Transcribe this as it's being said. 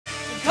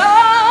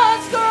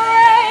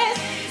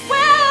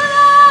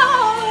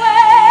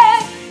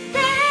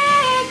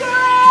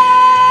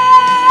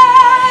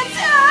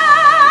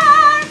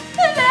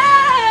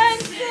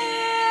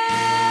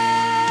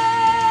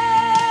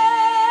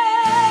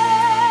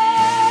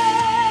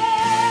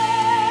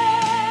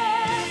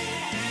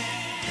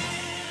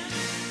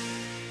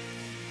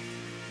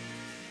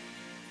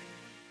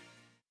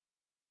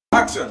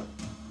Action!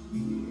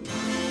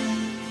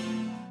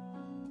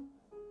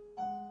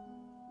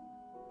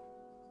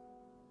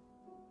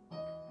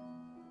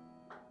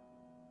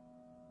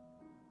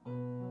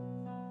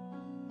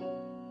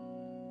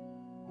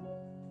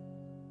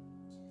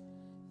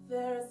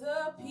 There's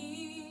a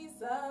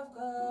peace I've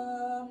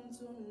come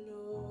to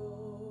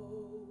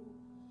know,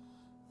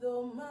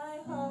 though my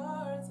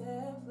heart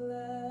and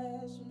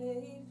flesh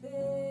may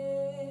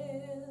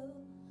fail.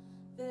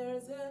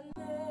 There's an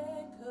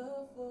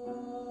anchor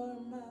for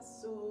my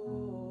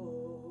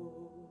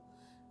soul.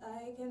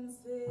 I can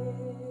say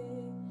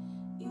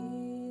it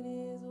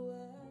is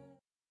well.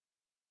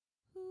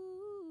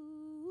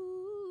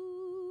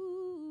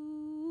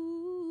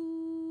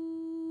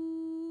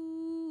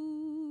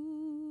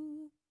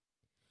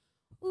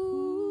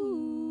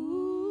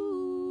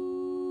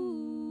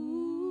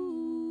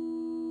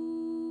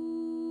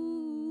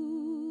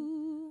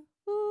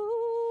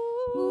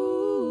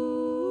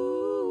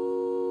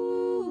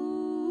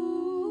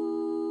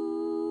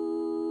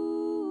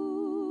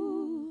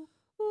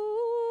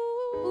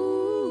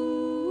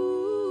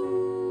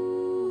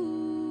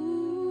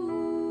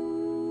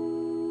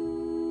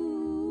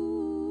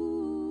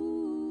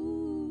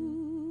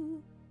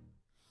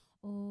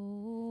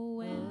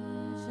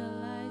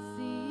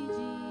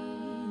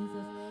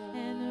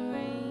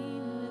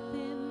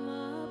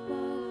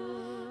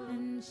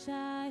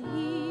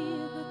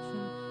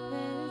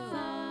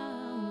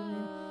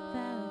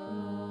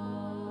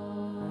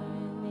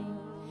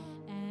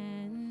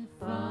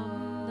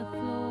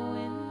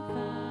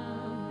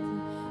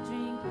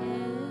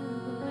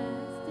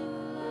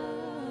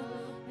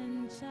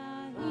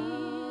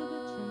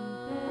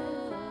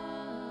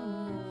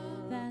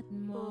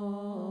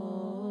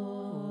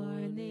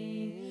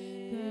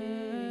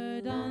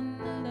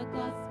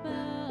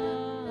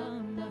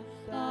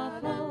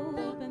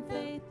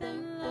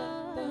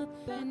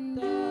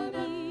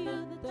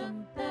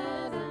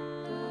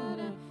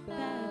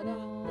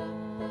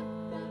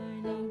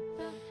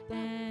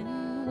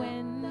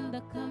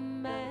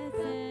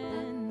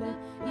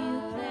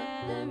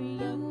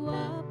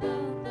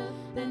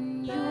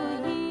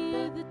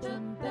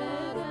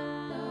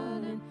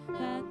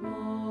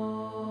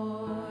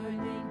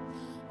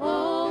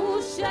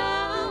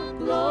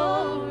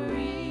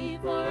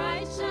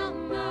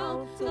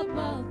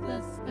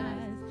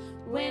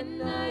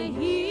 When I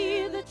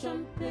hear the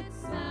trumpet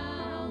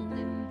sound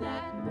in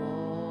that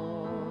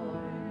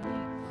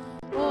morning,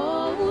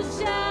 oh,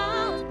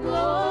 shout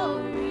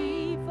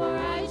glory, for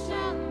I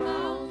shall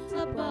mount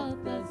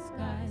above the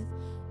skies.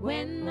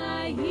 When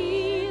I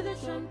hear the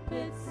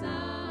trumpet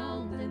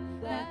sound in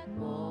that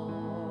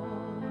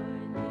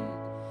morning,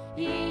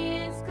 He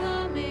is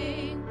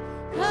coming,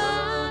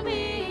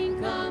 coming,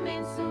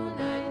 coming soon,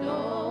 I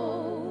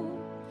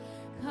know,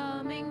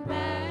 coming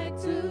back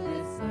to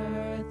this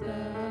earth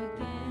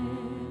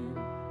again.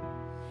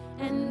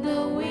 And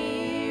the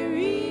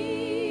weary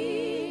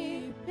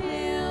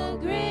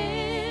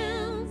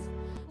pilgrims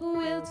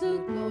will to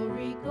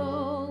glory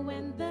go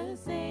when the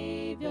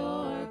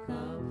Savior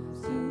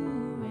comes to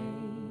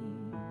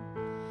reign.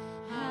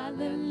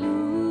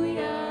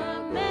 Hallelujah,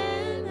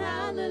 amen,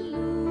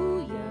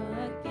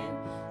 hallelujah again.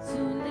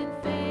 Soon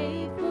and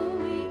faithful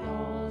we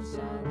all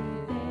shall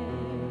be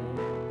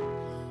there.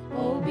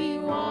 Oh, be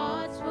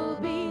watchful,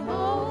 be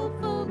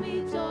hopeful,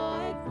 be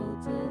joyful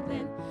till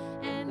then,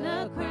 and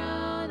a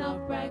crown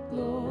of bright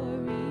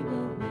glory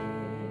will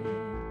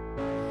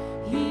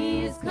wear.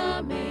 He is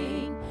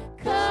coming,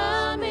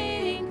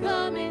 coming,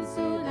 coming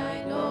soon,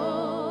 I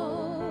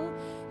know,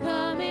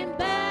 coming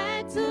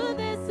back to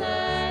this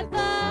earth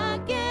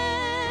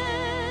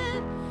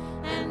again.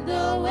 And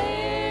the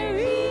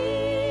weary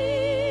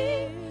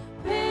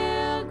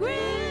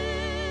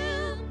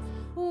pilgrims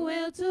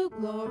will to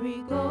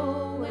glory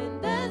go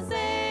when the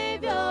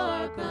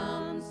Savior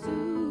comes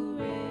to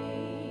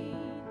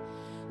reign.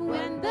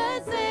 When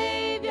the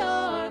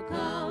Savior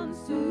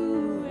comes to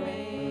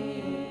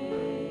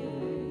reign.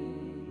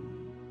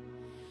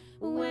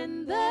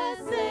 When the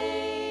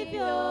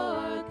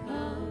Savior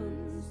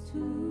comes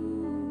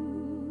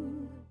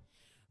to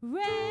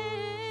reign.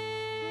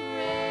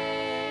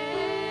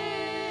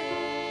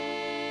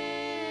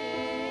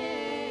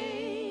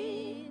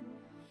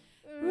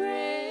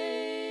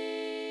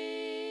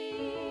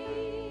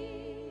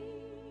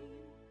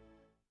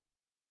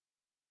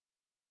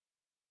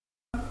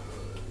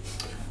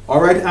 All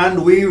right,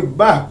 and we're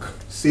back.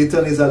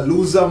 Satan is a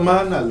loser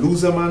man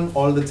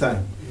all the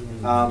time.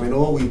 You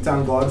know, we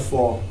thank God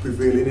for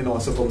prevailing in our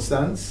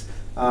circumstance.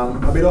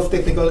 A bit of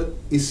technical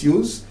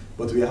issues,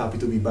 but we are happy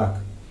to be back.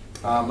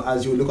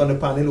 As you look on the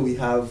panel, we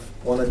have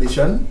one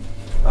addition,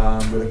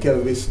 Brother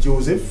Kelvis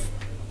Joseph,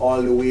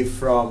 all the way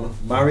from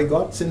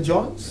Marigot, St.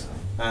 John's,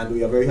 and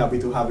we are very happy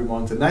to have him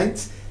on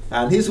tonight.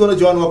 And he's going to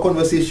join our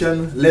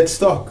conversation, Let's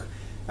Talk.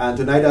 And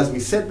tonight, as we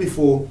said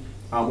before,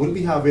 we'll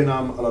be having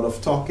a lot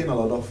of talking, a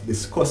lot of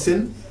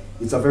discussing.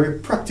 It's a very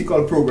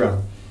practical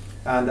program.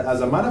 And as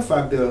a matter of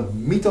fact, the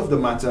meat of the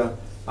matter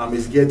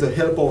is geared to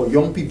help our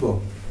young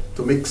people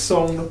to make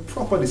sound,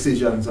 proper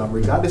decisions,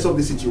 regardless of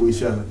the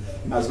situation.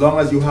 As long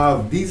as you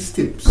have these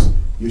tips,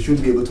 you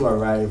should be able to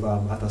arrive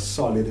at a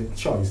solid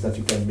choice that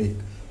you can make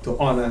to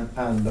honor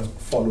and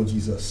follow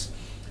Jesus.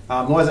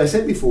 Now, as I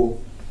said before,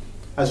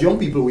 as young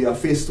people, we are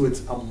faced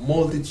with a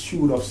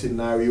multitude of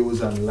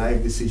scenarios and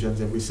life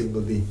decisions every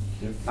single day.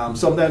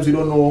 Sometimes we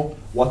don't know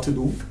what to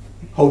do,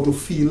 how to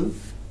feel,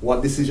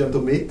 what decision to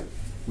make.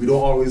 We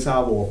don't always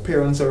have our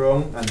parents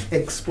around and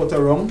experts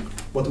around,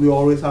 but we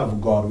always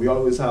have God. We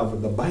always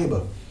have the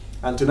Bible.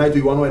 And tonight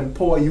we want to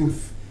empower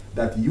youth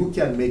that you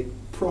can make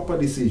proper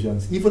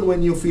decisions. Even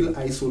when you feel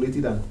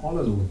isolated and all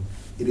alone,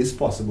 it is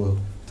possible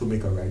to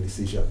make a right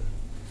decision.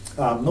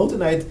 Now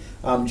tonight,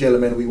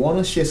 gentlemen, we want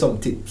to share some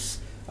tips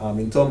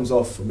in terms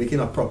of making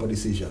a proper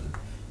decision.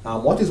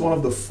 What is one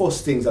of the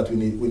first things that we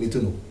need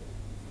to know?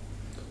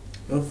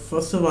 Well,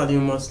 first of all, you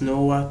must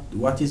know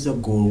what is your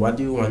goal. What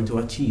do you want to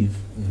achieve?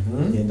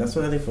 Yeah, that's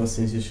one of the first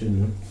things you should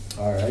know.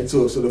 All right.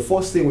 So the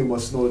first thing we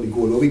must know the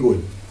goal. Where we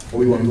going? What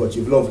we want to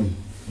achieve. Lovely.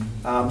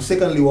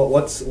 Secondly,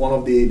 what's one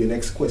of the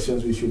next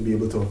questions we should be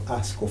able to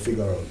ask or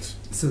figure out?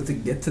 So to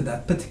get to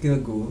that particular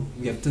goal,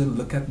 we have to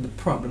look at the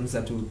problems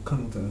that we'll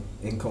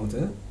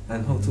encounter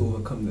and how to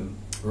overcome them.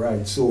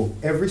 Right. So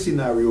every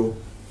scenario,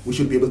 we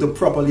should be able to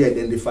properly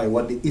identify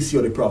what the issue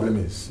or the problem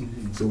is.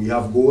 So we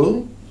have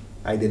goal,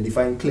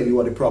 identifying clearly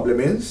what the problem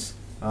is.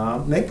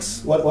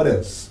 Next, what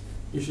else?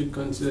 You should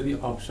consider the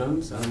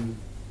options and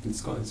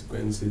its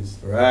consequences.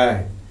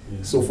 Right.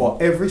 Yeah. So for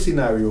every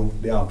scenario,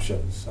 there are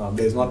options.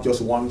 There's not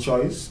just one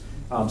choice.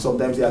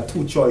 Sometimes there are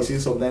two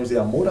choices. Sometimes there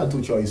are more than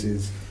two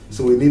choices.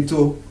 So we need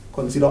to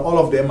consider all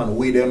of them and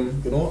weigh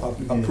them,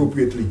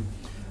 appropriately. All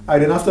right.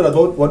 Then after that,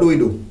 what do we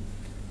do?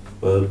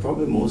 Well,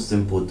 probably most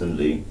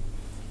importantly,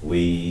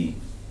 we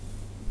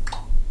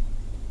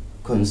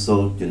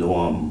consult,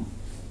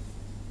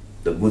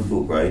 the good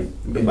book, right?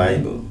 The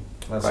Bible.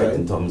 That's right,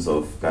 in terms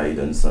of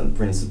guidance and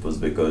principles,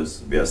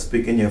 because we are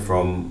speaking here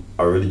from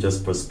a religious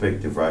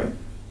perspective, right?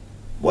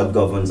 What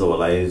governs our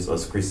lives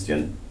as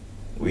Christian?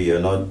 We are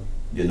not,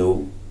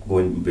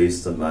 going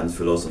based on man's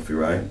philosophy,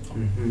 right?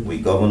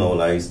 We govern our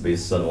lives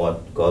based on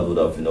what God would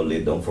have,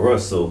 laid down for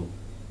us. So,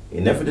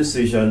 in every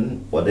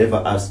decision, whatever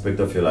aspect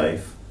of your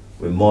life,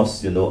 we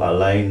must,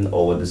 align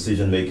our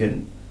decision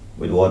making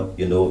with what,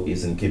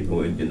 is in keeping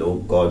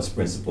with, God's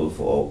principle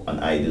for and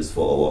ideas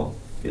for our,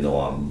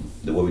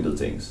 the way we do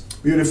things.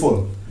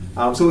 Beautiful.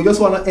 So we just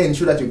want to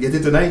ensure that you get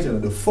it tonight.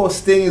 The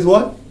first thing is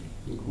what?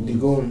 The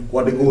goal.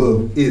 What the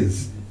goal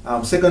is.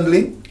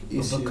 Secondly,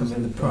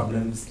 overcoming the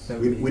problems.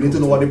 We need to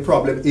know what the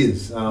problem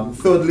is.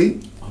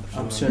 Thirdly,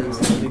 options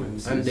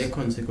and their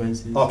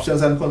consequences.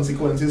 Options and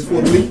consequences.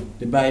 Fourthly,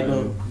 the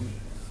Bible.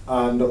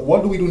 And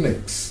what do we do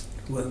next?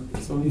 Well,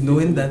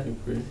 knowing that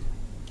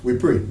we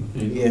pray.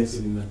 Yes.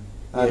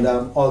 And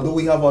although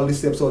we have all these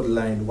steps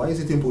outlined, why is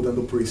it important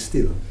to pray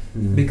still?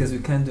 Because we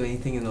can't do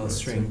anything in our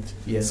strength.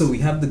 Yes. So we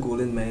have the goal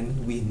in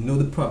mind, we know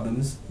the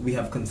problems, we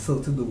have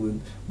consulted the word,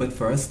 but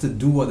for us to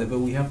do whatever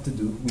we have to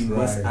do, we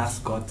must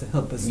ask God to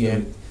help us do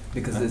it.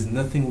 Because there's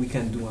nothing we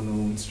can do on our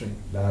own strength.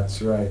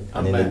 That's right.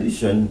 And in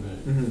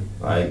addition,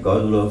 right,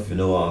 God will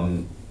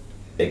have,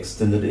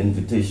 extended the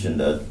invitation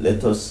that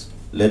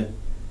let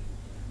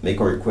make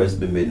a request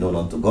be made known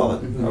unto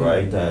God, all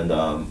right, and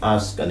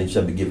ask and it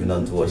shall be given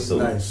unto us. So,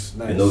 nice.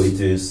 it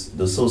is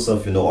the source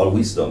of, all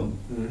wisdom,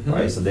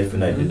 right? So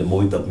definitely, the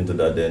more we tap into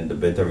that, then the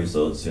better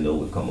results,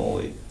 will come our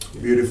way.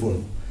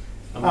 Beautiful.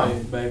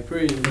 And by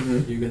praying,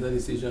 you get a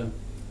decision.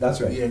 That's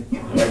right. Yeah.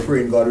 By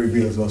praying, God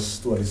reveals us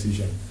to a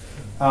decision.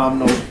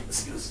 Now,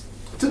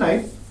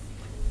 tonight,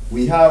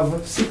 we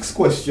have 6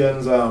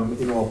 questions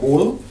in our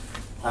bowl,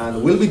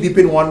 and we'll be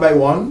dipping one by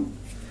one,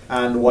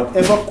 and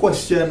whatever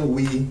question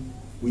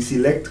we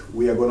select,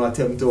 we are going to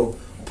attempt to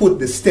put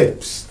the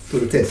steps to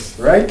the test,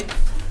 right?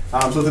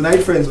 So tonight,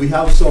 friends, we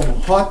have some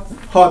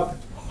hot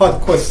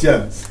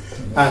questions.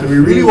 And we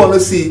really want to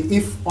see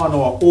if on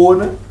our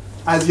own,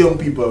 as young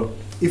people,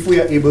 if we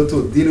are able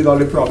to deal with all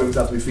the problems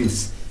that we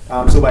face.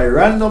 So by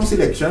random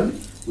selection,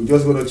 we're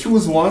just going to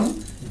choose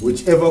one.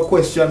 Whichever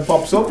question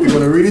pops up, we're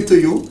going to read it to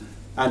you.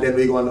 And then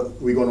we're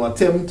going to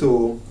attempt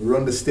to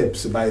run the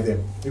steps by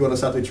them. We're going to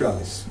start with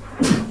Travis.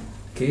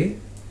 Okay.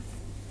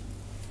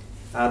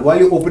 And while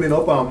you're opening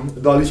up,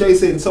 Dolisha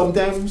is saying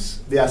sometimes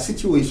there are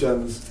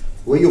situations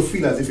where you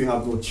feel as if you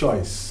have no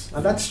choice.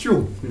 And that's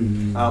true.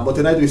 But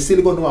tonight we're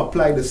still going to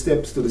apply the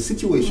steps to the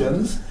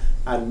situations,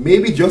 and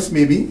maybe, just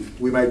maybe,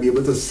 we might be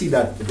able to see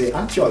that there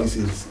are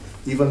choices,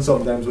 even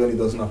sometimes when it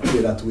doesn't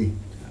appear that way.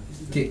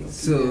 Okay,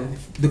 so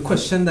the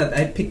question that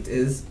I picked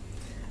is,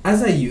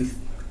 as a youth,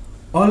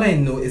 all I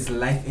know is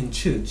life in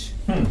church.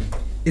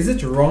 Is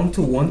it wrong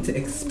to want to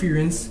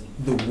experience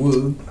the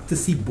world, to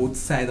see both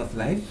sides of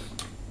life?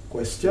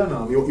 Question.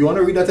 You want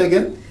to read that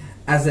again?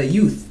 As a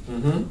youth,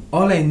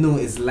 all I know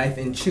is life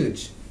in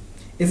church.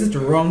 Is it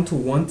wrong to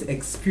want to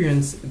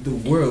experience the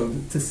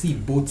world, to see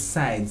both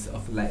sides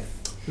of life?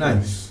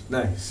 Nice.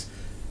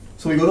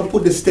 So we're going to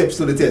put the steps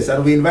to the test,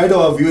 and we invite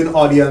our viewing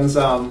audience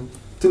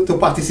to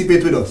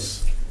participate with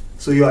us.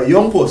 So you're a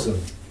young person,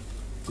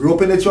 grew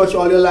up in the church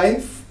all your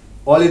life,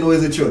 all you know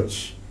is the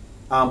church.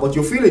 But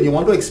you're feeling you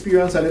want to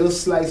experience a little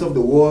slice of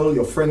the world,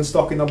 your friends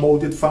talking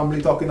about it,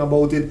 family talking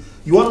about it.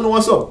 You want to know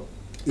what's up.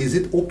 Is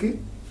it okay?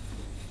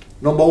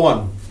 Number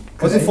one.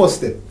 What's the first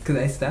step? Could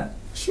I start?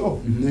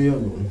 Sure. No, you're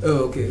going.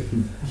 Oh, okay.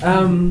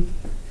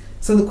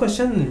 So the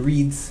question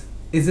reads,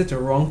 is it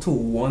wrong to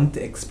want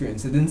to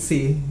experience? It didn't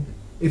say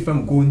if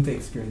I'm going to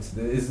experience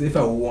it. It's if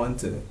I want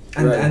to.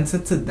 And Right. the answer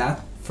to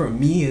that for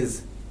me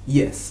is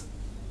yes.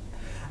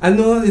 I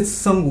know it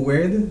sounds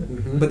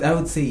weird, but I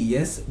would say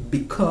yes,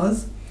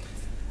 because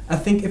I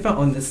think if I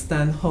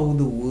understand how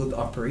the world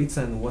operates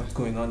and what's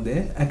going on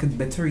there, I could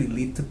better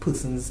relate to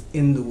persons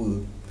in the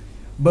world.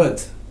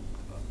 But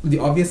the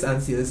obvious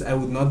answer is I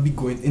would not be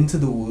going into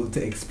the world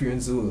to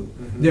experience the world.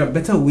 There are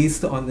better ways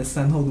to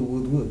understand how the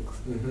world works.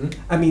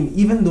 I mean,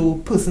 even though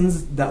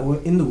persons that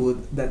were in the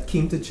world that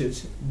came to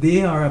church,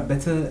 they are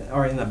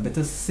in a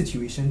better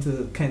situation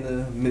to kind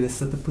of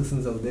minister to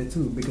persons out there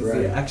too, because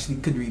they Right. actually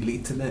could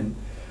relate to them.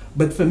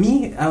 But for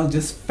me, I'll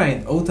just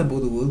find out about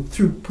the world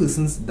through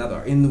persons that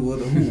are in the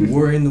world or who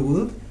were in the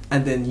world,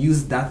 and then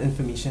use that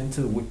information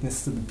to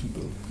witness to the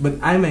people. But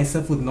I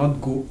myself would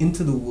not go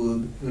into the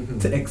world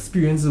to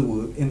experience the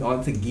world in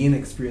order to gain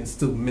experience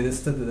to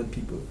minister to the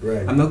people.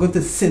 Right. I'm not going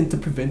to sin to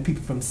prevent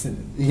people from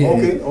sinning. Yeah.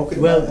 Okay.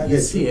 Well, I you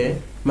get see,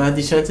 my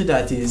addition to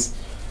that is,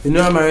 you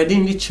know, I'm already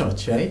in the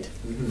church, right?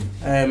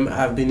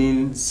 I've been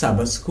in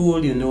Sabbath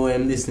school, you know,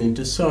 I'm listening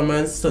to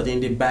sermons,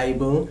 studying the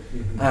Bible,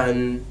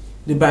 and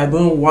the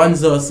Bible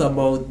warns us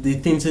about the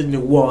things in the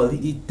world.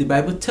 The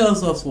Bible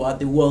tells us what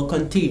the world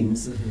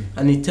contains,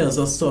 and it tells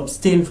us to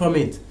abstain from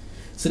it.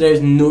 So there is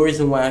no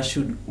reason why I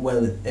should,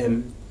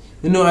 you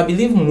know, I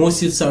believe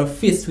most youths are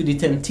faced with the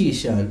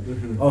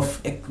temptation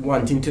of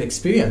wanting to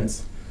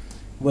experience.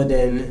 But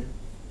then,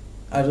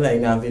 I don't like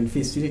having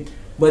faced with it.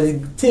 But the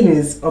thing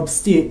is,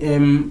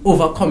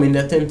 overcoming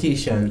the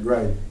temptation.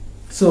 Right.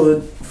 So,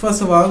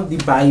 first of all, the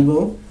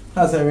Bible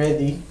has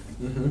already.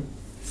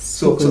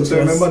 So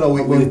remember now,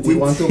 we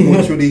want to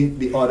go through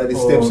the order, the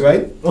steps,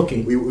 right?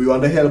 Okay. We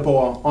want to help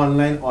our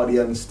online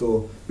audience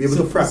to be able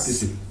to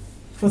practice it.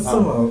 First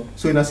of all,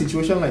 So in a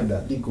situation like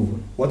that, the goal.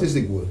 what is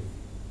the goal?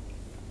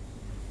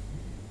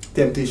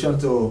 Temptation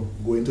to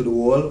go into the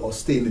world or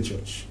stay in the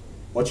church?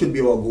 What should be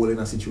our goal in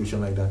a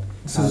situation like that?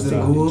 So As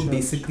the a goal church?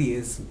 basically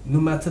is,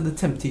 no matter the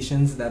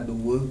temptations that the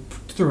world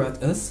throw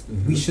at us,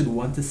 we should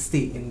want to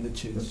stay in the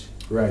church.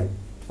 Right.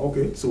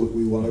 Okay, so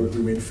we want to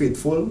remain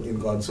faithful in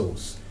God's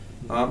house.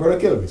 Brother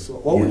Kelvis, so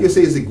what would you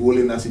say is the goal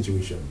in that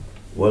situation?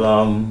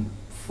 Well,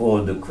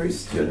 for the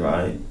Christian,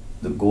 right,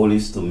 the goal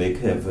is to make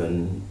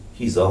heaven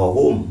his or her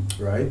home,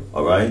 Right.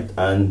 all right,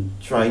 and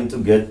trying to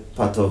get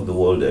part of the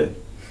world there.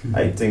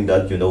 I think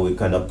that, you know, we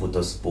kind of put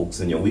our spokes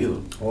in your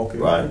wheel, Okay.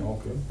 right?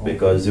 Okay.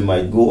 Because you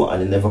might go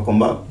and you never come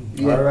back,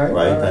 Yeah. All right.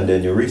 right? And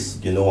then you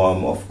risk, you know,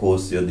 of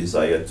course, your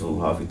desire to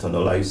have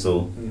eternal life.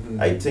 So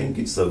I think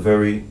it's a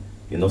very,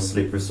 you know,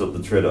 slippery slope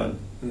to tread on.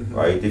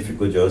 Right? If you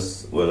could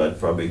just, well, I'd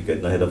probably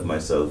get ahead of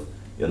myself,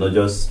 you know,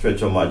 just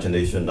stretch your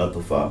imagination not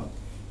too far,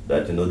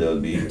 that, you know, there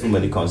will be too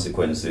many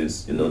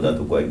consequences, you know, that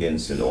will go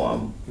against, you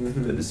know,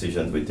 the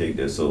decisions we take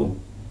there. So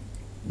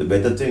the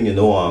better thing, you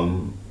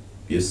know,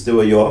 you stay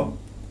where you are.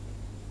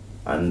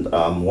 And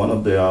one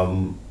of the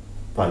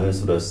panelists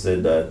would have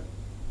said that,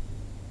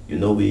 you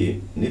know, we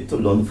need to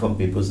learn from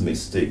people's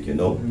mistake, you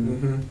know.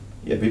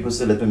 Yeah, people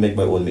say, let me make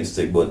my own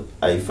mistake, but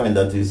I find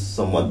that is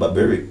somewhat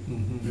barbaric.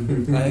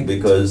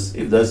 Because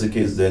if that's the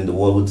case, then the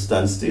world would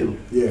stand still.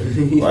 Yeah.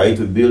 Right?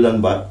 We build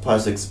on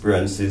past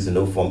experiences, you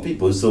know, from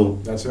people. So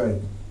That's right.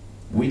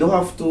 we don't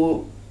have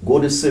to go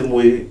the same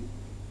way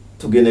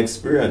to gain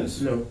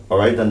experience. No. All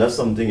right? And that's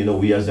something, you know,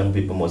 we as young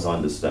people must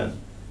understand.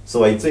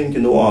 So I think,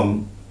 you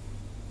know,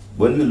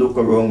 when we look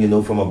around, you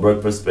know, from a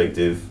broad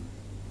perspective,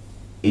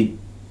 it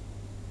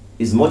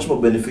is much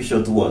more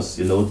beneficial to us,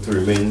 you know, to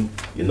remain,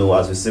 you know,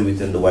 as we say,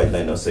 within the white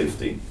line of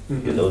safety,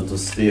 you know, to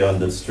stay on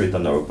the straight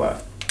and narrow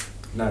path.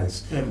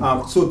 Nice.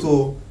 So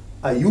to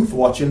a youth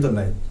watching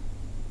tonight,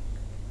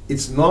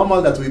 it's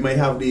normal that we may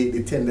have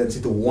the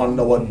tendency to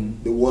wonder what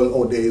the world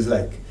out there is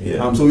like.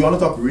 Yeah. So we want to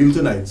talk real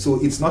tonight.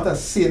 So it's not a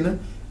sin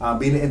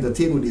being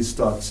entertained with these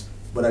thoughts,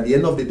 but at the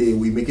end of the day,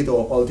 we make it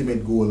our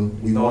ultimate goal.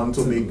 We want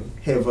to make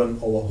heaven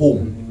our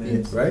home.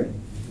 Yes. Right?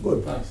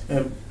 Good.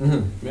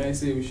 May I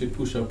say we should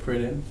push up prayer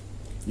then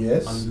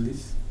Yes. on the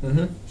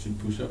list? Should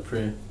push up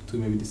prayer to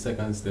maybe the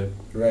second step,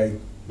 Right.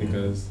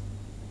 because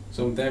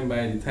sometime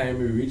by the time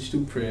we reach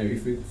to prayer,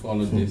 if we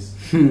follow this,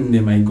 they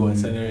might go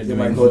outside already. They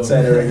might go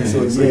outside already.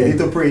 So you need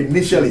to pray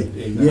initially.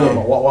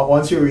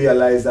 Once you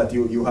realize that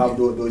you have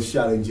those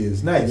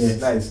challenges. Nice,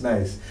 Yes.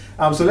 nice.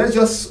 So let's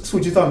just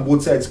switch it on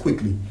both sides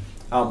quickly.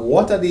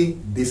 What are the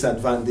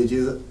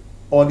disadvantages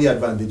or the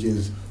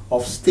advantages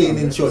of staying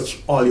in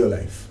church all your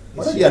life?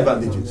 What are the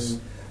advantages?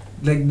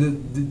 Like the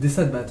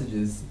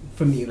disadvantages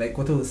for me, like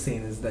what I was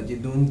saying, is that you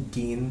don't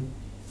gain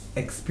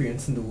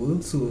experience in the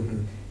world, so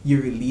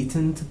you're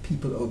relating to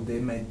people out there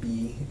might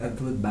be a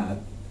little bad.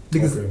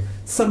 Because Okay.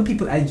 some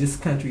people I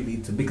just can't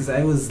relate to, because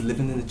I was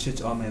living in the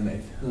church all my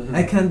life. Mhm.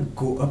 I can't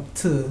go up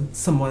to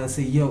someone and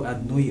say, yo, I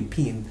know your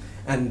pain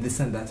and this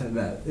and that and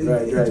that.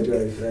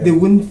 Right. They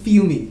wouldn't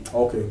feel me.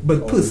 Okay.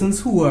 But okay.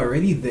 persons who are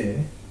already there,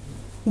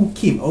 who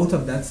came out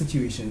of that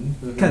situation,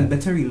 Mhm. can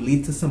better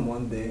relate to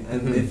someone there,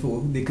 and Mhm.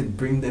 therefore they could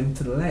bring them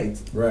to the light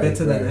Right,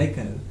 better than right. I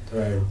can.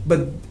 Right.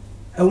 But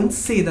I wouldn't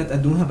say that I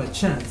don't have a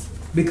chance,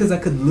 because I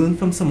could learn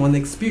from someone's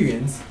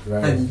experience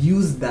Right. and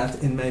use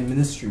that in my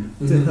ministry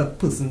to Mhm. help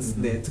persons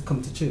Mhm. there to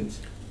come to church.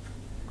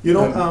 You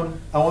know,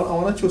 I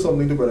want to show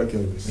something to Brother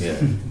Kelvis.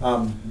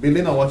 Yeah.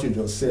 Building on what you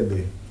just said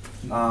there,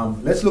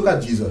 let's look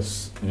at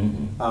Jesus.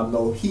 Mhm.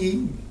 Now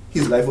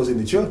his life was in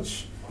the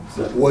church.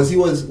 So, Was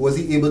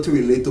he able to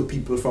relate to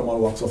people from all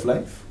walks of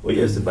life? well,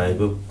 yes, the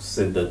Bible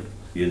said that,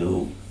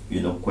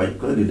 quite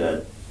clearly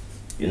that,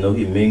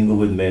 he mingled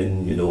with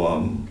men,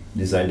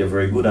 designed they're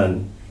very good,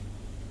 and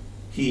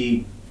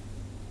he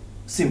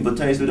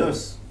sympathized with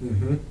us.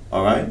 Mm-hmm.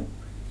 All right,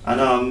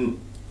 and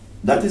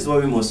that is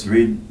what we must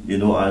read,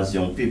 as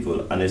young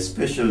people, and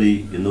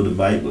especially, the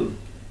Bible.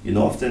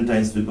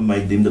 Oftentimes people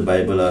might deem the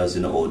Bible as,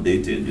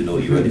 outdated,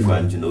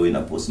 irrelevant, in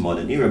a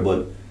postmodern era.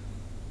 But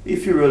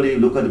if you really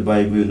look at the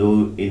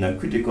Bible, in a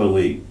critical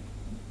way,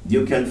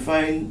 you can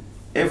find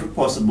every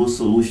possible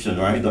solution,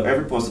 right, or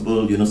every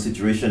possible,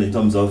 situation in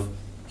terms of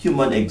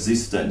human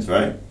existence,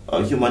 right,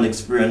 or human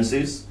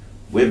experiences,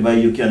 whereby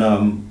you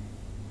can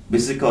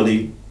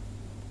basically,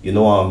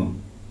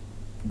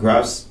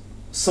 grasp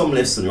some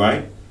lesson,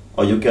 right?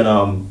 Or you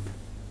can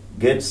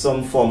get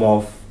some form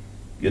of,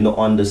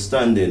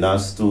 understanding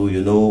as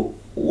to,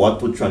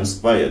 what would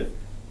transpire.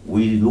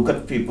 We look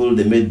at people,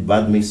 they made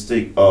bad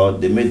mistake, or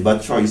they made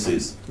bad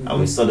choices, and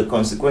we saw the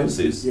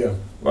consequences, Yeah.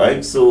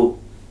 right? So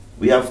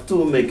we have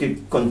to make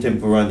it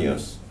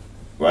contemporaneous,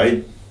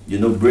 right?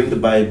 Bring the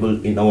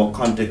Bible in our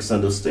context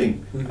and those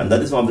things. Mhm. And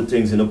that is one of the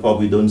things,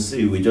 probably don't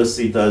see. We just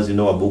see it as, a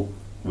book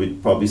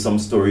with probably some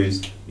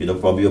stories,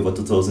 probably over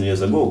 2,000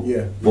 years ago.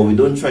 Yeah. But we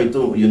don't try to,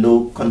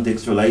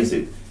 contextualize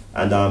it.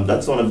 And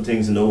that's one of the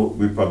things,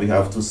 we probably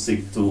have to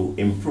seek to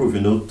improve,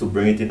 to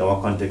bring it in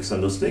our context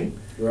and those things.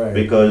 Right.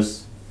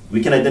 Because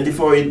we can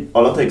identify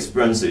a lot of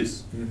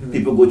experiences Mhm.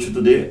 people go through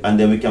today, and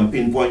then we can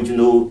pinpoint,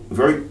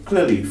 very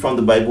clearly from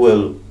the Bible,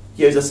 well,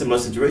 here's a similar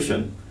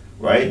situation,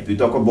 right? We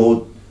talk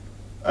about,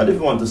 I don't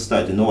even want to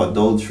start,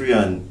 adultery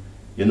and,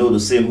 the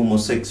same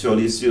homosexual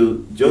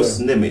issue, just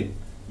Yeah. name it.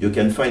 You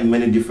can find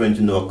many different,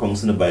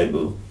 accounts in the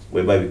Bible,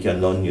 whereby we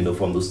can learn,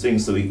 from those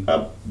things, so we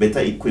are better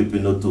equipped, to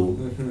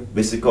Mhm.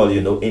 basically,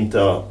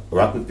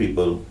 interact with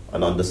people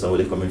and understand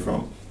where they're coming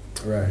from.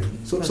 Right.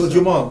 So That's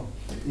Jamal,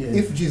 Yeah.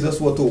 if Jesus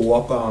were to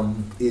walk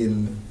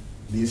in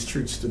these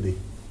streets today,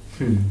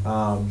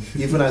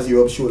 even as you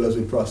rub shoulders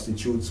with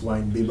prostitutes,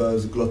 wine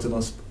bibbers,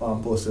 gluttonous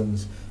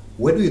persons,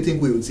 where do you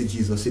think we would see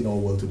Jesus in our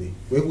world today?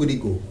 Where would he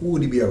go? Who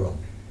would he be around?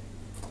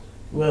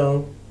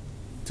 Well,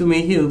 to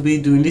me, he'll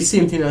be doing the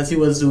same thing as he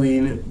was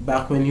doing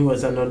back when he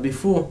was a nun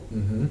before.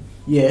 Mm-hmm.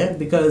 Yeah,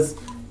 because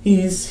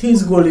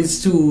his goal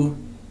is to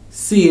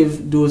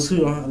save those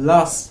who are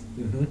lost.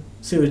 Mm-hmm.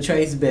 So he'll try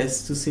his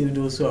best to save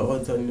those who are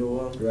out in the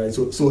world. Right.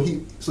 So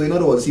in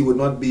other words, he would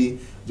not be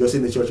just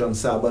in the church on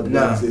Sabbath,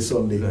 Nah. Wednesday,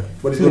 Sunday, Nah.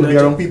 but he's So going to be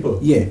not around ju- people.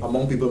 Yeah.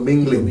 Among people He'll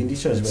mingling. be in the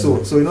church.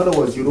 So in other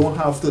words, you don't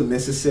have to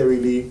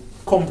necessarily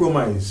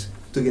compromise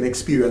to get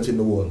experience in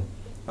the world,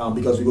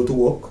 because we go to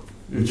work,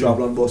 we Mhm.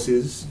 travel on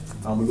buses,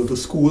 we go to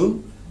school,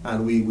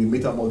 and we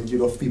meet a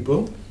multitude of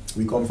people.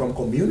 We come from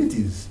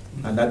communities,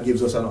 and that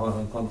gives us an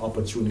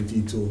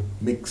opportunity to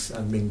mix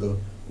and mingle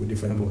with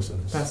different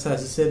persons. Pastor,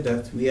 as you said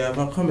that, we have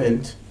a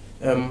comment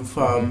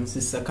from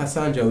Sister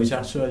Cassandra, which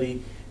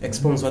actually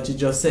expounds what you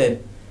just said.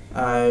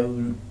 I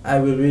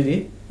will read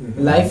it.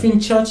 Mhm. Life in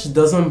church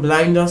doesn't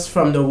blind us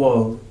from the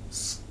world.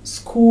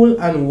 School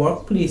and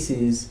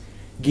workplaces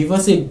give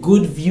us a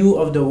good view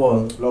of the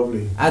world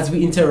Lovely. as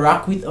we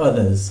interact with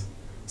others.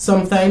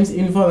 Sometimes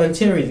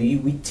involuntarily,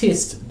 we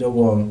taste the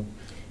world.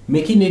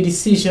 Making a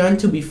decision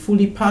to be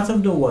fully part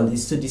of the world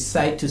is to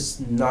decide to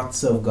not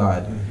serve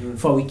God, Mhm.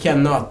 for we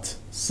cannot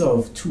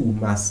serve two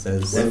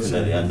masters.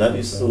 Definitely, and that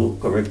is so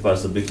correct,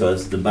 Pastor,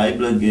 because the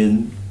Bible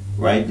again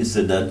rightly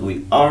said that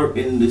we are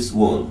in this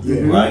world,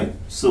 Yeah. right?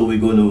 So we're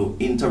going to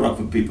interact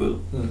with people,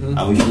 Mhm.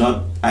 and we should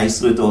not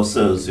isolate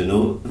ourselves,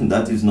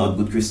 that is not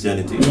good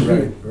Christianity.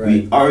 Right, We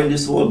right. are in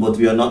this world, but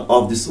we are not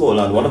of this world.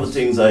 And one of the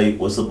things I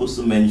was supposed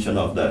to mention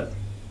of that,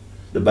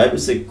 the Bible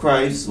says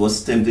Christ was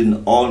tempted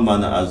in all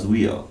manner as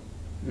we are,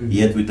 Mhm.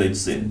 yet without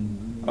sin.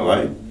 All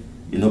right?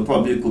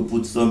 Probably you could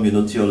put some,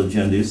 theology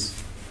on this,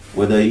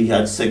 whether he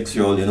had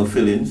sexual,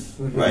 feelings,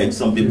 Mhm. right?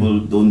 Some people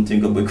don't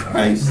think about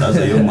Christ as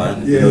a young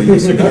man, Yeah. he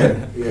used to get.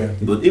 Yeah.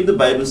 But if the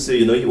Bible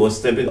says, he was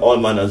tempted in all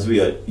manner as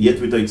we are,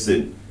 yet without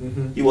sin,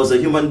 Mhm. he was a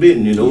human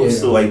being, Yeah.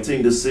 So I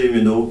think the same,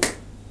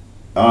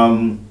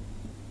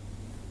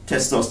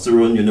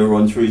 testosterone,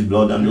 run through his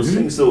blood and those Mhm.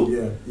 things. So,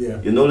 Yeah,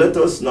 yeah. let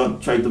us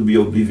not try to be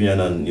oblivion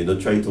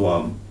and, try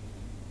to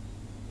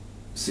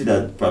see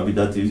that probably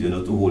that is,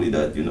 too holy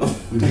that,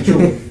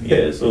 True.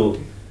 Yeah, so,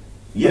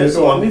 yeah,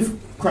 so if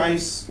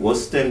Christ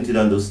was tempted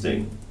on those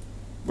things,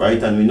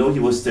 right? And we know he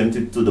was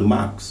tempted to the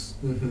max,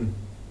 and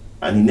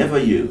he never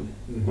yielded,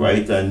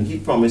 right? And he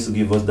promised to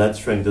give us that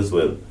strength as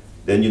well.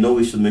 Then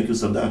we should make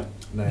use of that.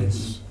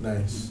 Nice,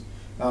 nice.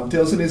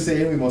 Tilson is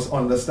saying we must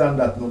understand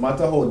that no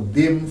matter how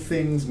dim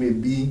things may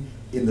be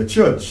in the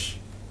church,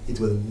 it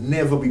will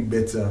never be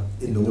better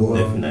in the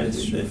world.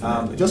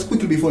 Definitely. Just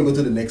quickly before we go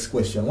to the next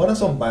question, what are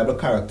some Bible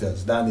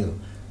characters, Daniel,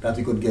 that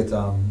we could get?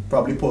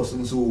 Probably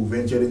persons who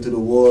ventured into the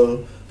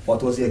world.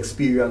 What was the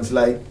experience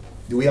like?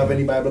 Do we have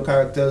any Bible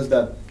characters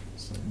that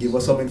give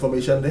us some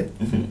information there?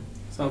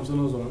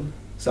 Samson was one.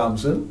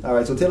 Samson. All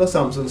right. So tell us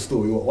Samson's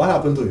story. What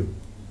happened to him?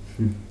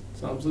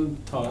 Samson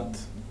thought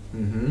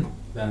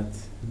that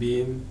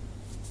being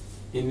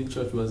in the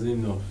church wasn't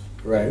enough.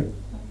 Right.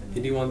 He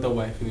didn't want a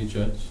wife in the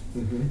church.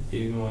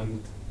 He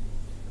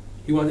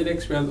wanted to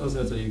experience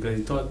also because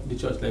he thought the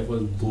church life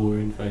was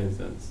boring, for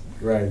instance.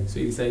 Right. So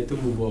he decided to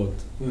move out.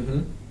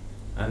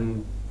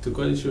 And to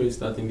cut the story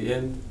start, in the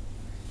end,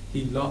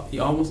 he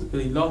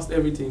lost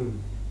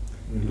everything.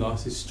 He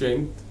lost his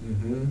strength,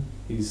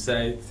 his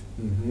sight,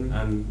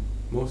 and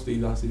mostly he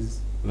lost his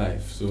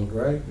life. So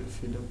right.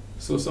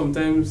 So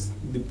sometimes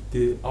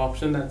the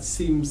option that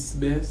seems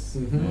best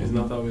is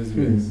not always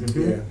best.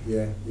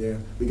 Yeah.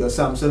 Because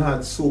Samson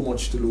had so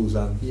much to lose,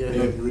 and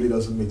it really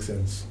doesn't make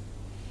sense.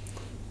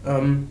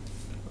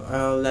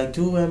 I'd like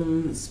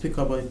to speak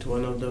about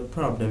one of the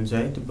problems,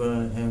 right?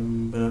 But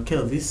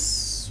Kelvis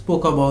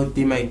spoke about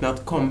they might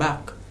not come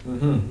back,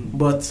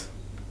 but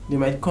they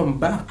might come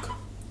back,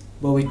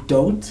 but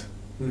without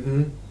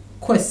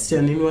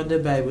questioning what the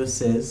Bible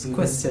says,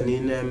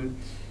 questioning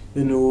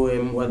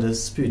what the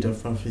spirit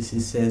of prophecy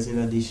says in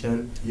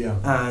addition,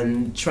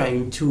 and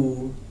trying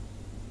to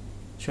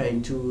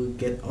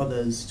get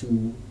others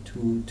to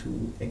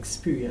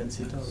experience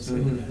it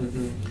also.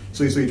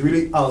 So it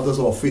really alters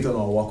our faith and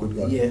our walk with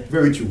God. Yeah.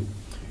 Very true.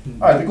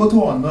 Alright, we go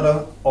to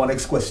our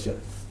next question.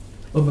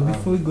 Oh, but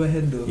before we go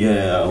ahead though.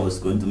 Yeah, I was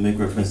going to make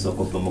reference to a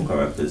couple more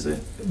characters.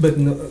 But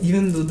no,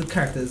 even though the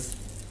characters,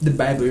 the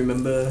Bible,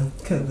 remember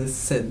Kelvis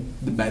said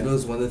the Bible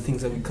is one of the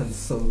things that we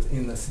consult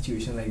in a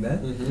situation like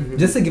that.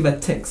 Just to give a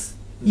text,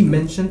 he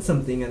mentioned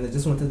something and I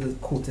just wanted to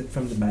quote it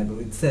from the Bible.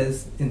 It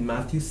says in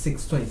Matthew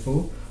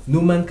 6:24,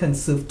 "No man can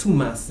serve two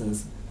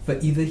masters, for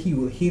either he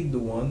will hate the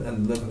one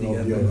and love the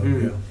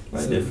other."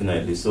 Right,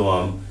 definitely.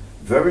 So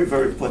very,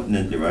 very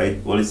pertinently,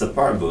 right? Well, it's a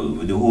parable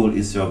with the whole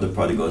issue of the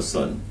prodigal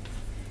son.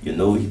 He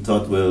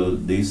thought, well,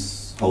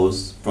 this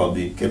house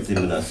probably kept him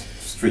in a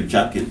straight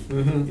jacket.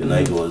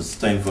 It was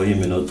time for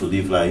him, to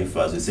live life,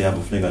 as we say, have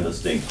a fling on this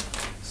thing.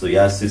 So he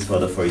asked his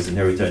father for his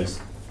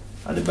inheritance.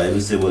 And the Bible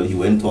says, well, he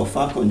went to a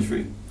far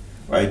country,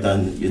 right?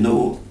 And,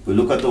 we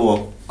look at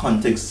our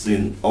context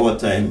in our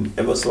time,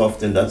 ever so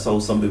often, that's how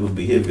some people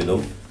behave,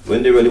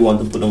 When they really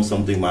want to put on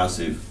something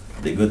massive,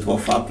 they go to a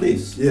far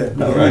place.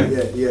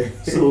 Right?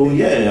 So,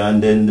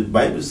 and then the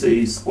Bible says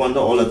he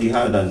squandered all that he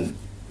had, and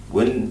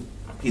when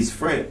his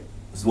friends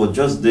were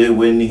just there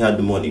when he had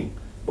the money.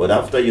 But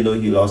after, he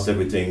lost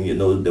everything,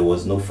 there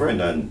was no friend.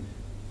 And,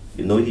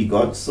 he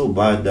got so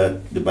bad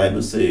that the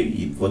Bible says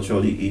he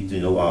virtually eat,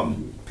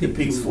 the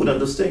pig's food and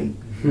this thing.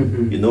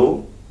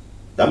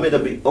 That may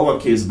not be our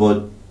case,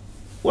 but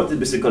what it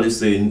basically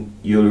saying,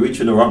 you'll reach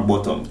in the rock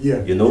bottom.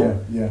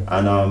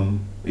 And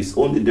it's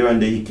only there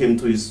and then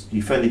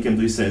he finally came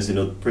to his sense,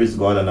 praise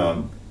God.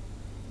 And,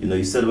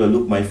 he said, well,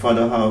 look, my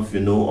father have,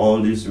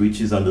 all these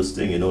riches and this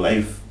thing,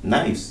 life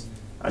nice.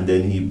 And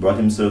then he brought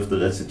himself to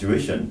that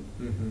situation.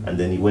 And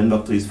then he went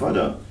back to his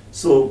father.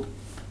 So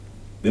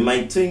we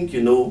might think,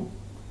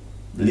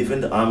 live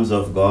in the arms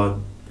of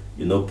God,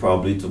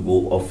 probably to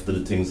go off to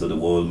the things of the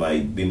world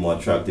might be more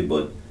attractive.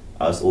 But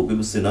as old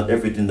people say, not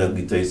everything that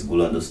glitters is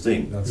gold and this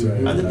thing. That's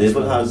right. And the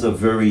devil has a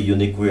very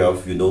unique way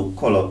of,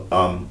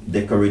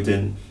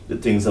 decorating the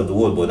things of the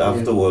world. But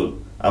afterward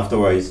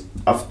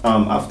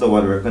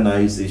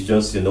recognize it's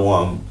just,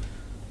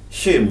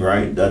 shame,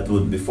 right? That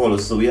would befall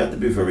us. So we have to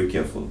be very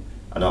careful.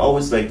 And I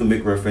always like to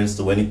make reference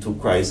to when he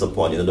took Christ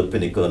upon, the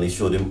pinnacle, and he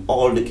showed him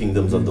all the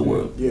kingdoms of the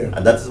world.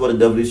 And that is what the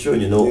devil is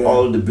showing,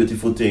 all the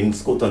beautiful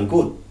things, quote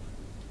unquote.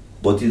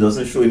 But he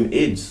doesn't show him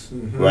AIDS,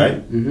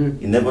 right?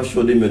 He never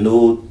showed him,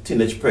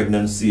 teenage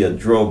pregnancy, a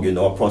drug,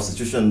 a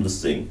prostitution,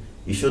 this thing.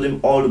 He showed him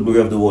all the glory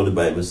of the world, the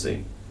Bible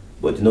saying.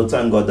 But,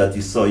 thank God that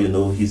he saw,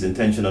 his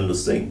intention on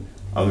this thing.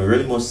 And we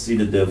really must see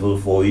the devil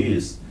for he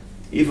is.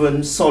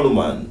 Even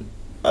Solomon,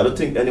 I don't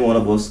think any one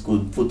of us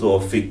could put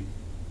our feet,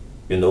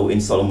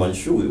 in Solomon's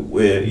shoe,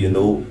 where,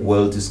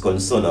 wealth is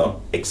concerned or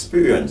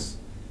experience,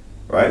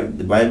 right?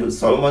 The Bible,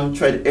 Solomon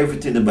tried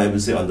everything the Bible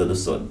says under the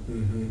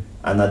sun.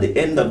 And at the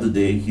end of the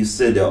day, he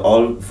said they're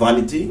all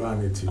vanity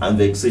and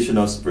vexation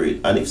of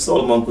spirit. And if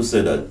Solomon could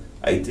say that,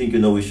 I think,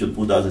 we should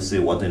put, as I say,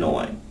 water in our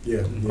wine.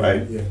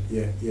 Right?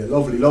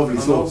 Lovely. And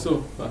So,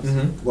 also,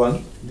 go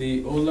on.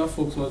 the older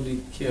folks must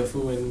be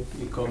careful when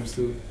it comes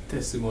to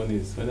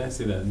testimonies. When I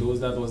say that, those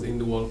that was in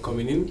the world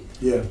coming in,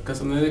 because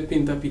sometimes they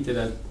paint a picture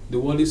that the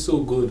world is so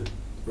good.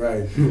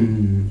 Right.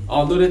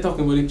 Although they're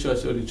talking about the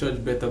church or the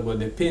church better, but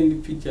they paint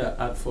the picture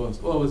at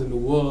first. Oh, I was in the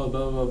world,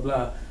 blah, blah,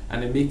 blah.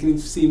 And they're making it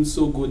seem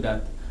so good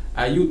that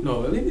I youth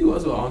now. Well, maybe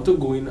also I want to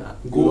go You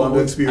go want to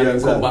out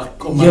experience and come that. back,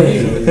 come Yeah.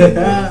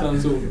 back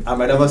in. So I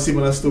might have a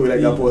similar story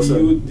like that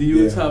person. the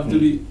youth Yeah. have to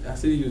be. I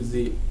say the youth.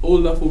 The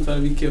older folks have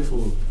to be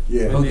careful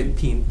Yeah. How they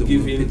paint the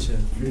Giving whole picture.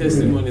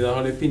 testimonies and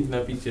how they paint in a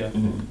picture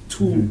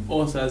to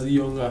Mhm. us as the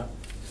younger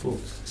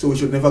folks. So we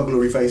should never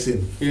glorify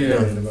sin. Yeah.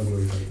 Never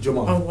glorify it. I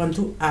Jamal. want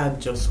to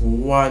add just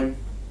one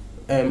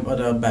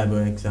other Bible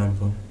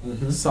example.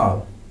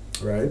 Saul.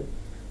 Right.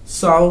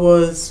 Saul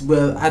was,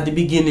 well, at the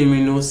beginning, we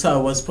know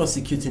Saul was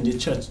persecuting the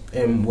church.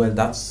 Well,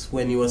 that's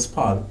when he was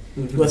Paul.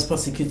 He was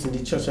persecuting the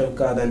church of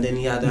God, and then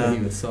he had Yeah, a.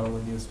 he was Saul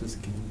when he was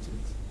persecuting the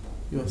church.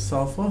 He was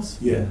Saul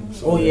first? Yeah.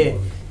 Oh, yeah.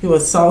 He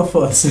was Saul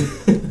first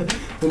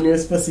when he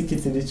was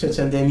persecuting the church,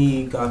 and then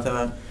he got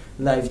a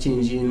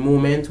life-changing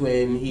moment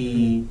when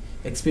he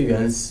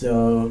experienced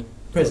the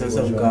presence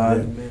of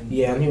God.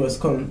 Yeah, and he was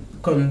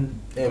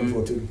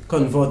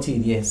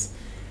converted, yes.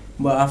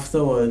 But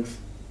afterwards,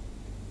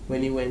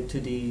 when he went to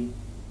the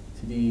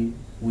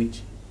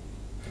witch,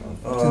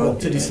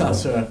 to the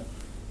sorcerer.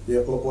 Yeah,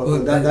 well, Oh,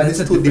 that that's is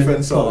a two different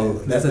different Saul.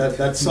 Saul.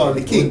 That's Saul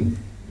the king.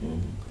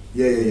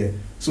 Yeah.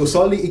 So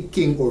Saul the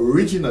king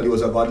originally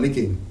was a godly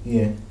king.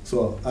 Yeah.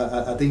 So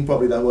I think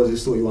probably that was the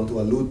story you want to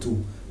allude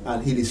to.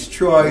 And he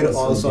destroyed That's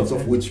all so sorts of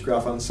different.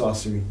 witchcraft and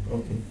sorcery.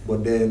 Okay.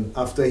 But then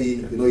after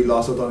he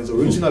lost out on his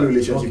original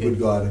relationship Okay. with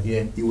God,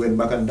 Yeah. he went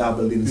back and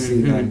dabbled in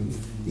sin Mhm. and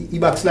he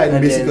backslided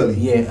And then-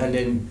 basically. yeah, and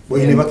then. But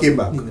he never came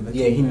back.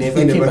 Yeah, he never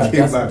He came never back.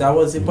 came back. That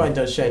was the point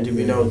I was trying to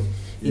bring Yeah. out.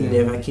 He Yeah.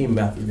 never came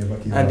back. He never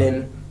came And back.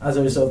 then, as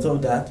a result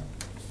of that,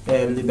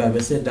 the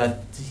Bible said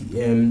that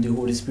the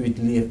Holy Spirit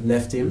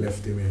left him.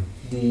 Left him in.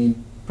 The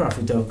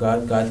prophet of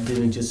God, God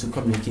didn't just to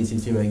communicate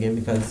with him again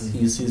because he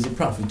used to use the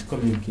prophet to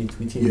communicate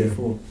with him Yeah.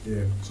 before. Yeah,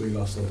 so he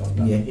lost out on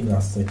that. Yeah, he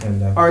lost it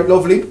and that. Alright,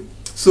 lovely.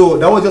 So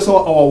that was just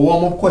our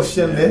warm-up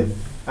question Yeah. there.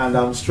 And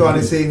I'm strong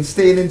in saying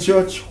staying in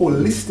church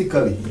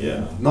holistically.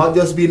 Yeah. Not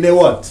just being there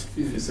what?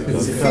 Physically.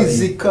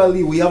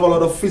 Physically. We have a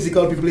lot of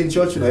physical people in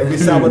church, every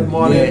Sabbath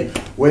morning,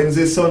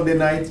 Wednesday, Sunday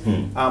night.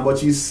 But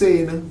she's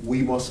saying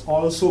we must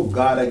also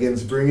guard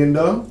against bringing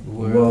the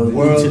World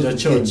world into the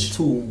church.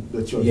 into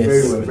the church. Yes.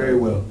 Very well, very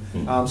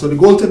well. So the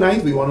goal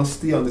tonight, we want to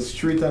stay on the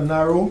straight and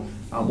narrow.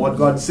 And what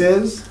God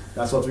says,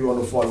 that's what we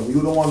want to follow. We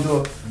don't want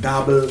to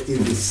dabble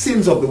in the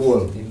sins of the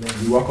world.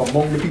 We walk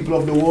among the people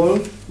of the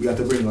world. We have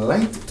to bring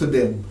light to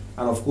them.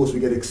 And of course, we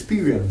get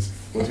experience.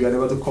 But we are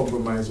never to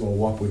compromise or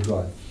walk with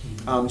God.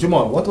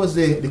 Jamal, what was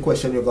the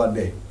question you got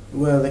there?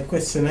 Well, the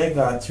question I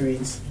got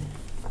reads,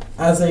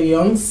 as a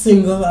young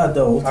single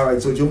adult. All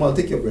right, so Jamal,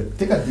 take your breath.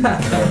 Take a deep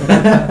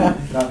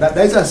breath. Now, that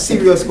is a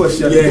serious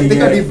question. Yeah, take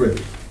yeah. a deep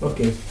breath.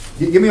 Okay.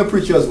 Give me a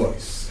preacher's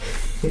voice.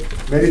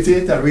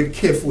 Meditate and read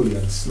carefully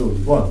and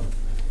slowly. Go on.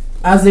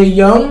 As a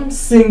young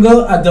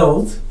single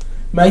adult,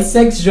 my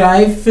sex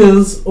drive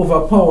feels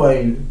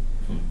overpowering.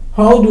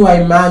 How do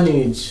I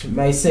manage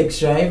my sex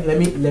drive? Let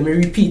me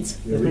repeat.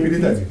 Yeah, Let me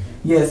repeat it again.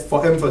 Yes.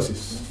 For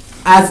emphasis.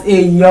 As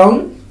a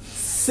young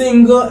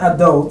single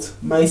adult,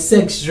 my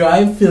sex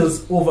drive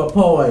feels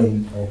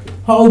overpowering. Okay.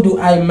 How do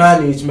I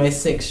manage my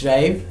sex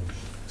drive?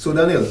 So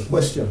Daniel,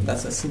 question.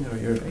 That's a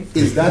scenario, right?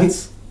 Is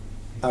that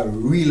a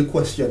real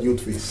question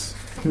you'd face?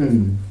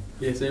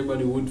 Yes,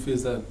 everybody would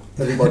face that.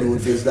 Everybody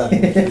would face that.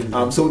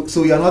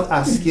 So you're not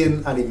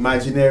asking an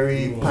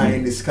imaginary pie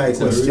in the sky It's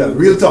a question.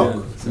 Real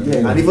talk.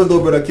 Yeah. And even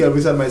though Brother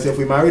Kelvis and myself,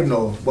 we're married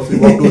now, but we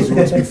walked those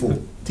roads before.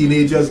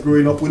 Teenagers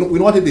growing up, we know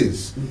what it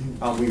is.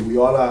 We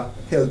all are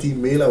healthy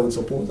male, I would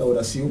suppose, I would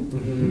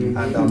assume.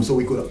 And so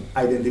we could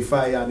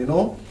identify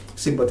and,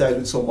 sympathize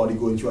with somebody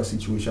going through a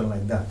situation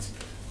like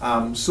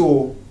that.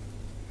 So,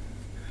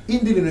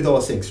 in dealing with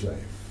our sex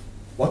drive,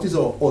 what is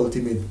our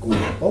ultimate goal?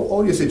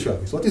 How do you say,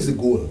 Travis? What is the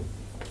goal?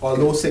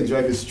 Although sex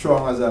drive is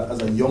strong as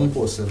a young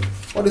person,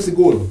 what is the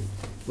goal?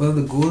 Well,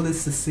 the goal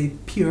is to stay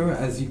pure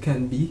as you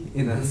can be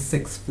in a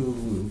sex-filled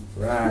world.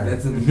 Right.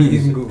 That's the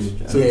main goal.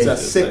 So it's a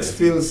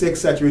sex-filled,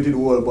 sex-saturated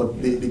world, but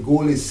the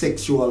goal is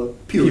sexual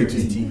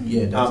purity.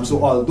 Yeah. That's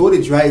So although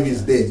the drive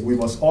is there, we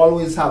must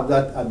always have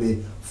that at the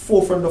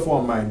forefront of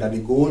our mind, that the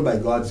goal by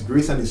God's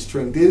grace and His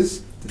strength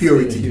is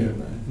purity. Pure.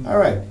 All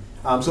right.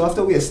 So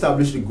after we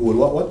establish the goal,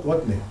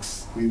 what next?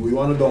 We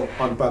want to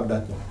unpack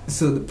that now.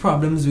 So the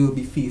problems we'll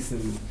be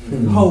facing,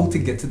 how to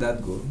get to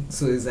that goal.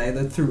 So it's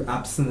either through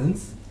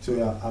abstinence, So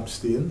yeah,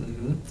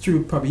 abstain.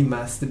 through probably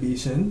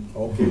masturbation,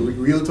 Okay,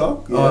 real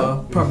talk. Yeah.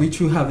 or probably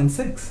through having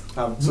sex.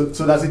 So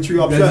that's the three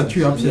options. There's the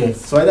three options.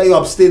 Yes. So either you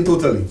abstain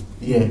totally.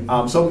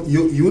 Yeah. Some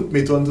youth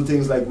may turn to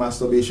things like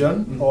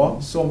masturbation,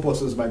 or some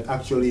persons might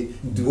actually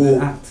Do go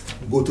the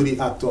act. go to the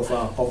act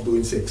of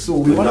doing sex. So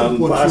we But, want to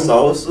go Pastor, through.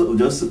 also,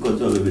 just to cut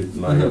you a little bit,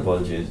 my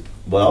apologies.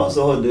 But I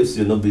also heard this,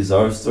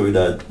 bizarre story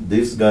that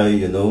this guy,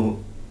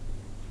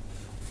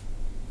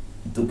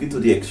 took it to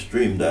the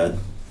extreme that,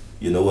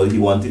 he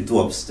wanted to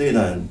abstain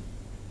and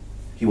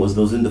he was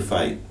losing the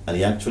fight and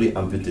he actually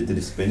amputated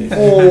his penis.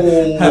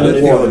 Oh, I don't know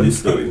if you heard boy. this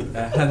story. I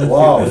had a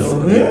Wow.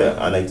 few-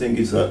 Yeah, and I think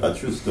it's a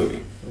true story.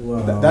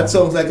 Wow. That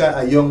sounds like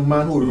a young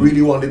man who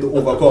really wanted to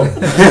overcome.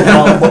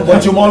 But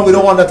Jamal, we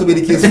don't want that to be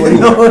the case for you,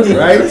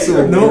 right?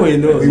 So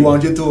we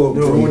want you to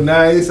grow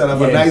nice and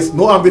have a nice,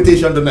 no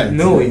amputation tonight.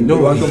 We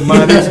want to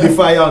manage the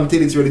fire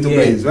until it's ready to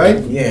blaze, right?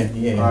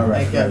 All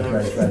right,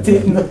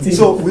 right.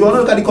 So we want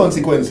to look at the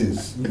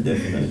consequences.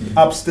 Definitely.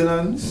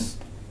 Abstinence,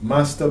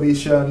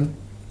 masturbation,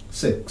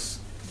 sex.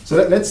 So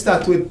let's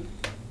start with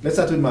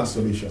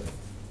masturbation.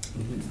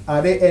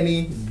 Are there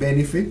any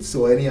benefits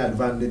or any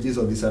advantages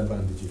or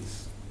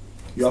disadvantages?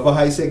 You have a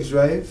high sex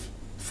drive,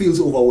 feels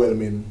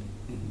overwhelming.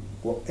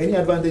 Any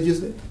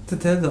advantages there? To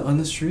tell the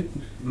honest truth,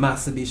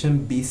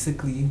 masturbation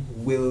basically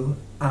will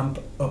amp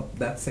up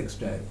that sex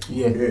drive.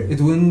 It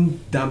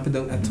wouldn't damp it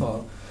down at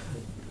all.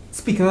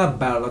 Speaking of a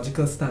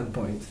biological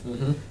standpoint,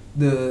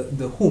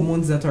 the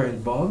hormones that are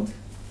involved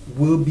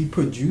will be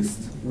produced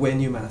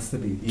when you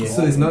masturbate.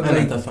 So it's not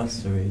like a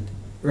faster rate.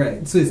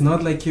 Right, so it's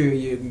not like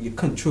you're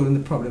controlling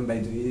the problem by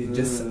doing it, you're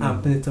just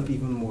amping it up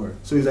even more.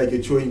 So it's like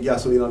you're throwing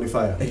gasoline on the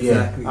fire.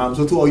 Exactly.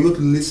 So to our youth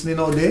listening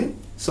out there,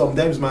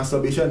 sometimes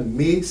masturbation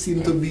may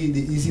seem to be the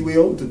easy way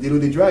out to deal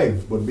with the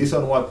drive, but based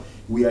on what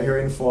we are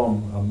hearing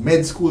from a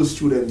med school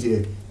student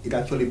here, it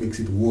actually makes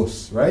it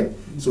worse, right?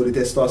 So the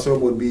testosterone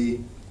would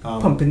be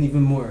pumping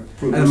even more.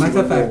 And as a matter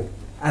of fact,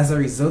 as a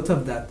result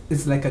of that,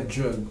 it's like a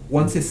drug.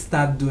 Once you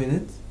start doing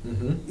it,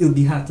 it'll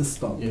be hard to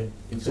stop.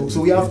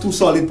 So we have two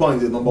solid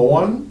points. Number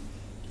one,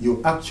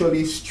 you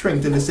actually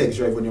strengthen the sex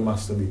drive when you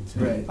masturbate.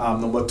 Right.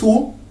 Number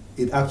two,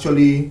 it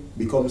actually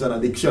becomes an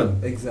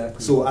addiction.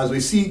 Exactly. So as we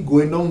see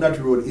going down that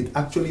road, it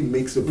actually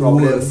makes the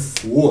problem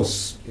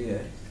worse. Yeah.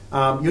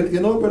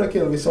 You know, Brother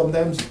Kelvin,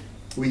 sometimes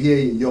we hear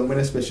young men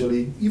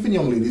especially, even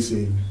young ladies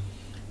saying,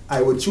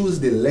 I would choose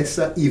the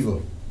lesser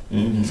evil.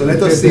 So let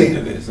us say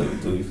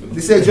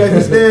the sex drive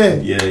is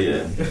there.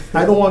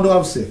 I don't want to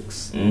have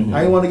sex.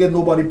 I don't want to get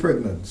nobody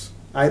pregnant.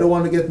 I don't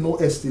want to get no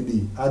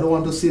STD. I don't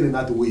want to sin in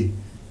that way.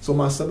 So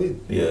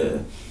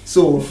masturbate.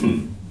 So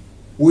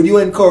would you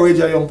encourage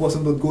a young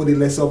person to go the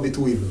lesser of the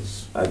two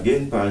evils?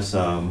 Again,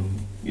 Pastor,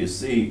 you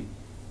see,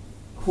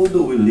 who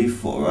do we live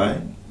for,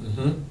 right?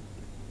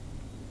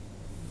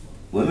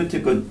 When we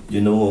take a,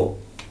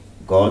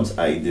 God's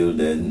ideal,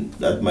 then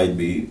that might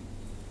be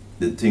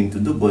the thing to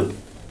do. But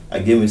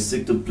again, we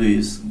seek to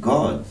please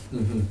God,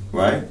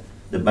 right?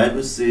 The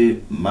Bible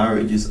says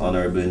marriage is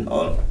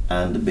honorable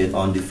and the bed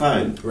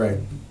undefiled. Right.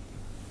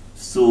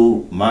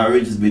 So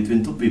marriage is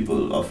between two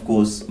people, of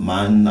course,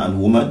 man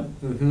and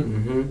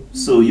woman.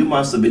 So you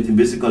masturbating,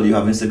 basically you're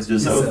having sex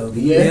with yourself.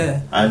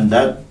 And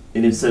that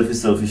in itself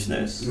is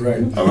selfishness.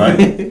 Right. All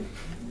right?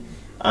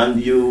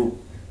 And you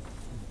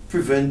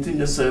preventing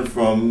yourself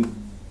from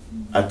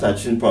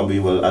attaching probably,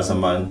 as a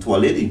man to a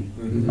lady.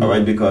 All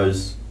right?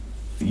 Because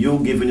you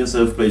giving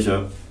yourself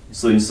pleasure,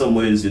 so in some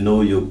ways,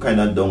 you kind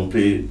of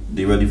downplay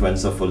the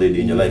relevance of a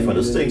lady in your life and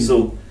those things.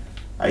 So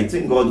I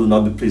think God will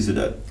not be pleased with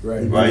that,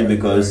 right?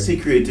 Because He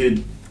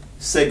created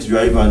sex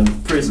drive,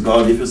 and praise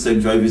God if your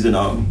sex drive is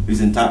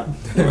intact,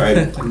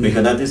 right?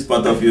 Because that is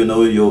part of your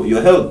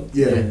health,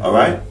 all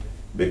right?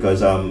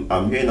 Because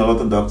I'm hearing a lot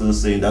of doctors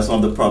saying that's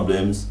one of the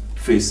problems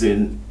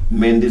facing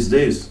men these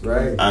days,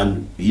 right?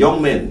 And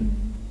young men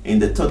in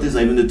the 30s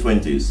and even the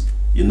 20s,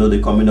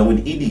 they're coming down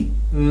with ED,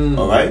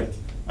 all right?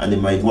 And they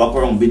might walk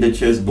around, beat their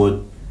chest, but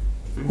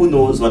who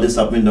knows what is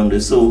happening down there.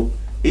 So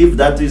if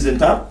that is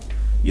intact,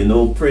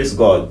 praise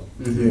God.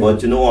 But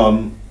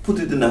put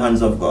it in the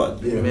hands of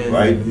God,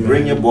 right?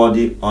 Bring your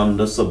body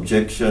under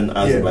subjection,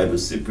 as the Bible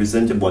says.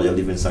 Present your body a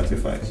living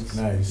sacrifice.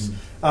 Nice.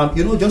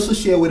 Just to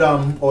share with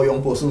our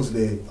young persons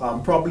there,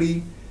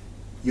 probably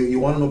you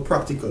want to know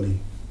practically,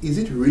 is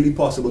it really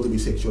possible to be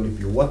sexually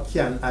pure? What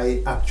can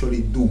I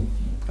actually do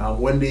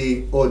when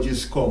the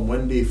urges come,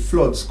 when the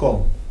floods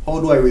come? How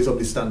do I raise up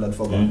the standard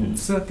for God?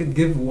 So I could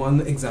give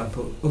one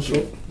example.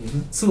 Okay.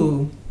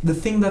 So the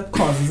thing that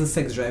causes a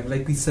sex drive,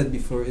 like we said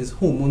before, is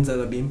hormones that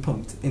are being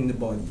pumped in the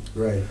body.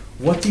 Right.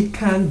 What you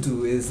can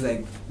do is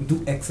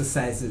do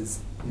exercises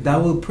that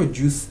will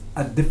produce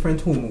a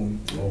different hormone.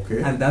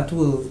 Okay. And that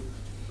will,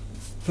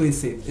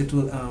 it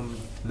will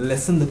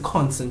lessen the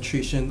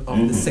concentration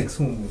of the sex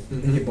hormone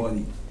in your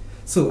body.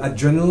 So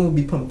adrenaline will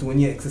be pumped when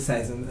you're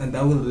exercising, and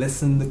that will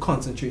lessen the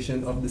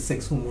concentration of the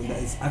sex hormone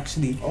that is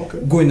actually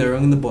going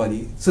around in the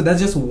body. So that's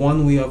just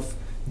one way of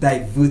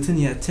diverting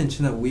your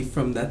attention away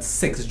from that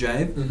sex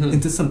drive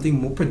into something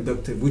more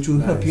productive, which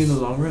will help you in the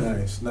long run.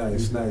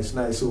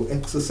 Nice. So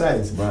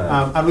exercise.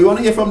 And we want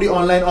to hear from the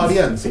online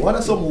audience. What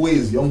are some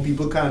ways young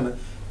people can,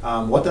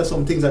 what are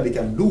some things that they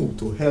can do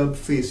to help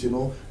face,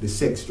 the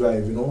sex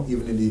drive,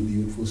 even in the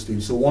youthful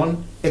stage? So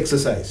one,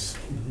 exercise.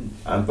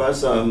 And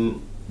plus,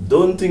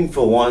 don't think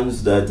for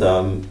once that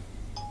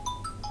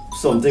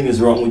something is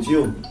wrong with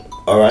you,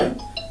 all right?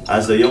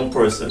 As a young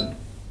person.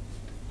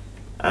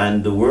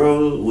 And the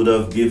world would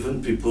have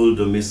given people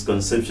the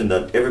misconception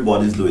that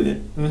everybody's doing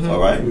it,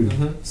 all right?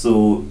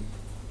 So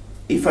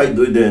if I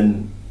do it,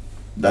 then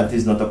that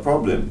is not a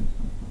problem,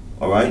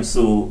 all right?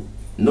 So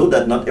know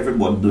that not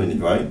everybody's doing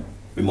it, right?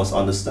 We must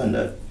understand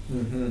that.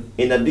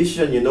 In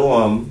addition,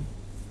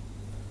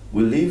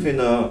 we live in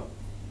a,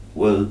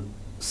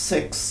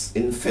 sex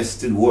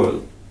infested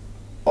world.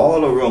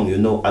 All around, you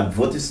know,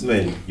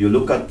 advertisement, you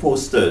look at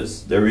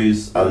posters, there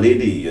is a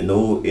lady, you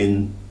know,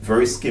 in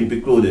very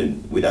skimpy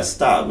clothing with a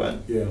star,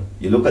 man. Yeah.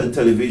 You look at the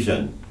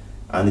television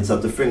and it's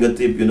at the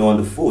fingertip, you know, on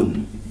the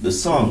phone, the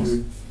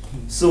songs.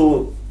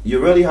 So you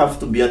really have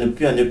to be on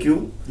your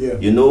cue. Yeah.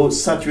 You know,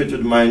 saturate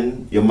your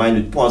mind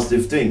with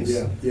positive things.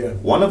 Yeah. Yeah.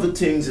 One of the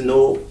things, you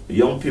know,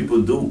 young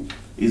people do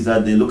is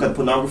that they look at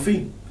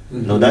pornography.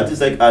 Now that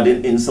is like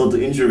adding insult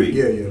to injury.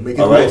 Yeah, yeah. Make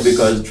it All right, worse.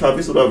 because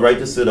Travis would have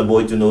rightly said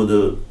about, you know,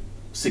 the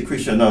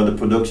secretion or the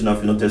production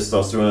of, you know,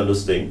 testosterone and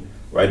those things,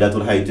 right? That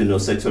will heighten, you know,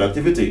 sexual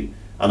activity.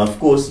 And of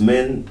course,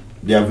 men,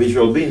 they are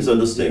visual beings on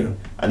those things.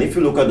 Yeah. And if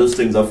you look at those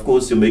things, of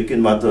course, you're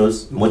making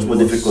matters much more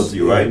Worse. difficult to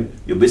you, Yeah. right?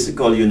 You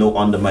basically, you know,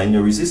 undermine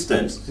your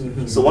resistance.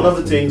 So one of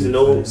the things, you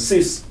know,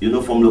 cease, you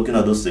know, from looking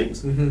at those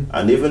things.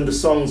 And even the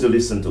songs you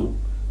listen to,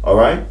 all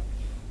right?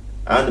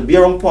 And be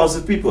around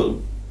positive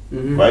people,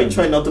 right?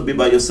 Try not to be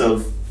by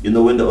yourself, you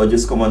know, when the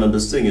urges come on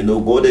this thing, you know,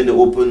 go there in the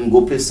open,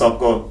 go play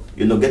soccer,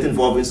 you know, get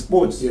involved in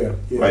sports. Yeah,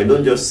 yeah. Right?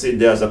 Don't just sit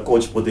there as a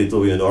couch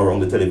potato, you know, around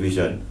the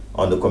television,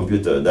 on the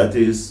computer. That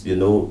is, you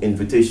know,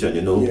 invitation,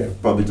 you know, Yeah.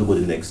 probably to go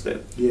the next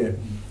step. Yeah,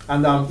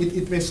 and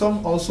it may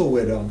some also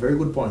with very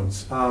good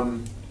points.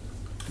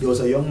 There was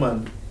a young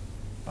man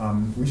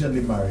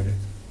recently married,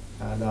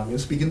 and you're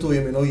speaking to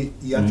him, you know,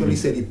 he actually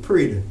said he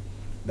prayed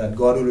that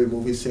God will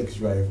remove his sex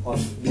drive on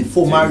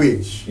before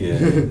marriage.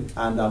 Yeah.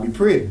 And he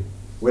prayed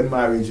when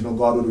marriage, you know,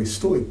 God would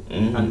restore it,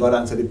 and God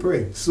answered the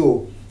prayer.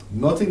 So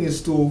nothing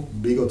is too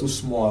big or too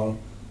small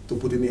to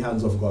put in the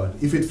hands of God.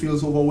 If it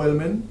feels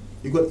overwhelming,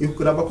 you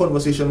could have a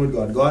conversation with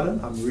God. God,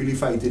 I'm really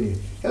fighting it.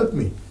 Help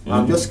me.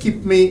 Just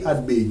keep me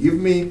at bay. Give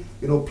me,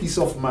 you know, peace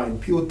of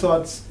mind, pure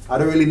thoughts. I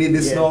don't really need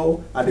this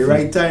now. At the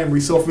right time,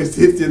 resurface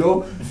it, you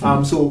know.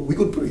 So we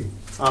could pray.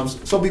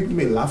 Some people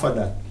may laugh at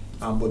that,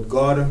 but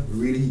God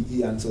really,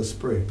 He answers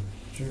prayer.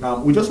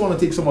 We just want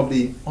to take some of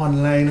the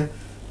online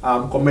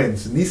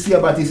comments. Nisia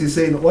Baptiste is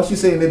saying, what's she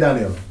saying there,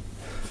 Daniel?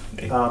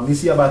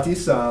 Nisia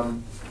Baptiste,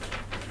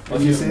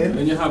 what's she saying?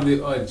 When you have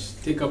the urge,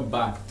 take a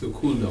bath to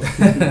cool down.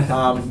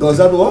 Does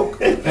that work?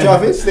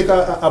 Travis, take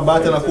a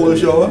bath and a cold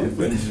shower?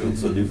 Different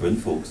strokes for different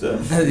folks.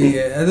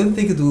 Yeah, I don't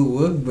think it will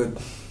work, but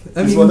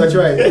I It's mean, what I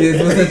tried. Yeah, it's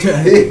what I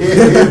tried.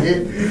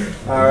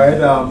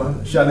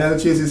 Alright, Chanel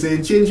Chase is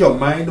saying, change your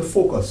mind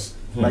focus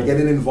by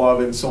getting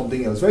involved in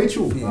something else. Very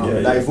true.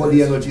 Divert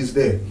the energies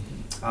there.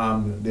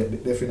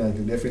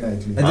 Definitely.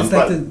 I just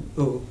like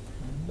to.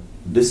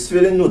 This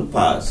feeling would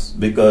pass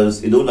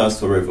because it don't last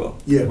forever.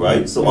 Yeah.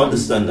 Right? So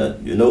understand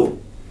that, you know.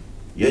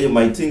 Yeah, you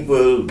might think,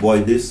 well,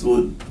 boy, this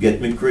would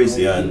get me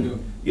crazy. And,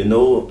 you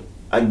know,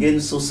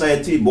 against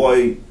society,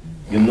 boy,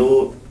 you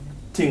know,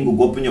 thing will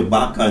go up in your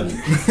back and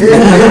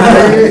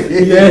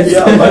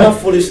yeah, man of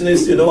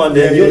foolishness, you know, and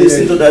then you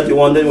listen to that, you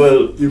wonder,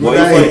 well, why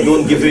if I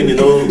don't give in, you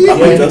know, I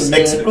might just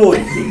explode.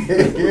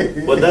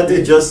 But that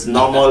is just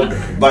normal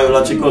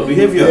biological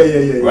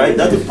behavior, right?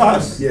 That will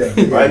pass,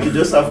 right? You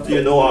just have to,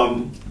 you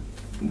know,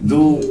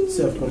 do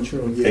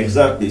self-control.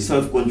 Exactly,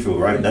 self-control,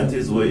 right? That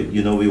is where,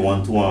 you know, we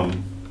want to,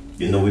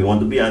 you know, we want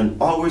to be, and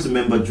always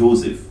remember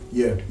Joseph.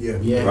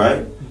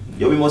 Right?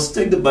 Yeah, we must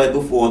take the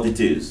Bible for what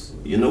it is.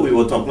 You know, we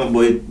were talking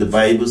about the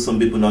Bible, some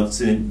people not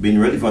seeing it being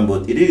relevant,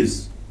 but it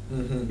is.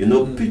 You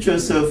know, picture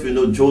yourself, you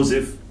know,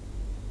 Joseph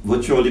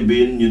virtually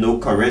being, you know,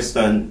 caressed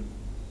and,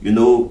 you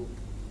know,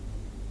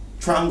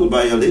 strangled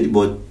by a lady,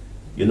 but,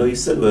 you know, he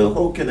said, well,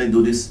 how can I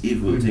do this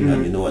evil thing?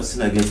 And, you know, I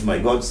sin against my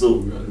God.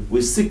 So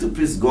we seek to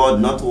please God,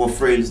 not our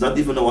friends, not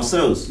even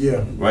ourselves.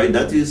 Right?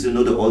 That is, you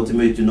know, the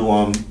ultimate, you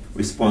know,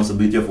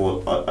 responsibility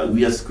for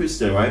we as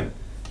Christians, right?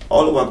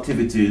 All our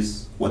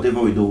activities,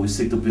 whatever we do, we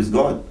seek to please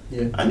God.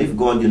 And if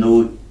God, you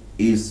know,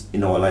 is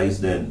in our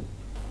lives, then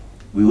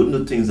we would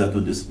do things that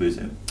would displease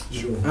Him.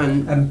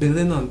 And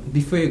building on,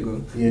 before you go,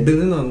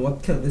 building on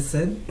what Kelvis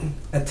said,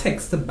 a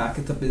text to back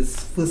it up is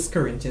 1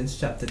 Corinthians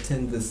chapter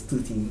 10 verse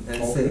 13,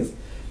 and it says,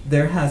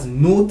 there has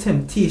no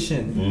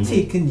temptation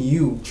taken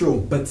you,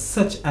 but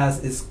such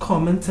as is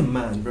common to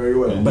man. Very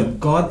well. But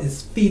God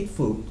is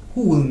faithful,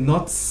 who will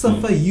not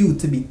suffer you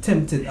to be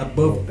tempted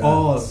above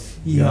all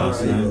ye are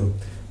able.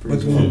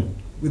 But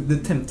with the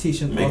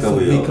temptation make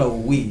a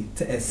way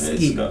to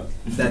escape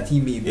that He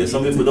may be.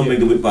 Some people don't make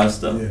the way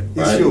past that.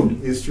 Right?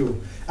 It's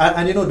true.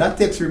 And you know, that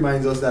text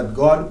reminds us that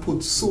God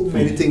put so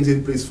many things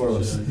in place for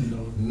us.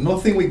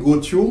 Nothing we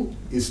go through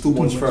is too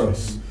much for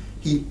us.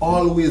 He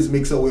always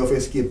makes a way of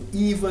escape,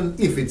 even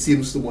if it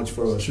seems too much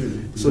for us.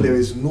 So there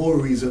is no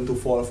reason to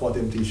fall for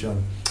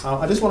temptation.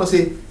 I just want to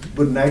say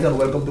good night and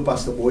welcome to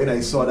Pastor Bowen.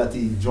 I saw that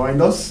he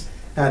joined us,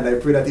 and I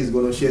pray that he's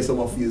going to share some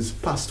of his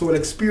pastoral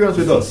experience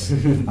with us.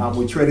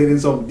 We treaded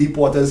in some deep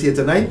waters here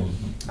tonight,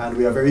 and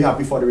we are very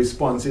happy for the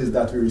responses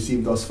that we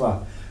received thus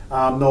far.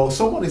 Now,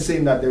 someone is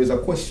saying that there is a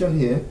question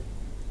here.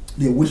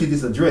 They wish it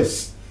is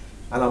addressed,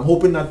 and I'm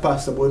hoping that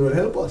Pastor Bowen will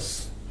help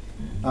us.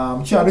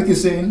 Chadwick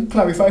is saying,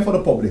 clarify for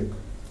the public.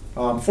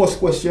 First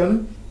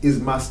question, is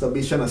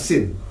masturbation a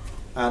sin?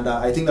 And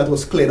I think that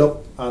was cleared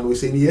up, and we're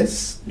saying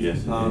yes.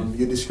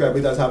 You describe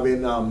it as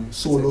having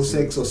solo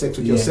sex or sex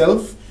with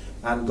yourself.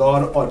 And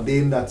God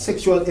ordained that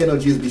sexual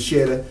energies be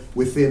shared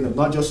within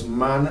not just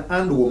man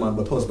and woman,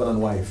 but husband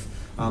and wife,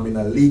 in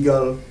a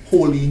legal,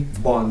 holy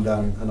bond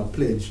and a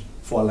pledge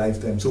for a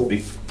lifetime. So,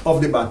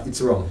 off the bat,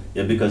 it's wrong.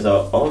 Yeah, because I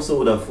also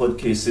would have heard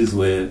cases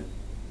where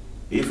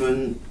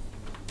even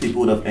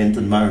people would have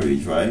entered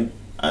marriage, right?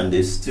 And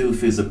they still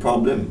face a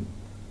problem.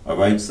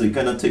 Alright, so you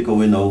cannot take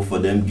away now for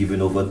them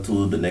giving over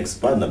to the next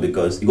partner,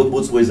 because it goes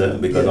both ways,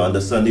 because I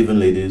understand even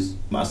ladies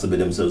masturbate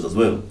themselves as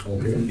well.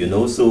 Okay. You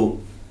know,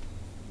 so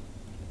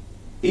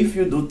if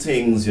you do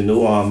things, you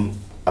know,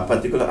 a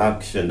particular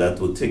action that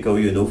will take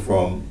away, you know,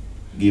 from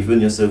giving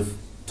yourself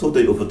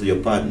totally over to your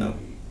partner,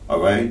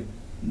 alright,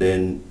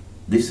 then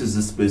this is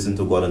the space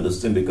into God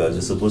understand, because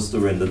you're supposed to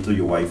render to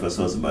your wife as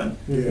husband,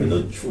 you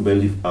know, true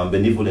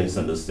benevolence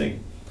and this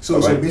thing. So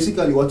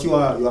basically what you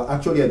are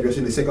actually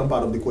addressing the second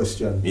part of the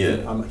question.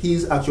 Yeah.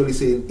 He's actually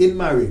saying in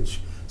marriage.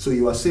 So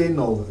you are saying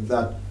now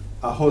that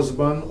a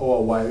husband or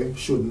a wife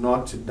should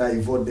not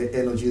divert their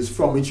energies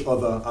from each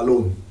other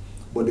alone,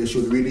 but they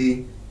should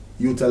really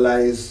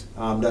utilize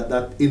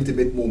that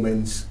intimate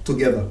moments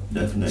together.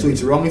 Definitely. So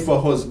it's wrong if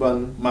a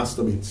husband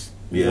masturbates.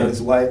 Yeah.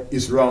 And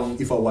it's wrong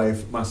if a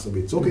wife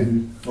masturbates. Okay.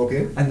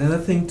 Okay. Another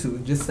thing too,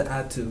 just to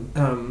add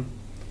to,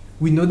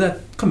 we know that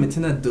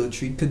committing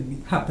adultery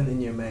could happen in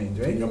your mind,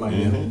 right? In your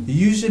mind,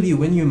 Usually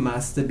when you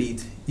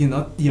masturbate, you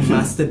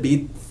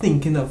masturbate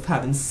thinking of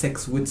having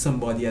sex with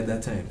somebody at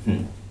that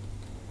time.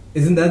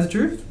 Isn't that the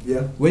truth?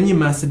 Yeah. When you're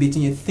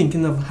masturbating, you're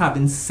thinking of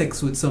having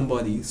sex with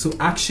somebody. So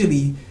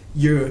actually,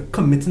 you're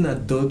committing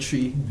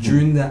adultery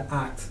during the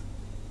act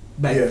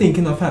by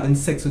thinking of having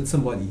sex with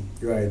somebody.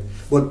 Right.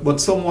 But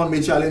someone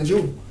may challenge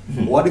you.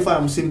 What if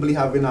I'm simply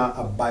having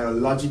a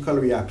biological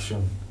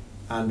reaction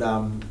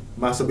and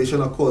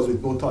masturbation occurs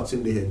with no thoughts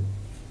in the head?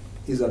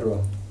 Is that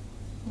wrong?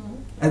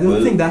 I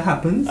don't think that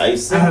happens. I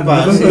have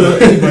never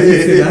heard anybody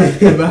say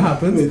that ever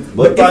happens.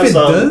 But if it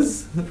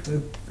does...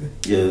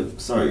 Yeah,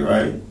 sorry,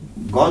 right?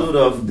 God would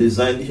have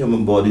designed the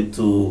human body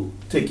to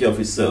take care of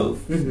itself,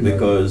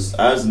 because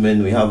as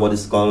men we have what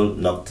is called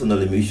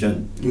nocturnal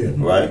emission,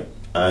 right?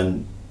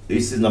 And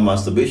this is not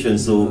masturbation.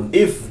 So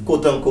if,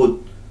 quote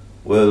unquote,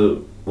 well,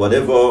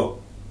 whatever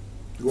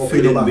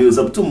feeling builds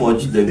up too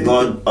much, then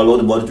God allowed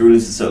the body to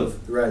release itself.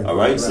 Right. All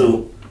right.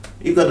 So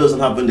if that doesn't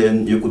happen,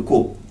 then you could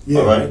cope.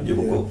 All right. You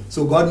could cope.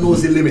 So God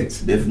knows the limit.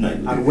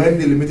 Definitely. And when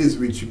the limit is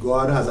reached,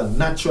 God has a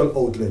natural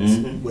outlet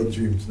with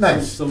dreams.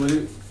 Nice.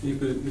 Somebody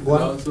could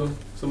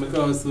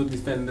also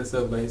defend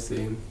themselves by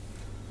saying,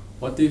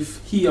 what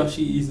if he or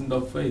she isn't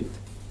up for it?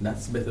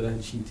 That's better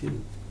than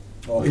cheating.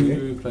 Okay. How do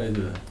you reply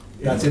to that?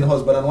 That's in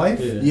husband and wife?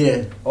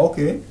 Yeah.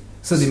 Okay.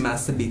 So they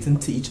masturbating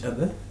to each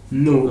other?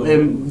 No.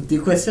 The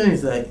question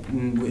is like,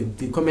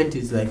 the comment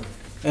is like,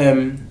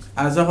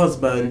 as a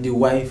husband, the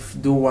wife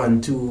don't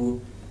want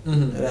to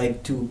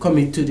like to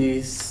commit to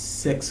the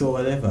sex or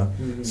whatever.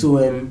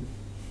 So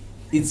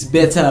it's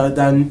better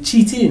than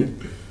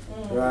cheating.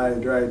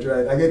 Right.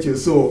 I get you.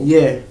 So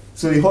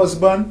so the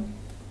husband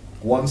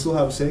wants to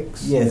have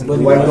sex. Yes, but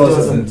the wife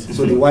doesn't.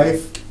 So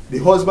the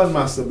husband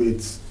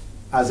masturbates.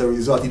 As a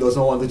result, he does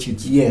not want to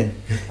cheat. Yeah.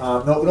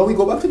 Now we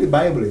go back to the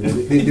Bible.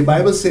 The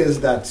Bible says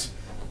that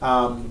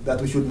that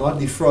we should not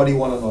defraud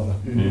one another.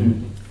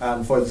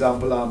 And for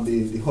example,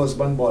 the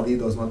husband body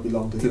does not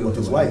belong to him but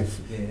his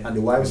wife, and the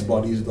wife's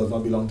body does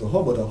not belong to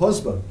her but her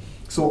husband.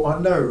 So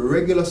under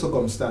regular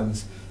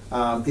circumstance,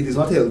 it is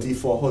not healthy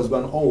for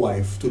husband or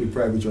wife to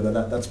deprive each other.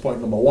 That's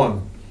point number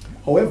one.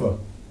 However,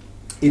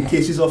 in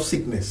cases of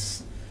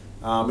sickness,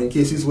 in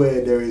cases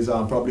where there is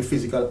probably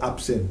physical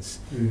absence,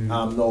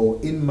 now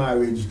in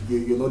marriage,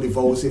 you know the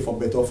vows say for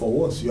better or for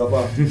worse. You have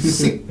a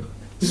sick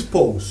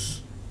spouse.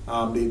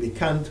 They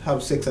can't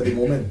have sex at the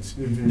moment.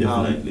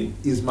 Definitely.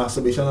 Is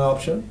masturbation an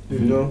option?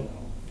 No.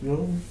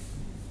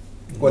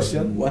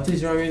 Question? What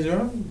is wrong is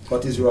wrong.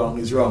 What is wrong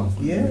is wrong.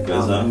 Yeah.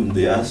 Because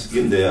they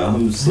asking there,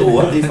 so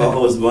what if a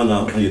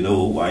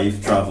husband,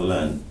 wife travel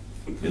and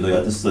you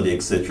have to study,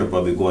 etc.,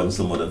 probably go on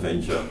some other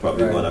venture,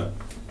 probably go on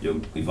your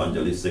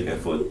evangelistic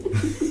effort.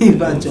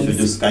 Should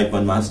just Skype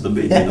and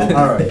masturbate,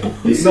 Alright.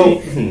 So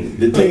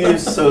the thing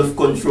is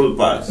self-control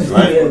part,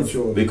 right? Yes.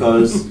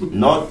 Because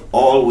not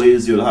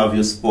always you'll have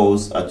your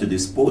spouse at your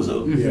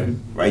disposal.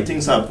 Right?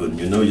 Things happen,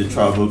 you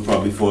travel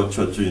probably for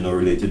church,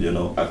 related,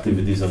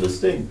 activities and this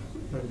thing.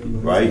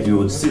 Right? You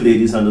would see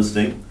ladies and this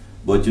thing,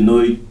 but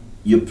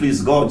you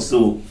please God,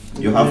 so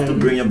you have to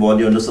bring your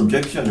body under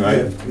subjection,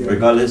 right?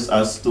 Regardless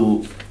as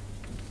to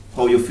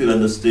how you feel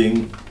and this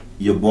thing.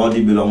 Your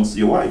body belongs to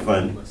your wife,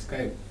 and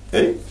Skype.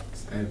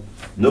 Skype.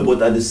 No,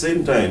 but at the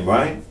same time,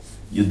 right?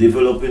 You're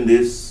developing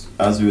this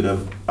as we would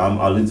have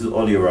a little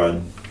earlier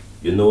on,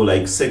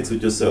 like sex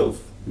with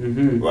yourself,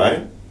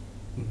 right?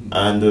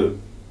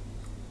 And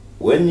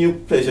when you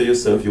pleasure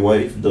yourself, your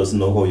wife doesn't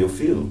know how you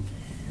feel,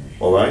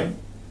 all right?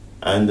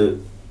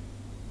 And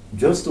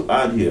just to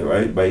add here,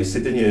 right? By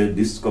sitting here,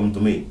 this come to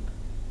me.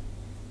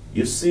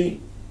 You see,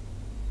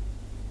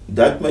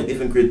 that might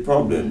even create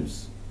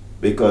problems,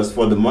 because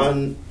for the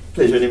man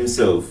pleasuring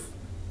himself,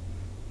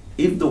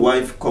 if the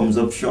wife comes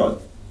up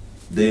short,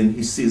 then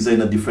he sees her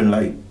in a different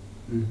light,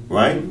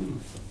 right?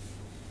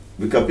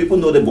 because people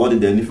know the body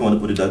then, if you want to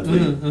put it that way.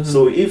 Mm-hmm.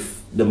 So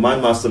if the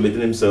man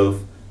masturbating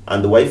himself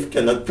and the wife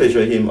cannot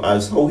pleasure him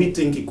as how he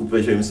think he could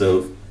pleasure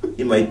himself,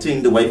 he might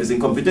think the wife is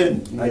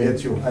incompetent. I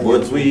get you. I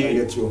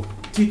get you.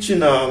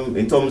 Teaching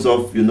in terms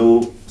of, you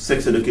know,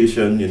 sex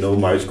education, you know,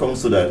 marriage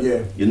comes to that.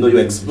 Yeah. You know, you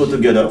explore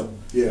together.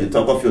 Yeah. You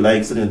talk of your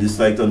likes and your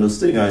dislikes on this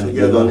thing, and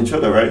you learn each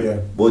other, right?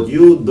 Yeah. But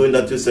you doing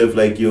that yourself,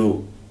 like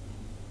you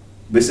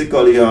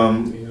basically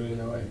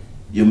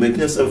you're making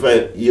yourself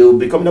like you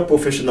becoming a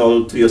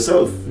professional to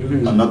yourself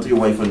and not to your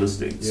wife on this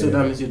thing. So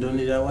that means you don't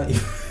need a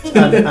wife.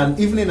 and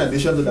even in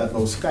addition to that, now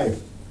Skype.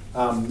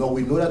 Now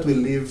we know that we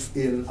live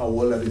in a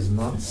world that is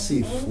not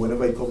safe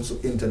whenever it comes to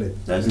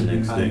internet. That's the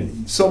next thing.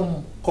 And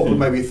some couple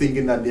might be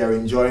thinking that they are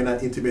enjoying an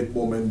intimate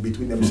moment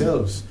between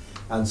themselves,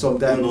 and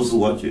sometimes Who knows who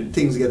watching?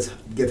 things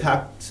get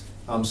hacked.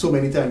 So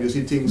many times you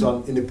see things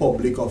in the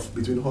public of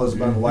between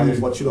husband and wife,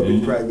 what should have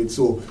been private.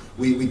 So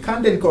we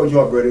can't encourage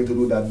our brethren to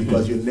do that,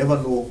 because you never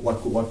know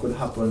what could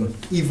happen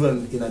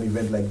even in an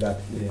event like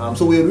that.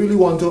 So we really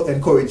want to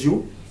encourage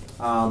you,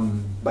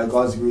 by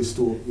God's grace,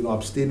 to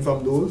abstain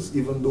from those,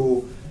 even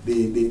though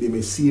they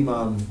may seem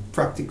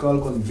practical,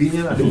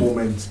 convenient at the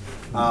moment.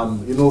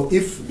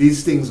 If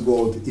these things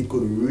go out, it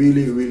could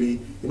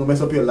really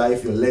mess up your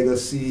life, your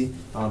legacy,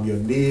 your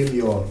name,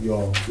 your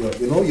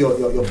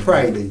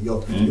pride.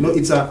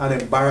 It's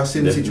an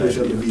embarrassing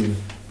situation to be in.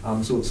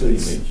 So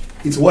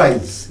it's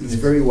wise. It's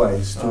very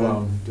wise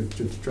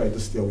to try to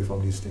stay away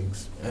from these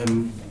things.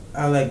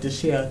 I like to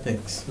share a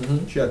text.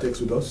 Share a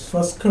text with us.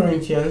 1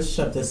 Corinthians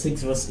chapter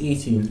 6 verse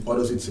 18. What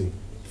does it say?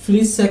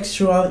 Flee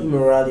sexual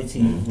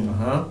immorality.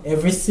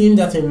 Every sin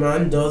that a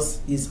man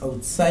does is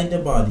outside the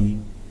body,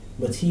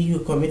 but he who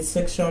commits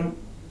sexual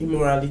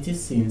immorality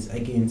sins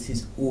against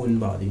his own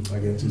body.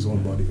 Against his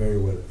own body. Very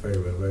well, very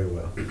well, very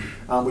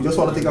well. We just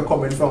want to take a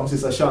comment from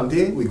Sister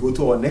Shante. We go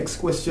to our next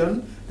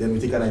question, then we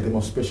take an item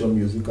of special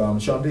music.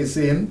 Shante is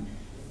saying,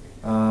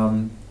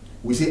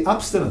 we say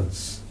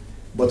abstinence,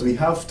 but we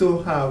have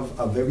to have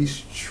a very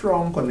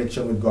strong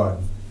connection with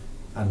God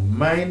and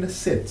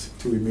mindset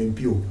to remain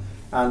pure.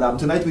 And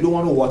tonight we don't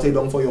want to water it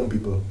down for young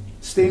people.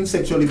 Staying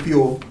sexually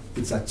pure,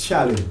 it's a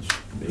challenge.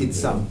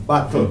 It's a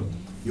battle.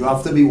 You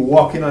have to be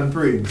walking and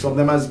praying.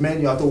 Sometimes as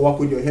men, you have to walk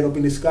with your head up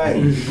in the sky.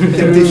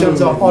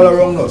 Temptations are all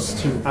around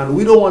us. And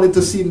we don't want it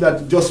to seem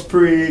that just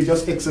pray,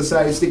 just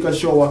exercise, take a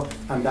shower,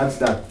 and that's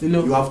that.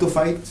 You have to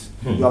fight.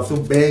 You have to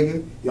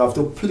beg. You have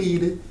to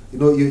plead.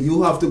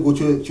 You have to go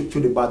to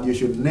the battle. You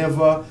should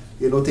never,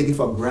 take it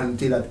for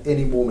granted at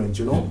any moment,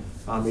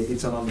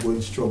 It's an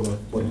ongoing struggle.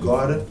 But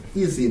God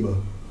is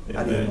able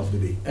at the end of the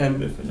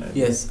day.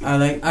 Yes,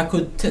 I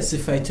could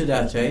testify to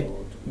that, right?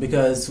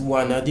 Because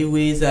one of the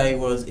ways I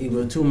was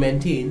able to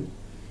maintain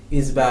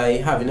is by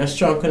having a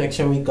strong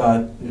connection with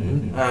God.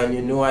 And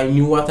I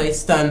knew what I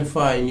stand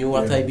for, I knew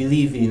what I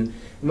believe in.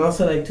 And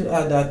also like to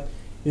add that,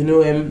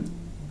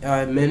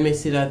 men may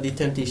say that the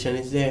temptation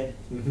is there.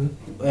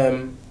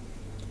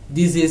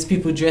 These days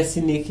people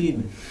dressing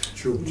naked.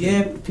 True.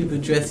 Yeah, people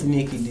dressing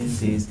naked these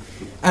days.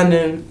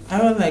 And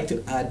I would like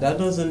to add, that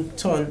doesn't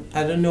turn,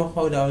 I don't know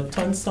how that would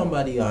turn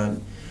somebody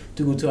on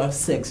to go to have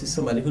sex with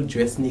somebody who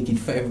dressed naked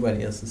for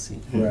everybody else to see.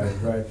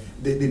 Right.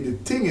 The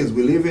thing is,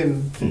 we live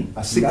in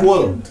a sick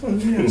world.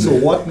 So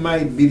what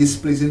might be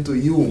displeasing to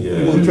you?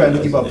 People trying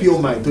to keep a pure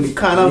mind, to the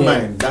carnal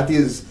mind. That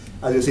is,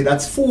 as you say,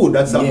 that's food,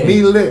 that's a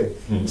meal there.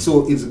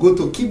 So it's good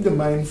to keep the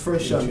mind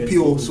fresh and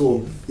pure,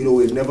 so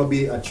we'll never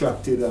be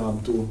attracted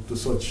to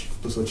such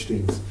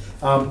things.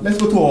 Let's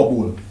go to our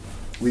bowl.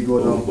 We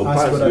go now.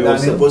 But we are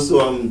supposed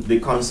to the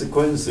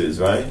consequences,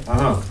 right?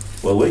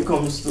 Well, when it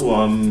comes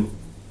to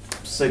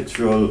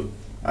sexual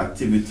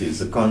activities,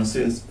 the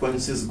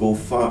consequences go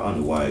far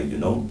and wide,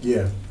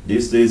 Yeah.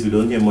 These days we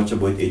don't hear much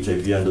about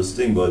HIV and those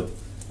things, but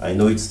I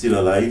know it's still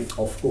alive.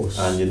 Of course.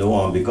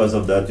 And because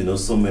of that,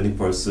 so many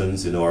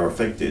persons, are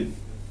affected.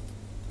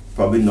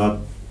 Probably not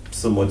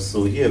so much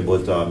so here,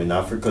 but in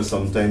Africa,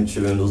 sometimes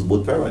children lose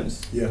both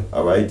parents. Yeah.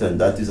 All right, and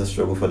that is a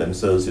struggle for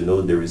themselves.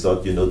 They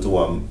resort,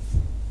 to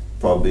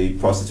probably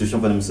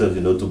prostitution for themselves.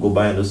 To go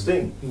buy those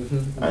things,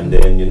 and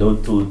then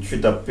to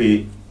treat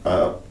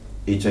a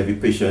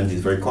HIV patient is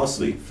very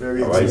costly.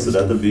 Very all right, expensive.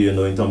 so that will be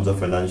in terms of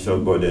financial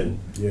burden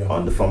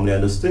on the family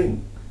and this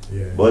thing.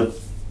 Yeah. But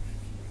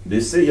they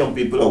say young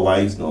people are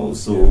wise now,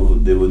 so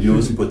they will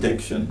use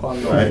protection,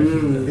 right?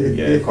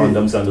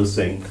 Condoms and those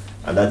things.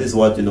 And that is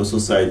what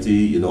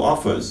society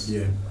offers.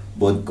 Yeah.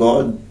 But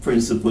God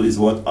principle is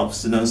what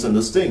abstinence and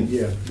those things.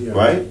 Yeah.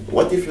 Right?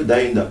 What if you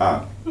die in the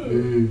act?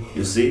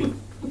 You see,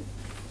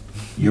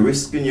 you're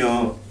risking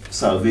your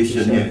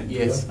salvation here.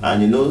 Yes.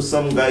 And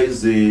some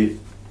guys, they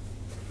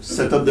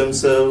set up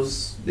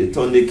themselves, they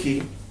turn the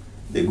key,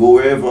 they go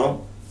wherever.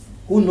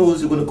 Who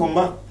knows you're going to come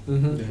back?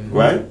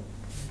 Right?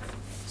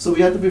 So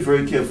we have to be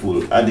very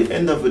careful. At the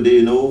end of the day,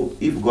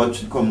 if God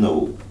should come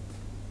now,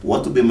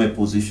 what will be my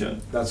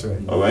position? That's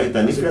right. All right?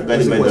 And if you're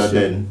guided by that,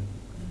 then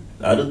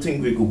I don't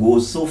think we could go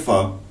so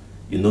far,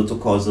 to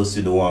cause us,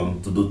 to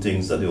do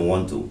things that we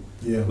want to.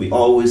 Yeah. We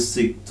always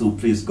seek to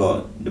please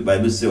God. The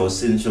Bible says our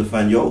sin shall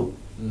find you out.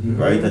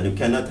 right? And you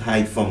cannot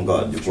hide from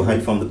God. You can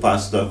hide from the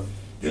pastor,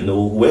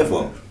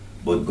 whoever.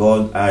 But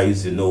God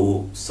eyes,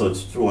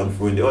 search through and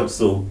through in the earth.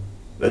 So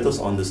let us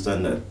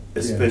understand that,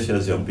 especially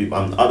as young people,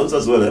 and adults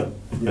as well.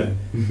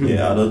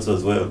 Yeah, adults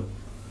as well.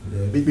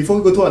 Yeah. Before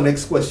we go to our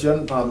next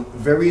question,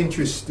 very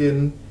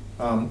interesting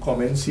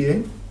comments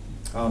here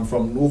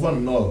from Nova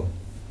Null.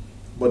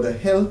 But the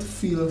health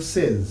field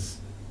says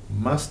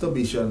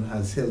masturbation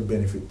has health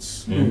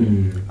benefits.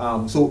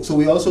 So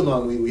we also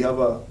know, and we have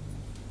a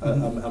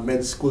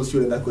med school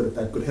student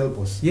that could help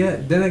us. Yeah,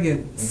 then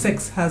again,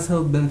 sex has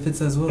health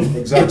benefits as well.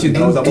 Exactly. But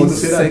you I was don't about do to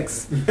say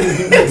sex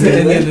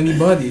to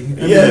anybody.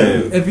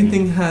 Yeah.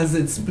 Everything has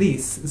its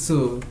place.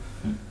 So,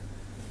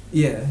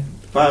 yeah.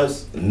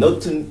 First,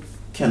 nothing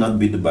cannot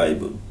be the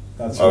Bible.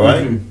 That's all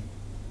right?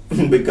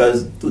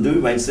 Because today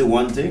we might say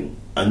one thing,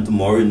 and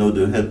tomorrow,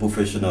 the health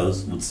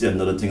professionals would say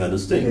another thing and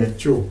this thing. Yeah,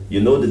 true.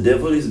 The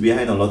devil is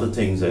behind a lot of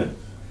things.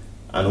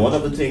 And one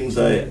of the things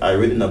I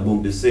read in a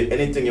book, they say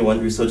anything you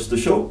want research to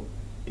show,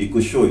 it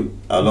could show it,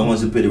 as long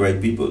as you pay the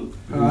right people.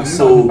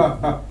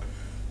 So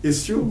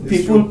it's true.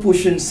 People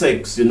pushing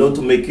sex,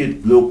 to make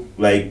it look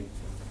like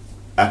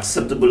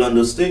acceptable on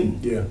this thing.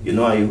 Yeah.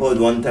 I heard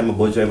one time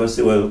about driver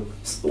say, well,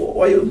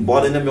 why are you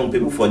bothering them young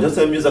people for? Just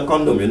tell them use a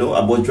condom,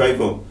 about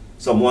driver.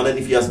 So I'm wondering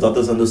if he has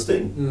daughters on this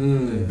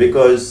thing.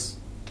 Because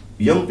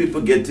young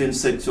people getting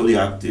sexually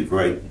active,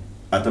 right,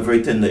 at a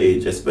very tender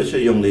age,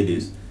 especially young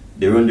ladies,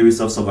 they run the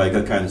risk of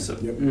cervical cancer.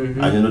 Yep.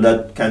 And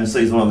that cancer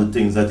is one of the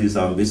things that is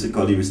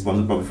basically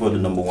responsible probably for the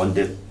 #1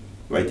 death,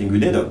 right, in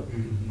Grenada.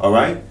 All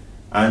right?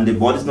 And the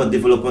body's not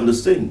developed on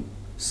this thing.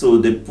 So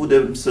they put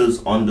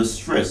themselves under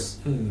stress.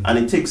 And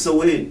it takes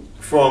away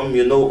from,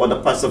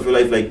 other parts of your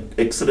life, like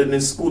excelling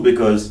in school,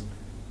 because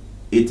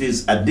it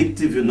is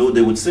addictive,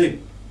 they would say.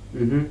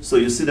 So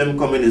you see them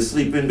coming and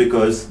sleeping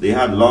because they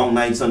had long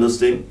nights on this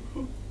thing.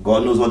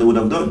 God knows what they would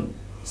have done.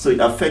 So it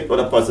affects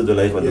other parts of their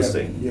life on this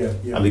thing.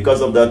 And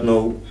because of that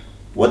now,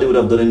 what they would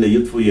have done in the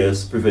youthful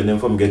years prevent them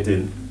from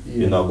getting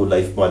a good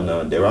life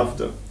partner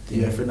thereafter.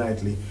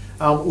 Definitely.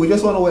 We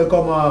just want to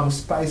welcome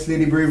Spice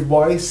Lady Brave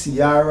Boy,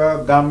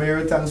 Ciara,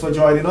 Gamir. Thanks for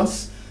joining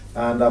us.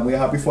 And we're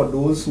happy for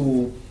those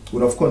who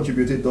would have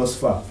contributed thus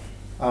far.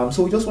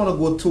 So we just want to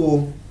go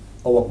to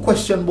our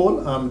question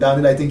bowl.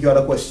 Daniel, I think you had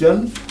a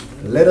question.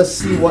 Let us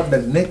see what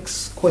the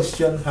next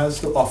question has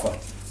to offer.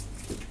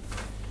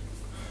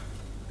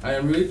 I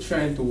am really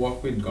trying to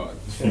walk with God.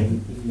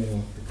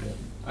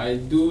 I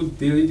do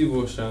daily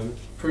devotion,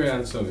 prayer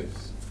and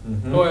service.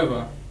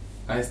 However,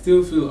 I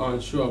still feel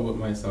unsure about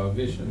my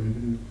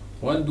salvation.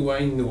 What do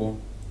I know?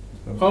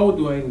 How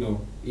do I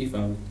know if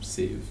I'm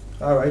saved?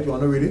 Alright, you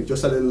want to read it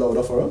just a little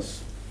louder for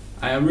us?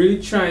 I am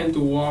really trying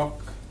to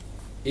walk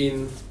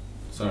in,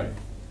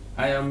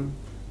 I am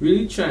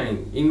really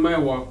trying in my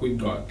walk with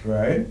God.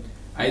 Right.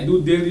 I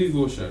do daily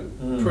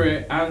devotion,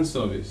 prayer and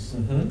service.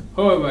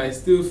 However, I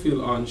still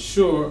feel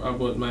unsure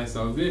about my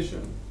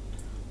salvation.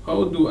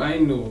 How do I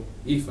know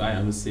if I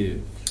am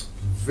saved?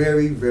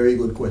 Very, very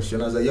good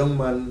question. As a young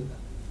man,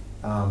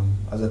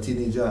 as a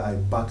teenager, I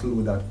battled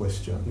with that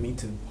question. Me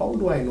too. How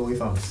do I know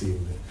if I'm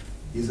saved?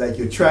 It's like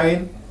you're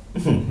trying,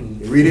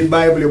 you're reading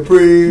Bible, you're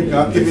praying, you're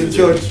active in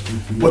church,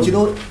 but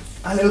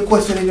a little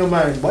question in your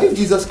mind, why if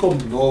Jesus come?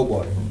 No,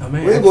 boy.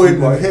 Where you going,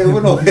 boy? Hey,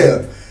 we're not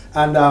here.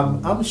 And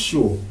I'm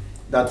sure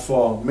that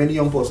for many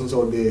young persons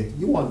out there,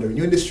 you wonder,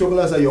 you're in the struggle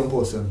as a young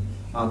person.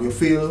 You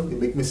fail, you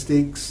make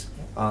mistakes,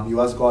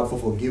 you ask God for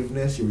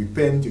forgiveness, you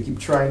repent, you keep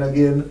trying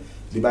again.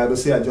 The Bible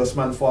says a just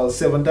man falls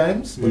 7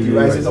 times, but he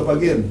rises up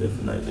again.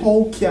 Definitely.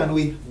 How can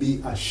we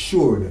be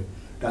assured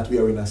that we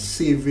are in a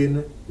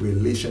saving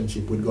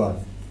relationship with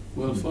God?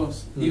 Well,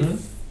 first,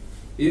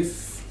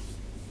 if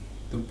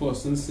the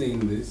person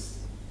saying this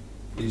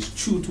is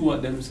true to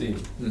what they're saying,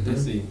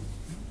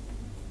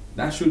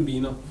 that should be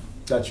enough.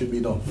 That should be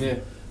enough. Yeah.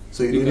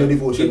 So you do your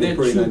devotion, you're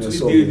praying, and you're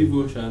serving.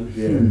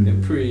 Devotion,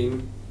 they're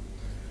praying,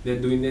 they're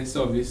doing their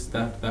service,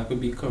 that could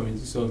be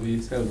community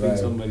service, helping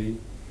somebody,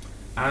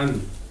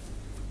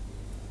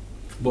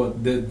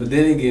 but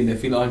then again they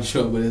feel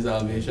unsure about their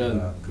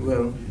salvation.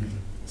 Well,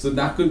 so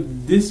that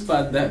could be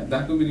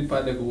the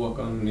part they could work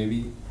on,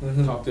 maybe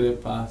talk to the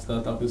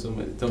pastor, talk to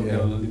somebody, talk to the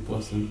elderly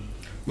person.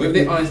 But if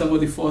they're honest about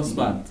the first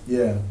part,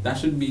 that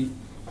should be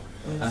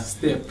a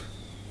step.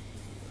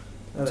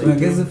 I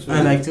guess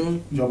I like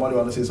to John, what do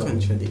you want to say something?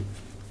 contradict.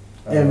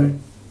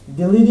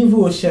 Daily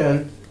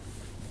devotion,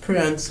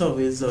 prayer and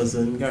service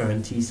doesn't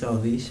guarantee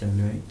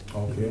salvation, right?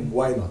 Okay.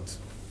 Why not?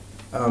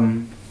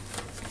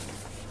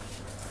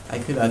 I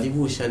could have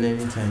devotion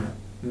anytime.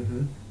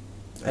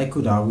 I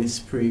could always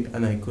pray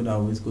and I could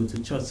always go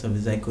to church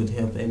service. I could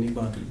help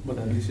anybody. But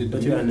at least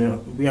But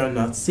we are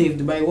not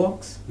saved by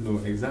works. No,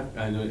 exactly.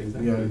 I know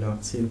exactly. We are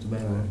not saved by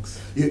works.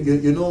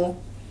 You know,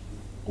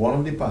 one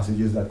of the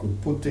passages that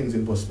could put things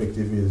in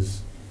perspective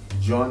is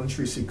John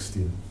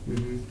 3:16.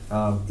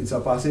 It's a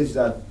passage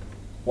that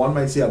one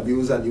might say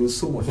abuse and use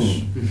so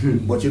much.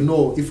 But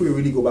if we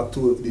really go back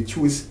to the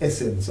truest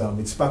essence,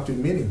 it's packed with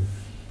meaning.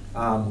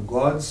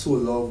 God so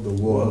loved the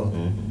world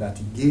that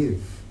he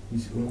gave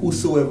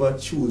Whosoever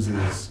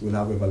chooses will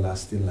have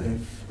everlasting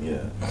life. Yeah.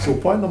 So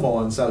point number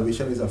one,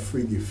 salvation is a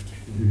free gift.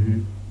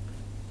 Mhm.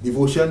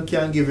 Devotion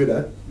can give you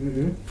that.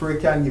 Mhm. Prayer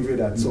can give you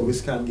that.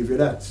 Service can give you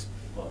that.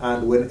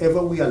 And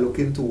whenever we are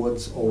looking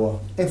towards our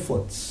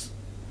efforts,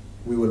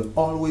 we will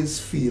always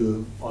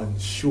feel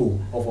unsure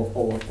of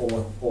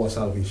our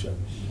salvation.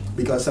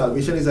 Because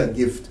salvation is a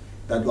gift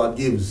that God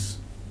gives.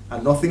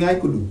 And nothing I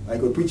could do. I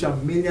could preach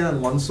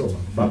 1,000,001 sermon,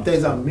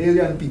 baptize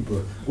 1,000,000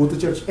 people, go to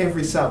church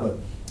every Sabbath.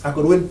 I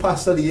could win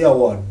Pastor of the Year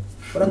award,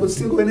 but I could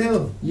still go in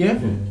hell. Yeah.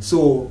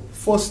 So,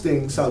 first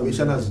thing,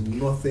 salvation has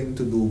nothing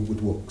to do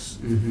with works.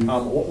 Mhm.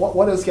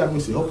 What else can we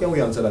say? How can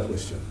we answer that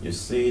question? You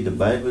see, the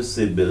Bible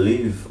says,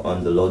 believe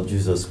on the Lord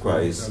Jesus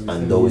Christ,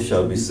 and thou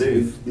shalt be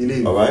saved.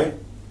 Believe. All right?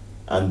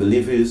 And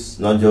belief is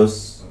not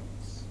just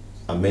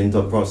a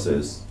mental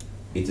process,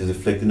 it is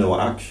reflecting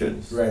our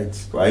actions. Right.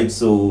 Right?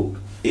 So,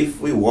 if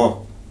we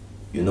walk,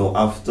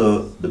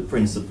 after the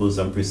principles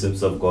and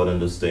precepts of God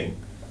and this thing,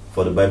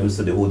 for the Bible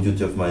said the whole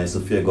duty of man is to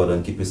fear God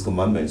and keep His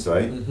commandments,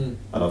 right? Mm-hmm.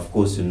 And of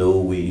course,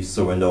 we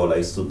surrender our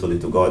lives totally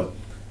to God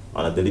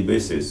on a daily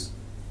basis.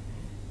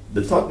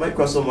 The thought might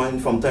cross our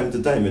mind from time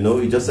to time,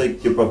 It's just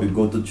like you probably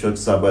go to church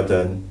Sabbath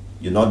and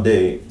you're not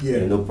there.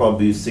 Yeah.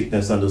 Probably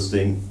sickness and those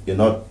things. You're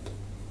not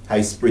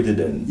high-spirited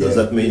then. Does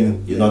Yeah, that mean yeah,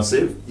 you're yeah. not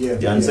saved? Yeah,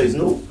 The answer yeah. is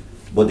no.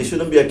 But it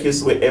shouldn't be a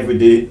case where every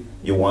day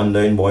you're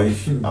wondering, boy,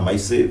 am I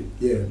saved?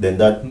 Yeah. Then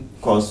that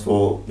cause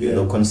for,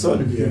 Yeah.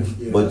 concern. Yeah,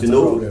 But that's a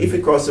problem. if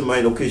it crosses your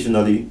mind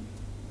occasionally,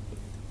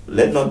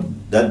 let not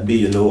that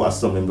be, a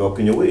stumbling block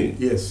in your way.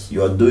 Yes.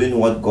 You are doing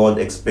what God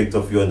expects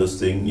of you on this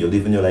thing. You're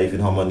living your life in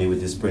harmony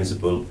with His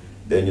principle.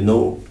 Then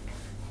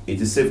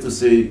it is safe to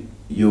say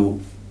you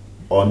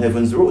are on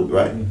heaven's road,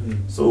 right? Mhm.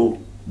 So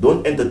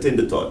don't entertain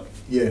the thought.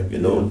 Yeah.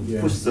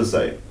 Yeah. Push it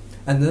aside.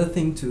 Another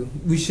thing too,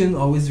 we shouldn't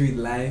always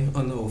rely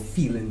on our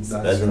feelings.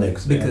 That's the right.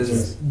 next thing. Because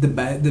Yes. the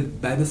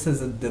Bible says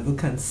the devil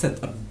can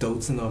set up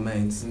doubts in our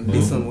minds Mhm.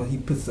 based on what he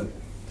puts up.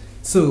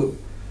 So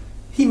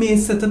he may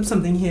set up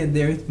something here and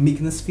there,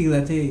 making us feel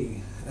that, hey,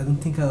 I don't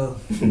think I'll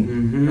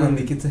Mhm.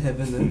 make it to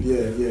heaven. Then.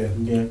 Yeah.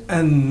 Yeah.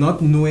 And not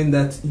knowing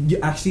that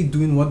you're actually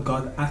doing what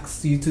God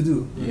asks you to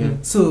do. Yeah.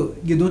 So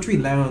you don't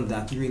rely on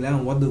that. You rely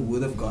on what the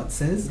Word of God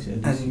says,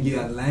 Exactly. and you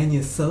align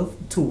yourself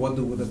to what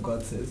the Word of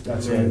God says.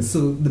 That's Yeah. right.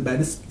 So the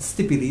Bible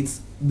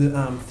stipulates the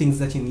things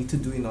that you need to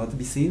do in order to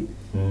be saved.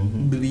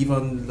 Mhm. Believe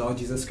on Lord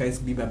Jesus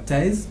Christ, be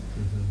baptized.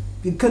 Mhm.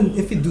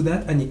 If you do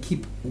that and you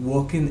keep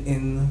walking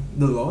in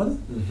the Lord,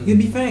 Mhm. you'll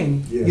be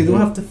fine. Yeah. You don't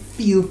have to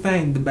feel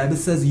fine. The Bible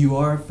says you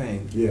are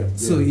fine. Yeah.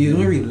 So yeah. you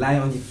don't rely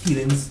on your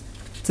feelings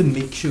to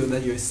make sure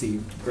that you're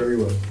saved. Very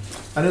well.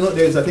 And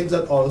there's a thing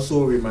that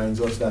also reminds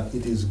us that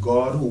it is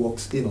God who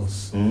works in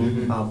us,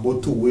 Mhm.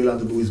 both to will and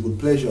to do His good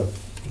pleasure.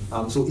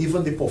 So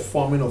even the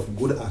performing of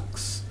good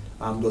acts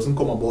doesn't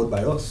come about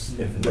by us.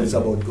 Definitely. But it's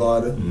about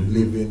God Mhm.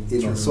 living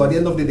in us. So at the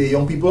end of the day,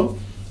 young people,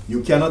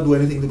 you cannot do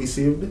anything to be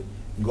saved.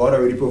 God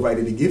already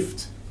provided the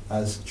gift.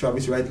 As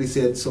Travis rightly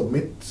said,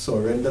 submit,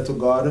 surrender to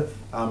God,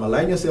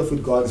 align yourself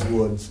with God's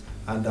words,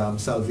 and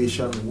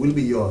salvation will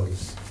be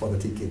yours for the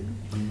taking.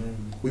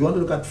 We want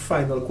to look at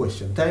final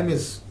question. Time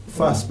is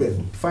fast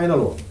spent. Final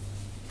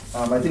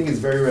one. I think it's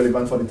very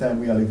relevant for the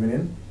time we are living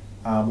in.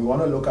 We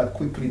want to look at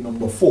quickly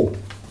number 4.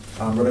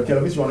 Brother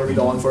Kelvis, you want to read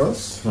that one for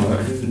us? All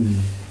right.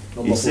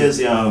 Number It says,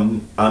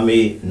 I'm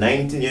a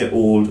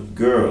 19-year-old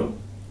girl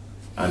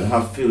and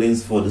have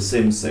feelings for the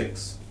same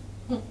sex.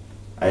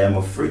 I am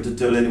afraid to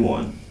tell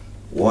anyone.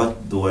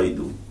 What do I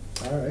do?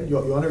 All right. You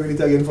want to read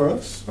it again for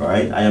us? All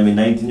right. I am a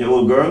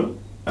 19-year-old girl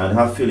and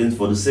have feelings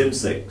for the same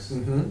sex.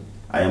 Mm-hmm.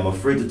 I am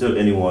afraid to tell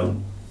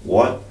anyone.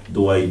 What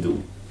do I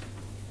do?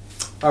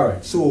 All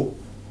right. So,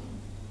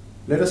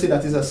 let us say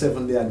that is a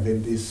Seventh-day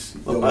Adventist.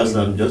 young As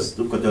lady. just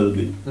look at a little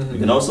bit. Mhm. You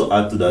can also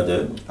add to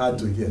that. Add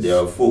to it, yes. There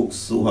are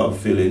folks who have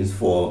feelings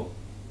for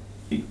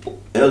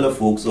elder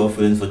folks who have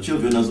feelings for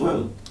children as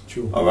well.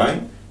 True. All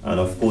right. And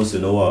of course,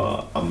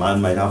 a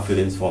man might have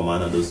feelings for a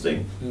man and those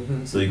things.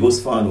 Mhm. So it goes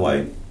far and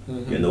wide.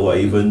 Mhm. Or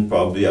even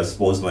probably a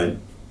spouse might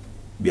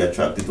be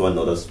attracted to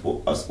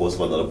a spouse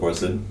of another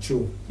person.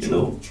 True. You True.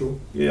 know. True.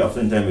 Yeah,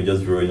 oftentimes we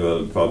just growing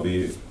well,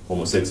 probably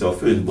homosexual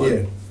feelings, but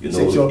Yeah.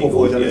 Sexual it goes-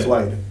 perversion is yeah,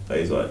 wide. That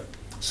is wide.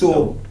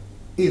 So,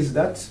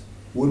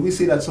 would we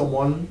say that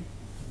someone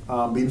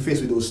being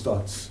faced with those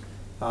thoughts,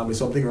 is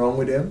something wrong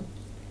with them?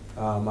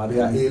 Are they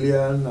an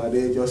alien? Are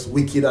they just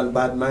wicked and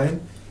bad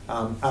mind?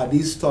 Are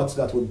these thoughts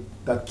that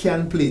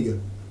can plague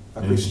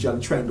a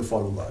Christian trying to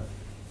follow God?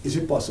 Is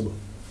it possible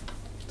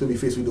to be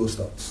faced with those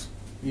thoughts?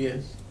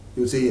 Yes.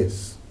 You would say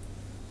yes.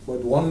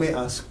 But one may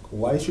ask,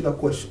 why should a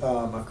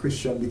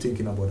Christian be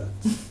thinking about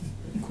that?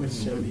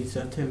 Question is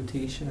a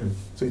temptation.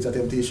 So it's a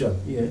temptation.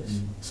 Yes.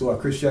 So a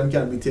Christian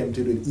can be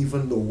tempted with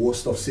even the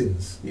worst of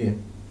sins. Yeah.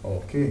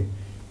 Okay.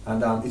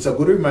 And it's a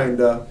good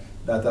reminder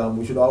that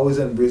we should always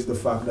embrace the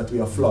fact that we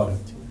are flawed.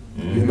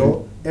 You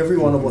know, every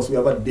one of us, we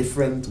have a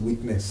different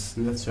weakness.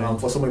 That's right.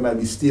 For some it might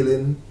be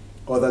stealing,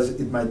 others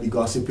it might be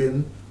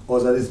gossiping,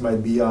 others it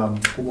might be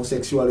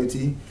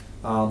homosexuality,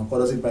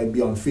 others it might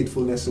be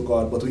unfaithfulness to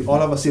God, but we all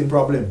have a sin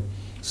problem.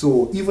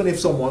 So even if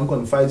someone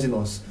confides in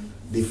us,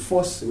 the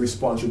first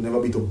response should never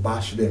be to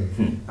bash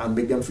them and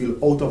make them feel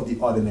out of the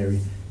ordinary.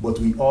 But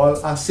we all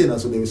are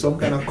sinners, so there is some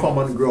kind of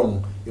common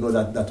ground, you know,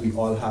 that we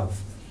all have.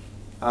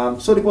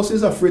 So the person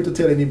is afraid to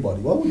tell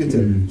anybody. What would you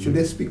tell? Should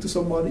they speak to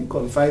somebody,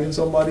 confide in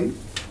somebody?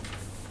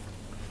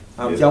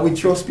 Can we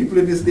trust people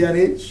in this day and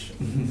age?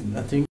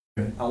 I think.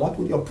 And what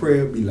would your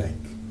prayer be like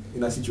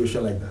in a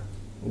situation like that?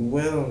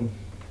 Well,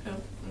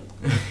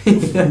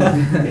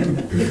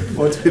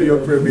 What would your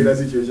prayer be in a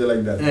situation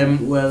like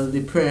that? well,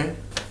 the prayer.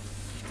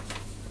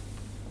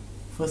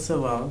 First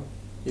of all,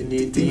 you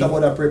need Think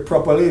about that prayer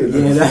properly.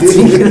 Yeah, that's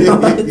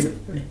it.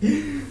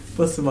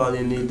 First of all,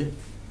 you need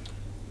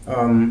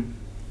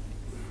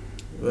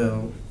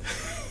well,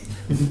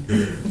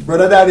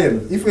 Brother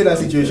Daniel, if you're in a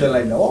situation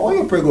like that, what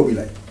your prayer go be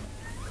like?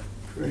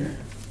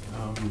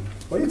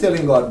 What are you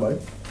telling God, boy?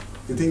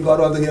 You think God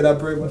wants to hear that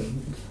prayer, boy?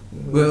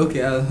 Well,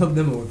 okay, I'll help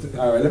them out.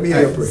 Alright, let me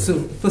hear your prayer. So,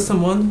 for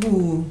someone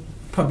who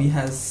probably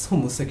has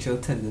homosexual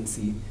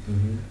tendency,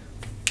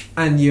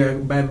 and you're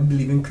Bible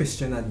believing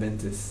Christian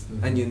Adventist,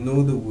 and you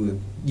know the word,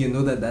 you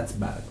know that that's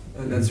bad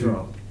and that's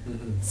wrong,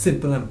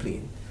 simple and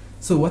plain.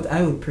 So what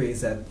I would pray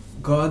is that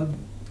God,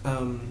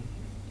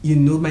 you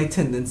know my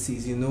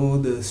tendencies, you know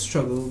the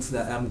struggles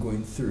that I'm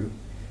going through.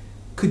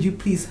 Could you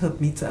please help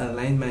me to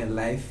align my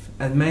life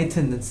and my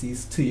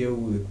tendencies to your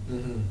word?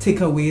 Take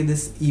away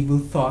these evil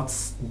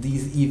thoughts,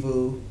 these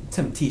evil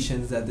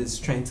temptations that is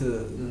trying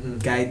to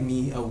guide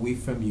me away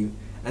from you,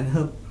 and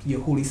help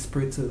your Holy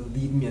Spirit to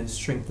lead me and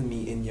strengthen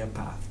me in your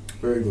path.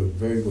 Very good,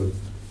 very good.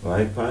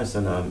 Right,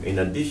 Pastor. And in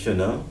addition,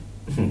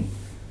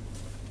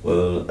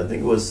 well, I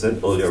think it was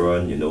said earlier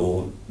on, you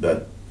know,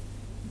 that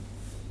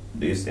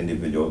this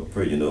individual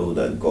pray, you know,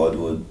 that God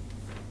would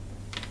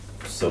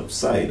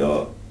subside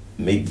or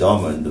make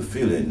dormant the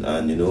feeling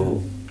and, you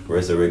know,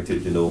 resurrect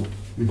it, you know,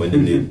 when the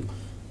need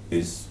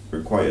is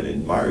required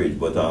in marriage.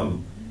 But,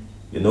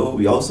 you know,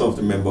 we also have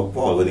to remember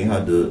Paul when he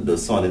had the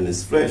son in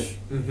his flesh,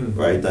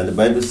 right? And the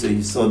Bible says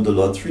he sought the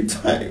Lord 3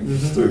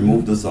 times to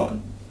remove the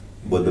son,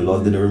 but the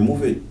Lord didn't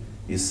remove it.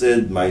 He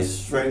said, my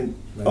strength,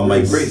 or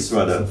my grace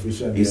rather,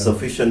 is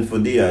sufficient for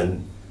thee,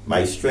 and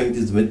my strength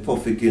is made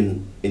perfect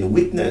in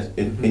weakness,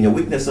 in your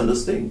weakness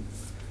understand.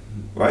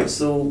 Right?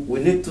 So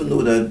we need to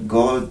know that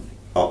God,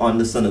 or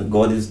understand that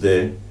God is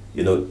there,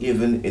 you know,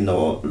 even in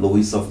our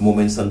lowest of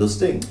moments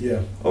understand.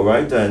 Yeah.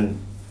 Alright, and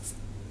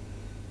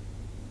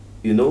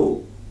you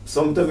know,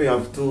 sometimes we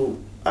have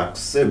to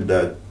accept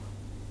that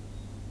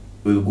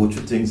we'll go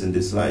through things in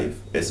this life,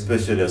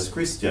 especially as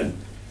Christian,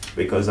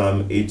 because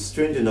it's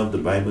strange enough the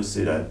Bible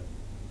says that,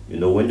 you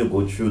know, when you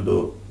go through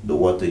the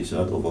water, it's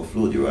not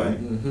overflowed you, right?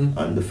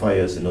 And the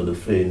fires, you know, the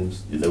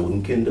flames, they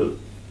wouldn't kindle.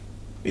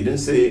 It didn't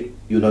say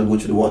you not go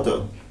through the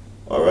water,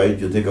 alright,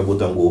 you take a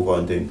boat and go over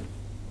and thing,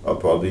 or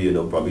probably, you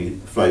know, probably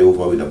fly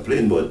over with a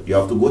plane, but you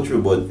have to go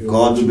through, but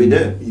God will be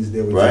there, He's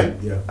there with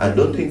right? you. Yeah. I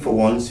don't think for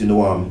once, you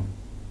know,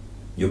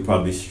 you're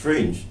probably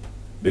strange,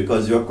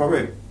 because you're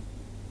correct.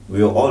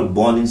 We are all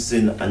born in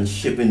sin and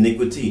shaped in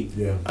iniquity.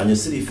 Yeah. And you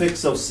see the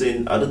effects of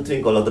sin, I don't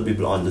think a lot of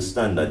people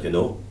understand that, you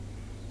know,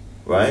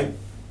 right?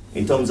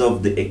 In terms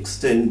of the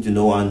extent, you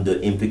know, and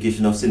the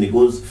implication of sin, it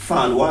goes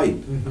far and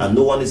wide, and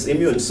no one is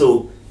immune.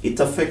 So it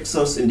affects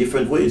us in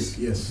different ways.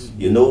 Yes.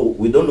 You know,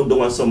 we don't look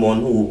down on someone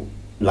who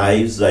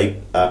lives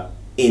like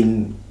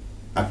in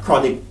a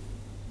chronic,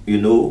 you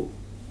know,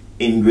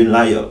 ingrained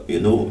liar, you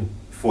know,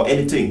 for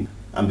anything.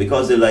 And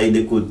because they lie,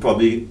 they could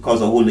probably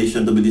cause a whole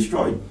nation to be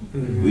destroyed.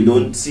 We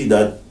don't see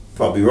that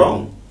probably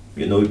wrong.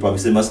 You know, we probably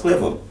say as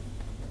clever.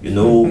 You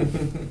know,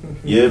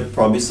 yeah,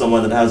 probably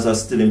someone that has a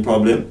stealing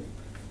problem.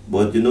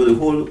 But you know, the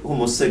whole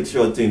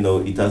homosexual thing, though,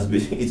 it has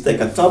been, it's like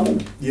a taboo.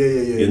 Yeah.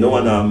 You know,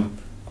 and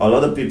a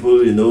lot of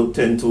people, you know,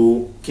 tend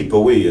to keep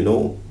away, you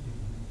know.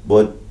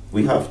 But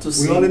we have to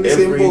see all in the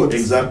same boat.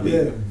 exactly.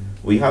 Yeah.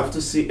 We have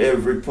to see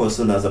every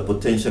person as a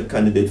potential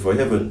candidate for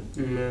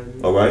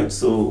heaven. All right,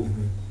 so.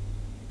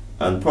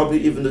 And probably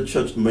even the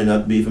church may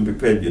not be even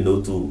prepared, you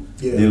know, to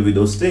deal with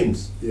those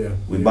things. Yeah.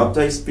 We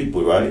baptize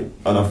people, right?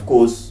 And of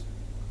course,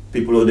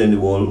 people out there in the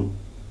world,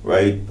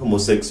 right,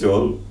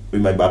 homosexual, we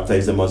might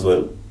baptize them as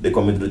well. They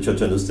come into the church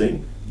and those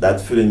things.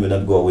 That feeling will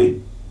not go away.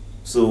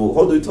 So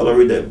how do we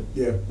tolerate them?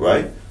 Yeah.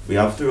 Right? We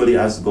have to really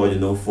ask God, you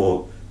know,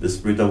 for the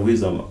spirit of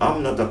wisdom.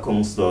 I'm not a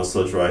counselor or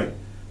such, right?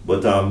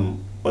 But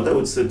what I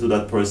would say to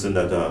that person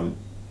that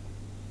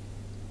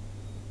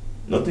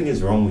nothing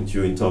is wrong with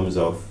you in terms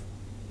of,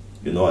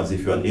 you know, as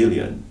if you're an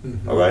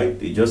alien, all right?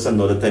 It's just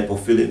another type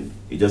of feeling.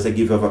 It's just like if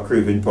you have a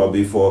craving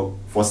probably for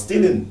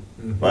stealing,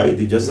 right?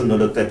 It's just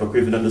another type of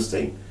craving,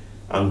 understand?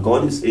 And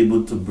God is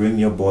able to bring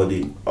your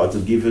body or to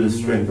give you the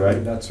strength,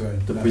 right? That's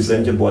right. To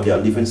present your body a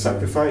living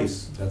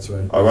sacrifice. That's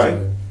right. All right?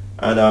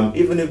 And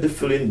even if the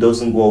feeling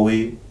doesn't go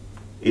away,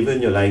 even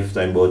in your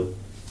lifetime, but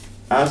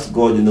ask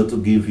God, you know, to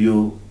give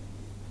you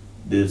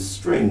the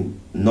strength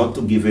not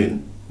to give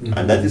in.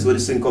 And that is where the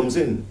sin comes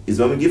in, is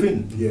when we give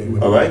in.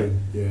 Yeah. All right?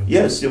 Yeah.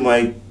 Yes, you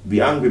might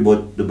be angry,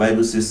 but the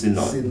Bible says sin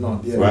not. Sin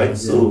not. Yeah. Right? Yeah.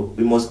 So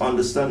we must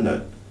understand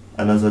that.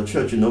 And as a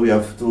church, you know, we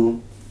have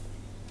to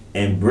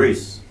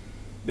embrace,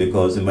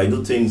 because he might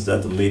do things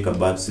that will make a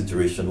bad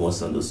situation worse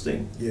than those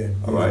things. Yeah.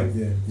 All right.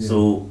 Yeah.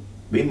 So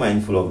be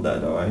mindful of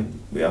that. All right.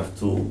 We have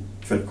to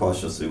tread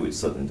cautiously with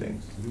certain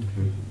things.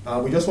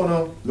 We just want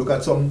to look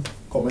at some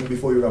comments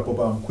before we wrap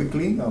up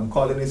quickly.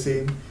 Colin is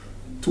saying,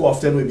 too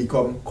often we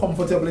become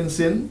comfortable in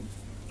sin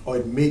or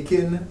in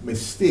making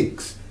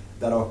mistakes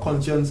that our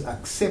conscience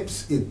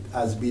accepts it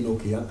as being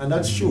okay. And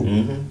that's true.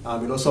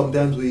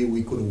 Sometimes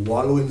we could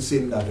wallow in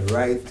sin that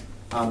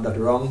that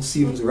wrong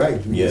seems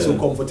right. We get so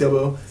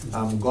comfortable.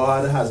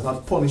 God has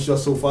not punished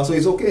us so far, so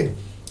it's okay.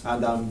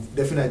 And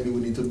definitely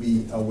we need to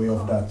be aware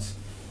of that.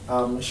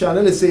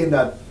 Chanel is saying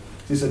that,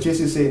 Sister Chase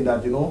is saying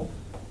that,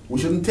 we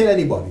shouldn't tell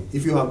anybody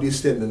if you have these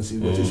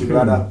tendencies, but you should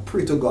rather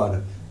pray to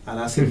God and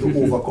ask Him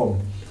to overcome.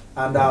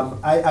 And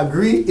I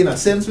agree in a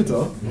sense with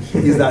her,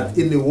 is that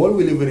in the world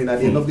we live in, at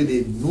the end of the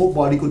day,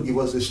 nobody could give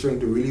us the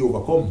strength to really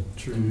overcome.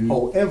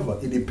 However,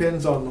 it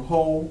depends on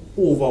how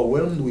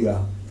overwhelmed we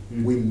are.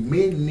 We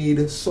may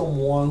need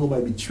someone who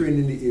might be trained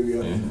in the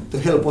area to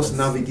help us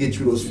navigate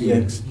through those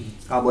feelings.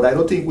 But I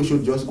don't think we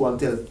should just go and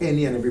tell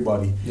any and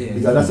everybody,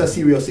 because that's a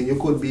serious thing. You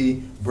could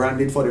be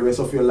branded for the rest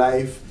of your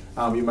life.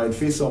 You might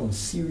face some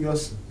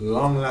serious,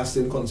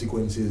 long-lasting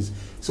consequences.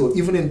 So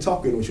even in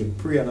talking, we should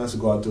pray and ask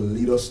God to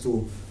lead us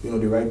to,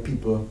 the right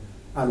people.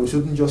 And we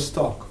shouldn't just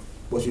talk,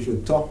 but we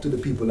should talk to the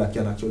people that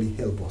can actually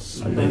help us.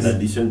 And in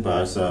addition,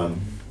 perhaps,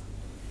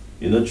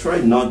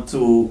 try not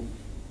to,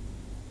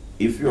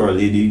 if you're a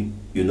lady,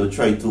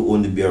 try to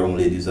only be around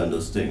ladies and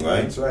those things,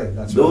 right? That's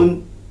right.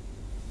 Don't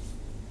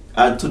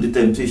add to the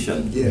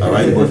temptation, all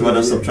right? But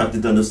rather subtract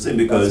it and those things,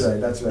 because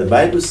that's right. The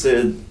Bible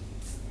said,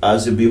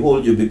 as you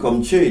behold, you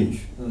become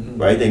changed,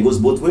 right? And it goes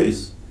both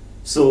ways.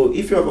 So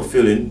if you have a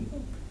feeling,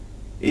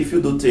 if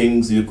you do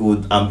things, you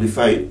could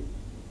amplify it.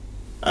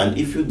 And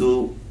if you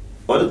do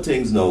other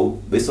things now,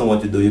 based on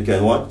what you do, you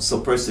can what?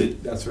 Suppress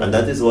it. That's right. And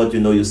that is what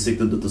you seek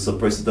to do, to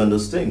suppress it and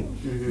those things.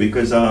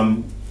 Because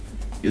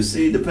you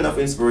see, the pen of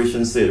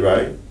inspiration said,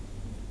 right,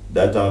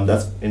 that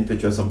that's in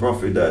Pictures and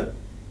Prophet, that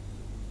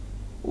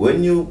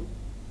when you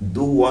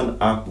do one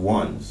act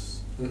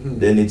once,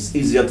 then it's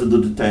easier to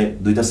do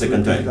it a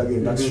second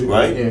time. That's true.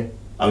 Right? Yeah.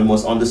 And we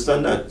must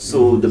understand that.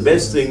 So the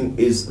best thing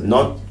is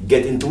not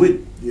get into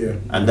it. Yeah.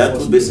 And that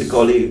will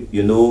basically,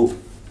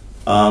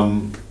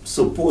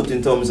 support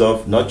in terms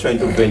of not trying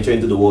to venture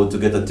into the world to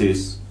get a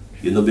taste.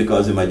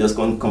 Because you might just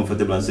come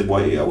comfortable and say,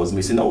 boy, I was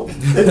missing out.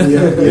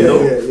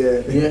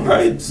 Yeah.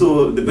 Right?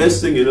 So the best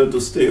thing, to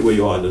stay where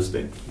you are,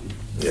 understand.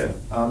 Yeah.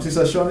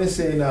 Sister Sean is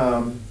saying,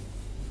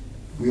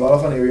 we all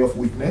have an area of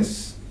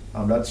weakness.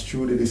 That's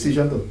true. The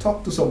decision to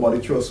talk to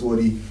somebody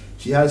trustworthy,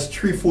 she has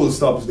 3 full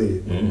stops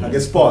there. I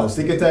guess pause.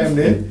 Take your time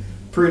there.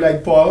 Pray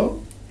like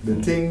Paul. The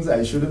things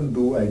I shouldn't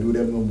do, I do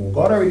them no more.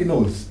 God already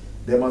knows.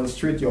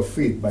 Demonstrate your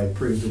faith by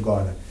praying to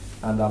God.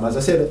 And as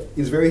I said,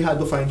 it's very hard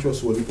to find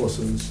trustworthy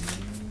persons,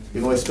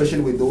 especially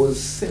with those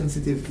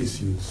sensitive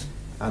issues.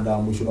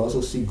 And we should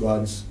also seek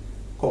God's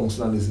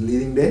counsel and His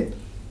leading there.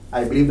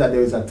 I believe that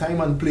there is a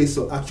time and place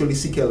to actually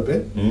seek help.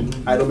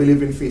 I don't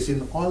believe in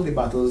facing all the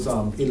battles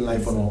in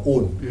life on our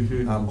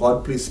own.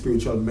 God placed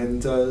spiritual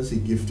mentors, He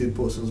gifted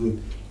persons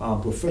with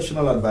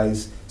professional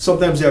advice.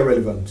 Sometimes they are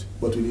relevant,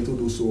 but we need to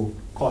do so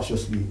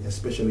cautiously,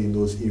 especially in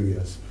those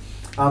areas.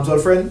 So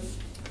friend,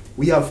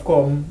 we have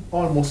come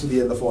almost to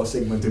the end of our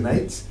segment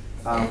tonight.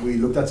 We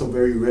looked at some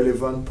very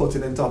relevant,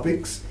 pertinent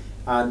topics.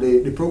 And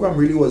the program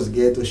really was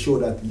geared to show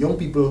that young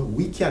people,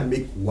 we can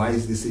make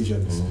wise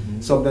decisions.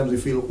 Sometimes we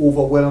feel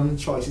overwhelmed,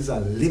 choices are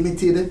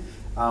limited,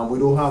 we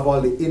don't have all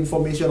the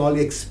information, all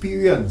the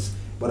experience.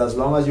 But as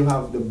long as you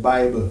have the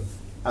Bible,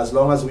 as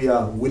long as we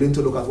are willing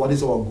to look at what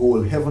is our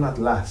goal, heaven at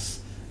last,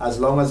 as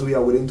long as we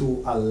are willing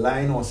to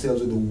align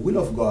ourselves with the will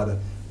of God,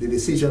 the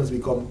decisions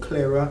become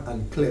clearer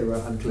and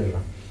clearer and clearer.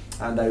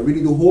 And I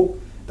really do hope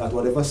that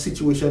whatever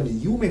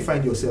situation you may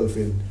find yourself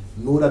in,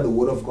 know that the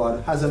Word of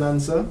God has an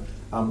answer.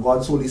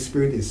 God's Holy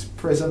Spirit is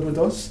present with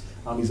us.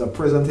 He's a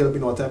present help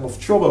in our time of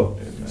trouble.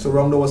 Amen.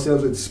 Surround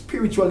ourselves with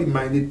spiritually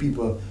minded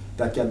people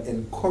that can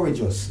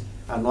encourage us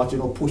and not,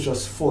 push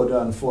us further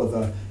and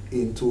further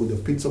into the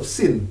pits of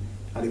sin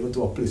and even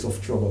to a place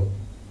of trouble.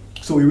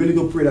 So we really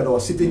do pray that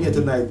our sitting here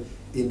tonight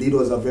indeed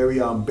was a very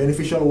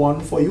beneficial one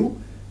for you.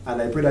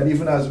 And I pray that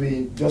even as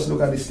we just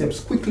look at the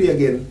steps quickly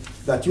again,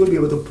 that you'll be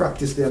able to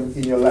practice them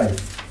in your life.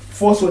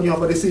 First, when you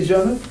have a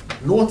decision,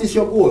 notice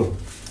your goal.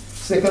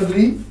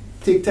 Secondly,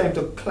 take time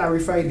to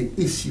clarify the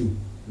issue.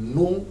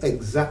 Know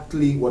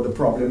exactly what the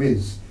problem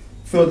is.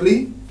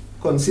 Thirdly,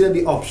 consider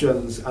the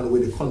options and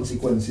weigh the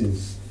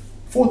consequences.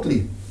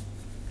 Fourthly,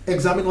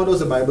 examine what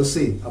does the Bible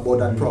say about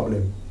that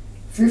problem.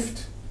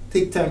 Fifth,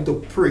 take time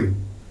to pray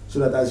so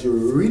that as you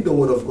read the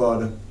Word of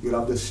God, you'll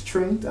have the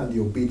strength and the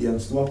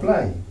obedience to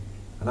apply.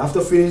 And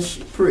after finish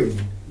praying,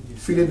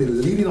 feeling the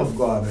leading of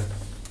God,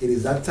 it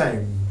is that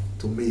time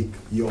to make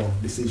your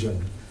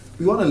decision.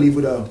 We want to leave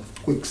with a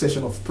quick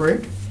session of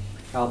prayer.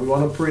 We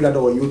want to pray that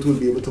our youth will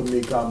be able to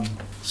make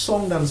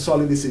sound and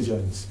solid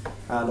decisions.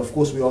 And of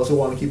course, we also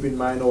want to keep in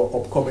mind our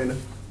upcoming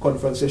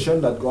conference session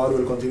that God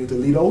will continue to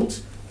lead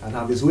out and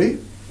have His way.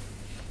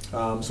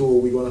 So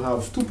we're going to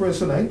have two prayers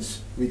tonight.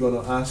 We're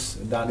going to ask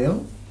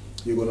Daniel.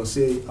 You're going to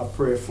say a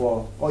prayer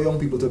for all young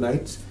people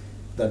tonight,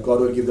 that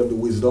God will give them the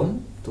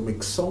wisdom to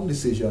make sound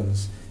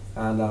decisions.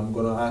 And I'm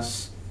going to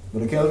ask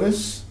Brother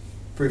Kelvis,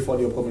 pray for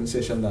the upcoming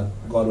session that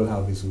God will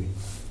have his way.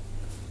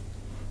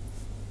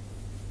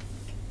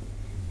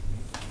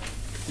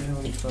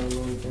 Heavenly Father,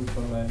 Lord, we thank you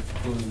for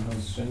life, good and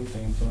health, strength.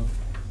 Thank you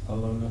for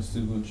allowing us to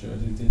go through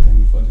today. Thank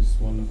you for this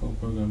wonderful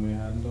program we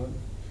had, Lord.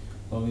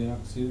 Lord, we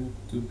ask you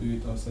to be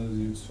with us as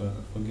youths,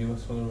 Father. Forgive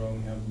us for the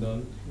wrong we have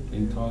done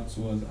in thoughts,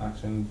 words,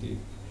 action, and deed.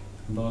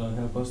 Lord, and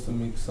help us to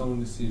make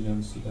sound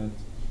decisions so that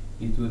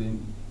it would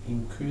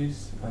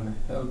increase and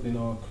help in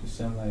our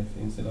Christian life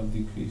instead of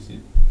decrease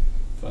it,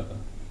 Father.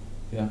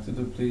 We ask you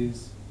to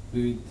please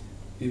be with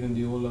even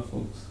the older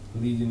folks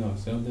leading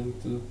us. Help them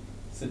to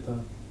set a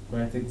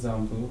right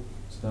example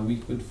so that we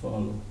could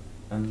follow.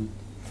 And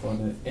for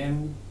the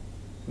end,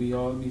 we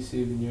all be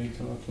saved in your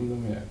eternal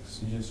kingdom. We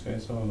ask Jesus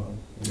Christ our Lord.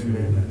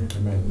 Amen.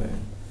 Amen.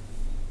 Amen.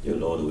 Dear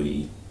Lord,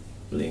 we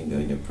linger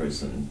in your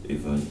presence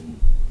even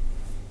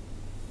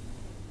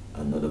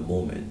another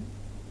moment.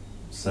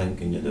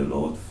 Thanking you, dear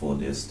Lord, for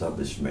the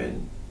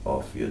establishment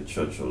of your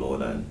church, O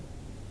Lord, and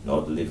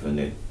not leaving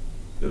it,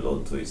 dear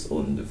Lord, to its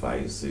own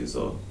devices,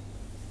 or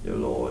dear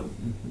Lord,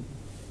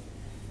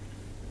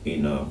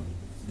 in a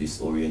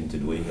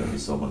disoriented way or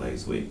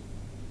disorganized way.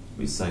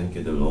 We thank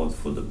you, the Lord,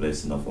 for the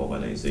blessing of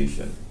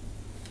organization.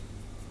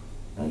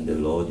 And the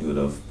Lord, you would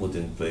have put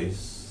in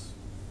place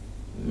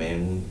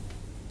men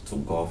to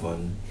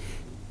govern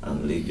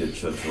and lead your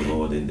church, O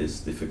Lord, in these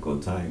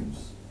difficult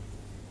times.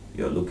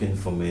 You're looking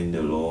for men,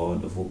 the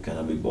Lord, who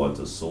cannot be bought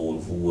a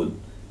soul, who would,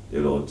 the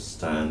Lord,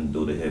 stand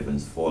though the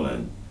heavens fall.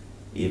 And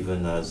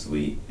even as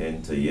we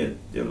enter yet,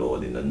 dear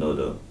Lord, in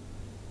another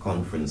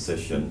conference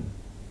session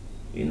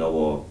in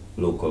our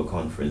local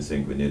conference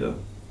in Grenada,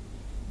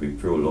 we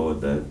pray,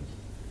 Lord, that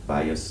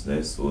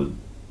biasness would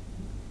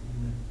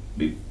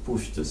be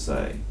pushed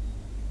aside,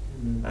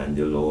 and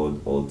the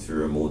Lord,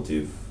 ulterior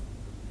motive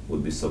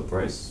would be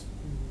suppressed,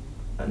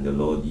 and the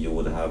Lord, you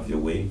would have your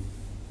way,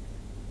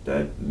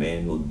 that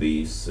men would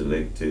be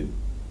selected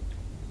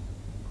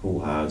who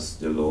has,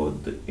 the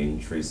Lord, the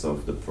interest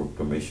of the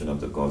proclamation of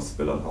the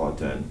gospel at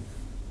heart, and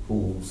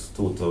whose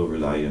total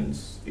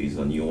reliance is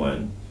on you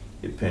and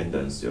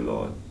dependence, dear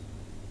Lord.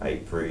 I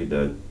pray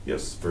that your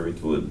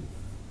Spirit would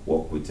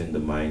walk within the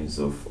minds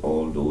of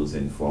all those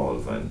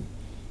involved, and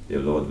dear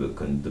Lord,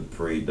 will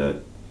pray that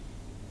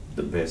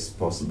the best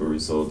possible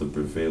result will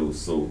prevail.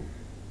 So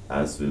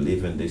as we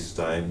live in this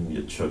time,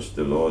 your church,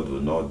 the Lord, will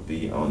not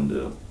be on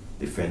the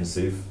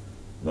defensive,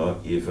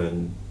 not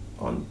even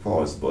on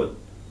pause, but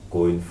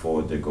going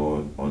forward, dear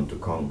God, on to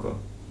conquer.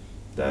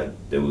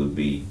 That there will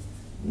be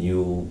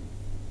new,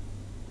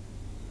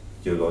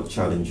 dear Lord,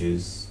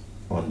 challenges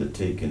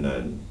undertaken,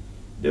 and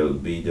there will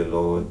be, dear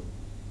Lord,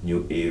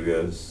 new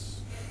areas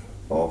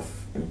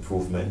of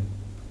improvement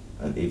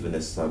and even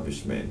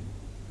establishment.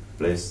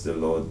 Bless the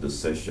Lord the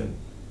session,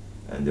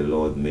 and the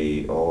Lord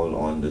may all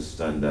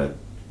understand that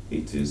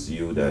it is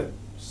you that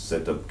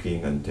set up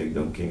king and take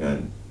down king,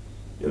 and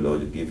the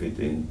Lord, you give it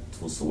in to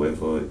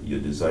whosoever you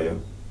desire.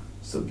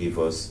 So give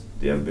us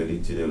the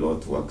ability, dear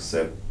Lord, to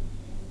accept,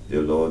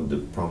 dear Lord, the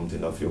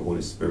prompting of your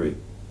Holy Spirit,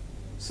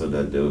 so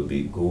that there will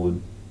be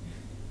good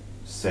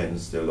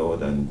sense, dear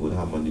Lord, and good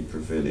harmony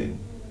prevailing.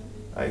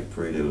 I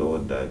pray, dear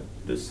Lord, that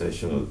the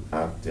session will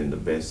act in the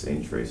best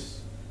interest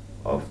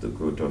of the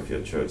growth of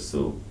your church.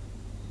 So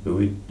be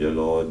with, dear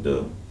Lord,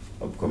 the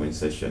upcoming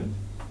session,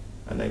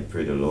 and I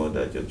pray, dear Lord,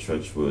 that your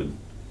church would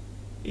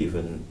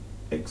even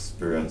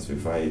experience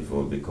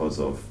revival because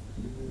of,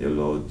 dear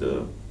Lord,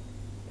 the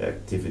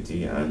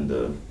activity and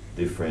the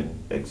different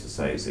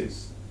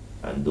exercises.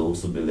 And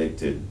those who be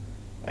elected,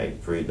 I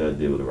pray that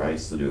they will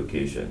rise to the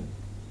occasion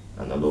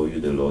and allow you,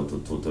 the Lord, to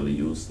totally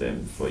use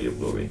them for your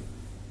glory.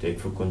 Take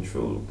full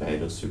control,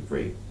 guide us, we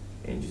pray,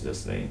 in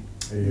Jesus' name.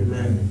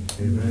 Amen.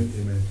 Amen.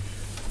 Amen.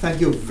 Thank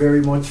you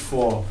very much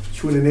for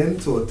tuning in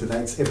to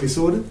tonight's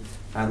episode,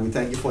 and we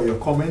thank you for your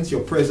comments,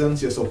 your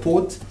presence, your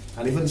support,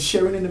 and even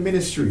sharing in the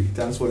ministry.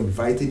 Thanks for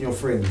inviting your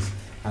friends,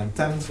 and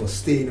thanks for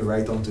staying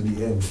right on to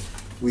the end.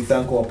 We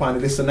thank our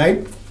panelists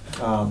tonight,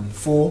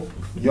 4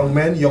 young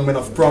men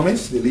of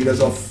promise, the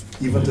leaders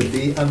of even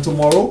today and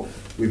tomorrow.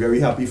 We're very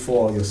happy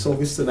for your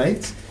service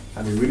tonight,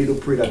 and we really do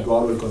pray that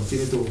God will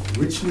continue to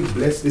richly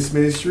bless this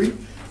ministry.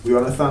 We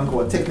want to thank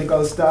our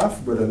technical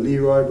staff, Brother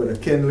Leroy, Brother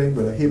Kenlin,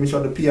 Brother Hamish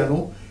on the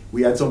piano.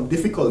 We had some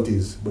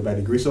difficulties, but by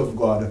the grace of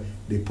God,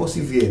 they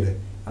persevered,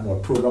 and our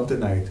program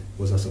tonight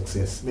was a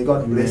success. May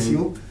God bless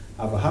you.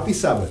 Have a happy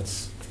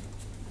Sabbath.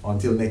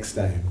 Until next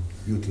time,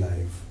 Youth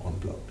Live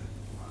Unplugged.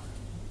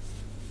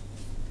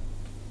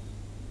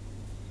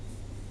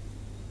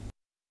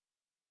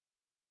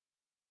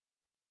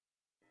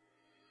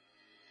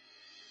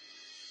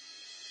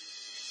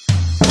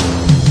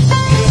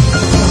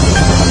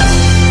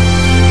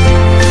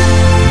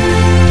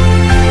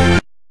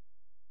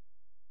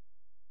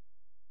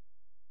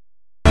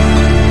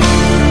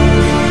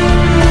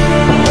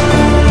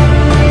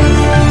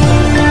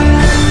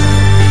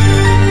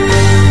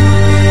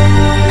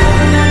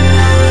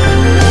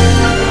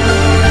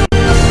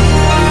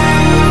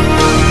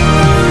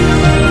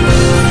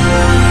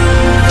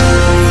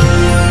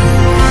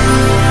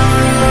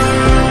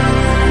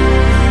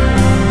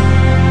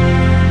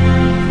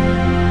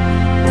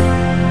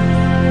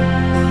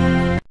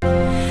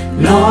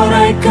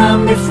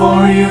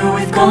 you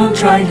with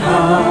contrite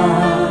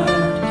heart.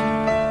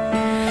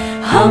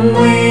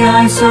 Humbly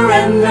I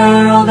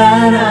surrender all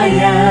that I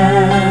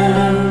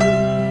am.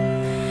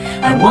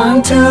 I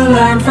want to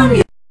learn from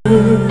you.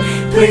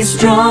 Please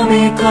draw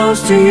me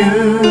close to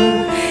you.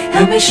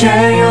 Help me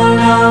share your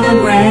love and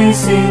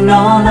grace in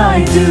all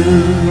I do.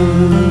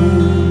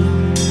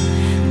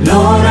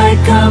 Lord, I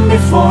come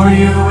before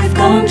you with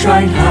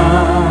contrite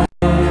heart.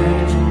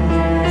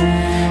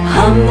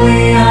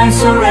 Humbly I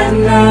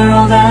surrender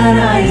all that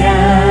I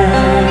am.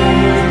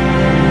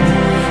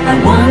 I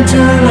want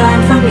to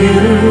learn from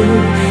you.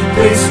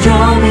 Please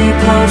draw me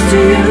close to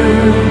you.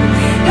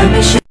 Let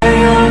me share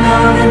your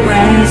love and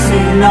grace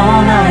in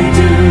all I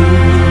do.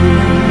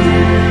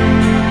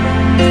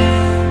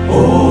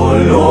 Oh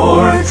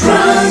Lord,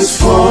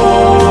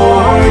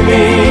 transform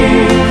me.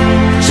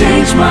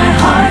 Change my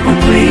heart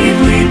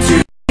completely to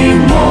be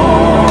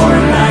more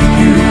like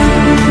you.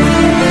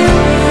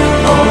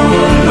 Oh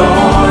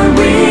Lord,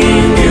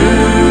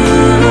 renew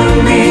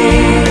me.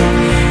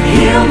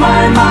 Heal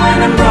my mind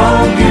and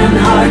broken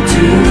heart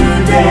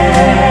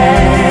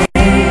today.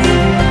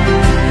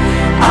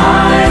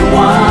 I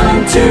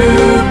want to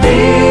be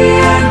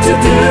and to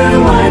do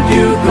what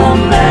you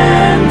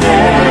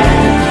commanded,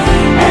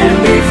 and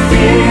be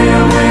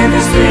filled with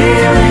the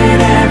Spirit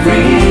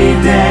every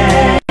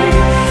day.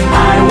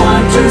 I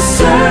want to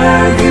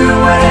serve you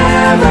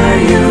wherever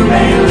you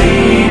may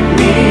lead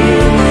me.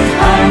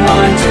 I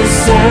want to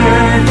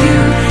serve you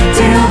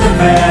till the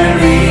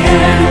very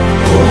end.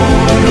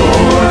 Oh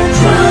Lord,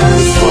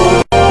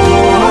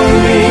 transform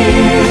me.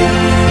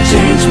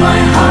 Change my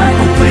heart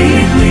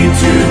completely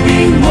to be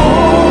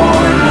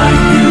more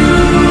like you.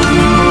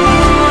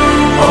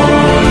 Oh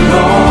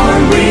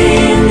Lord,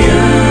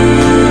 renew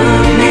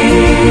me.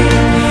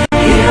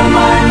 Heal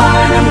my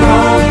mind and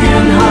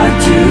broken heart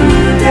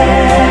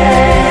today.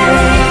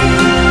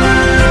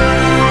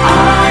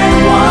 I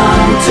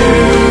want to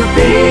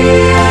be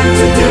and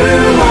to do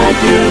what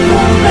you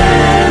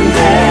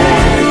commanded,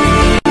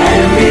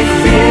 and be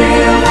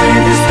filled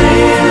with the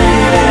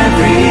Spirit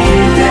every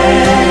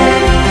day.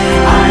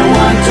 I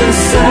want to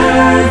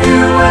serve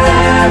you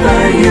wherever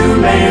you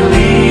may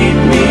lead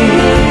me.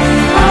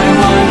 I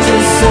want to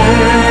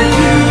serve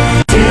you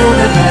till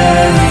the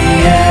very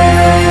end.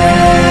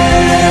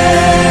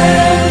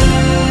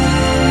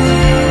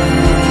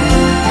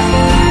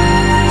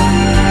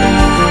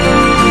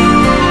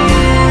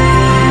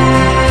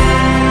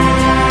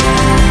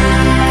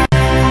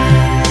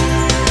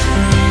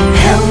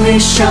 Help me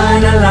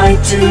shine a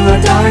light to a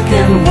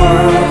darkened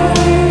world,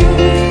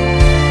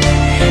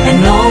 and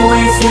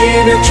always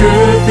live your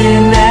truth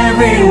in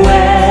every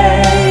way.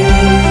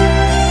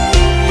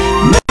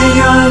 May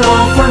your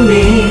love for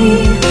me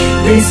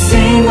be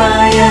seen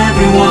by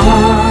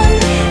everyone,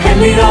 and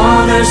lead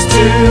others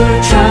to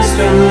trust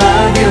and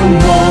love you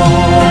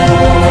more.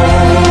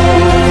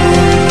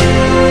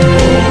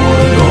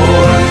 Oh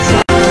Lord,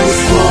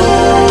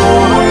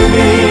 transform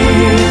me.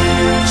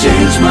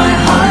 Change my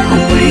heart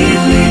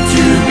completely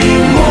to be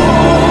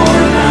more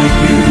like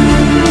you.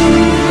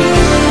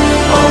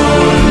 Oh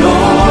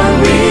Lord,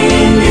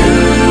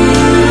 renew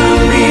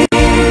me.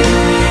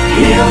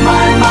 Heal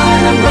my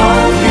mind and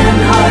broken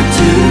heart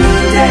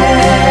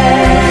today.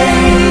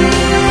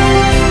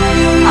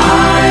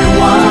 I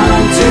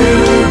want to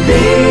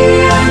be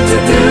and to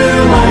do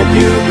what you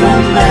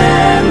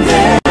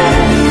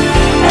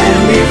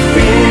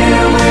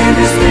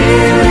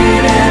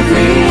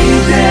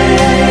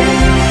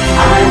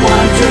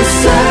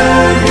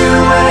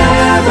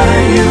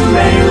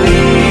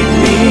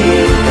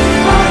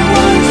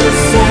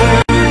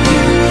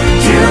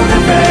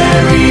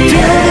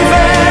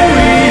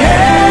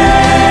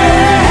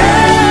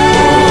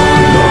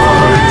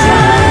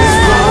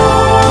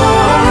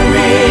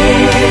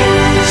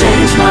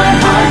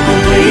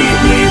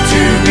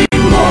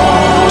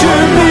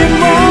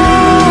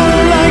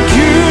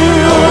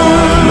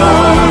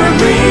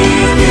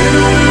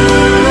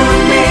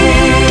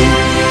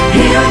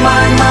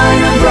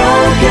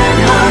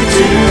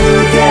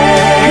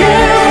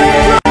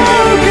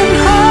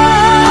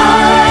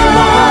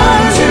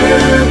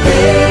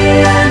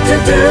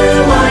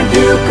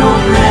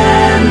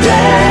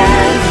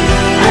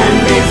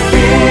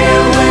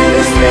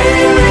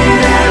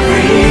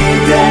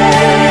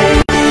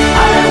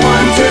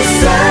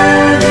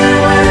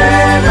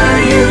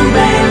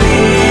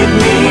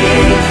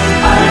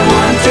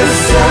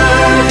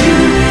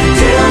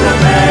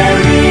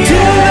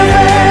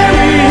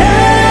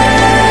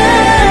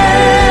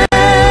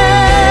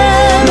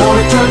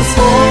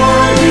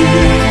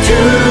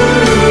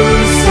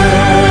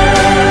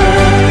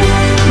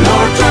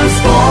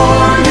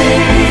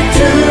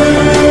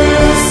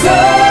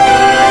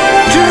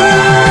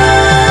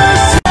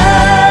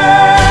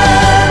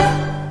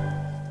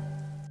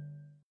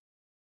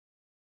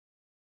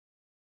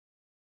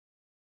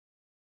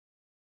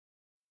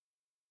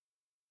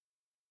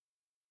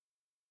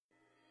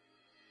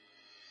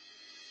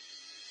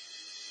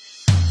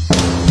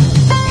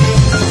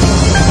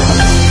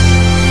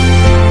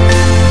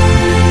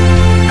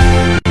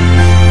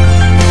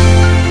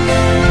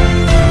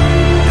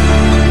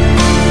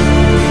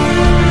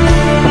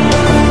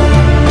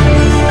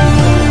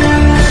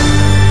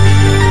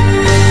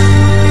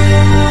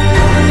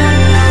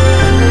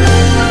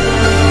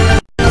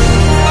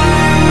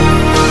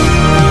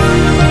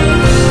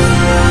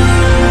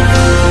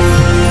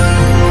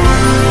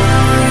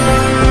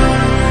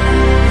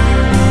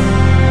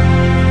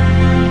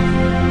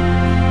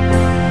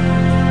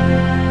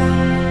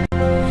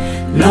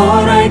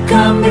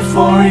come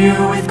before you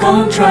with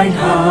contrite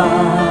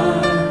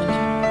heart.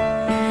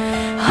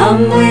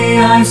 Humbly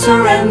I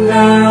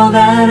surrender all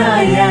that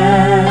I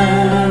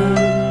am.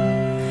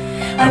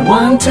 I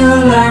want to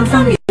learn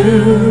from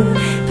you.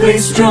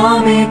 Please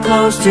draw me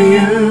close to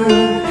you.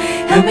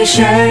 Help me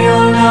share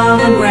your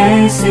love and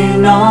grace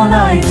in all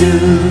I do.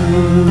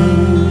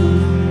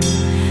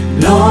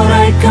 Lord,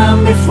 I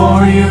come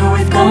before you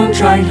with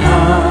contrite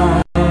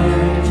heart.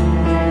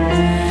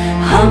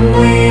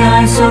 Humbly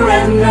I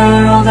surrender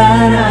all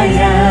that I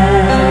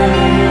am.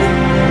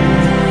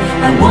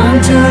 I want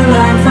to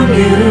learn from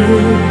you.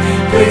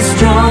 Please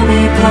draw me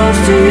close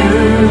to you.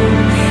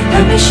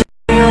 Let me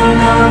share your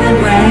love and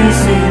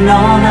grace in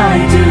all I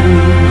do.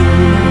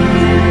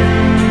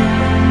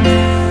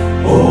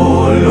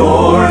 Oh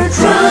Lord,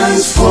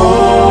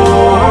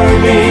 transform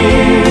me.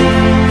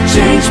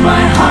 Change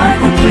my heart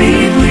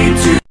completely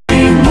to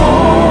be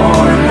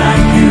more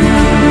like you.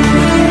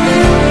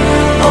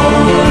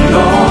 Oh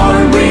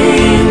Lord,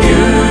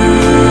 renew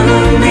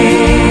me.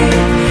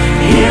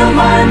 Heal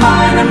my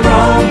mind and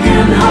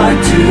broken heart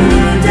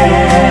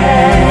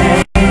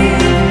today.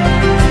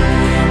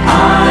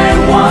 I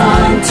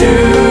want to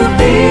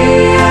be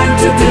and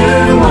to do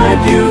what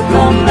you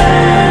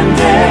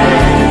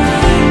commanded,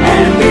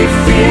 and be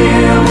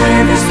filled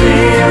with the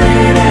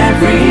Spirit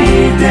every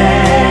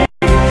day.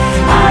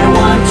 I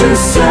want to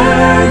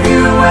serve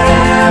you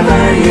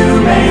wherever you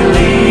may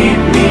lead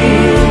me.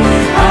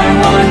 I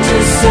want to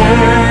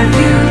serve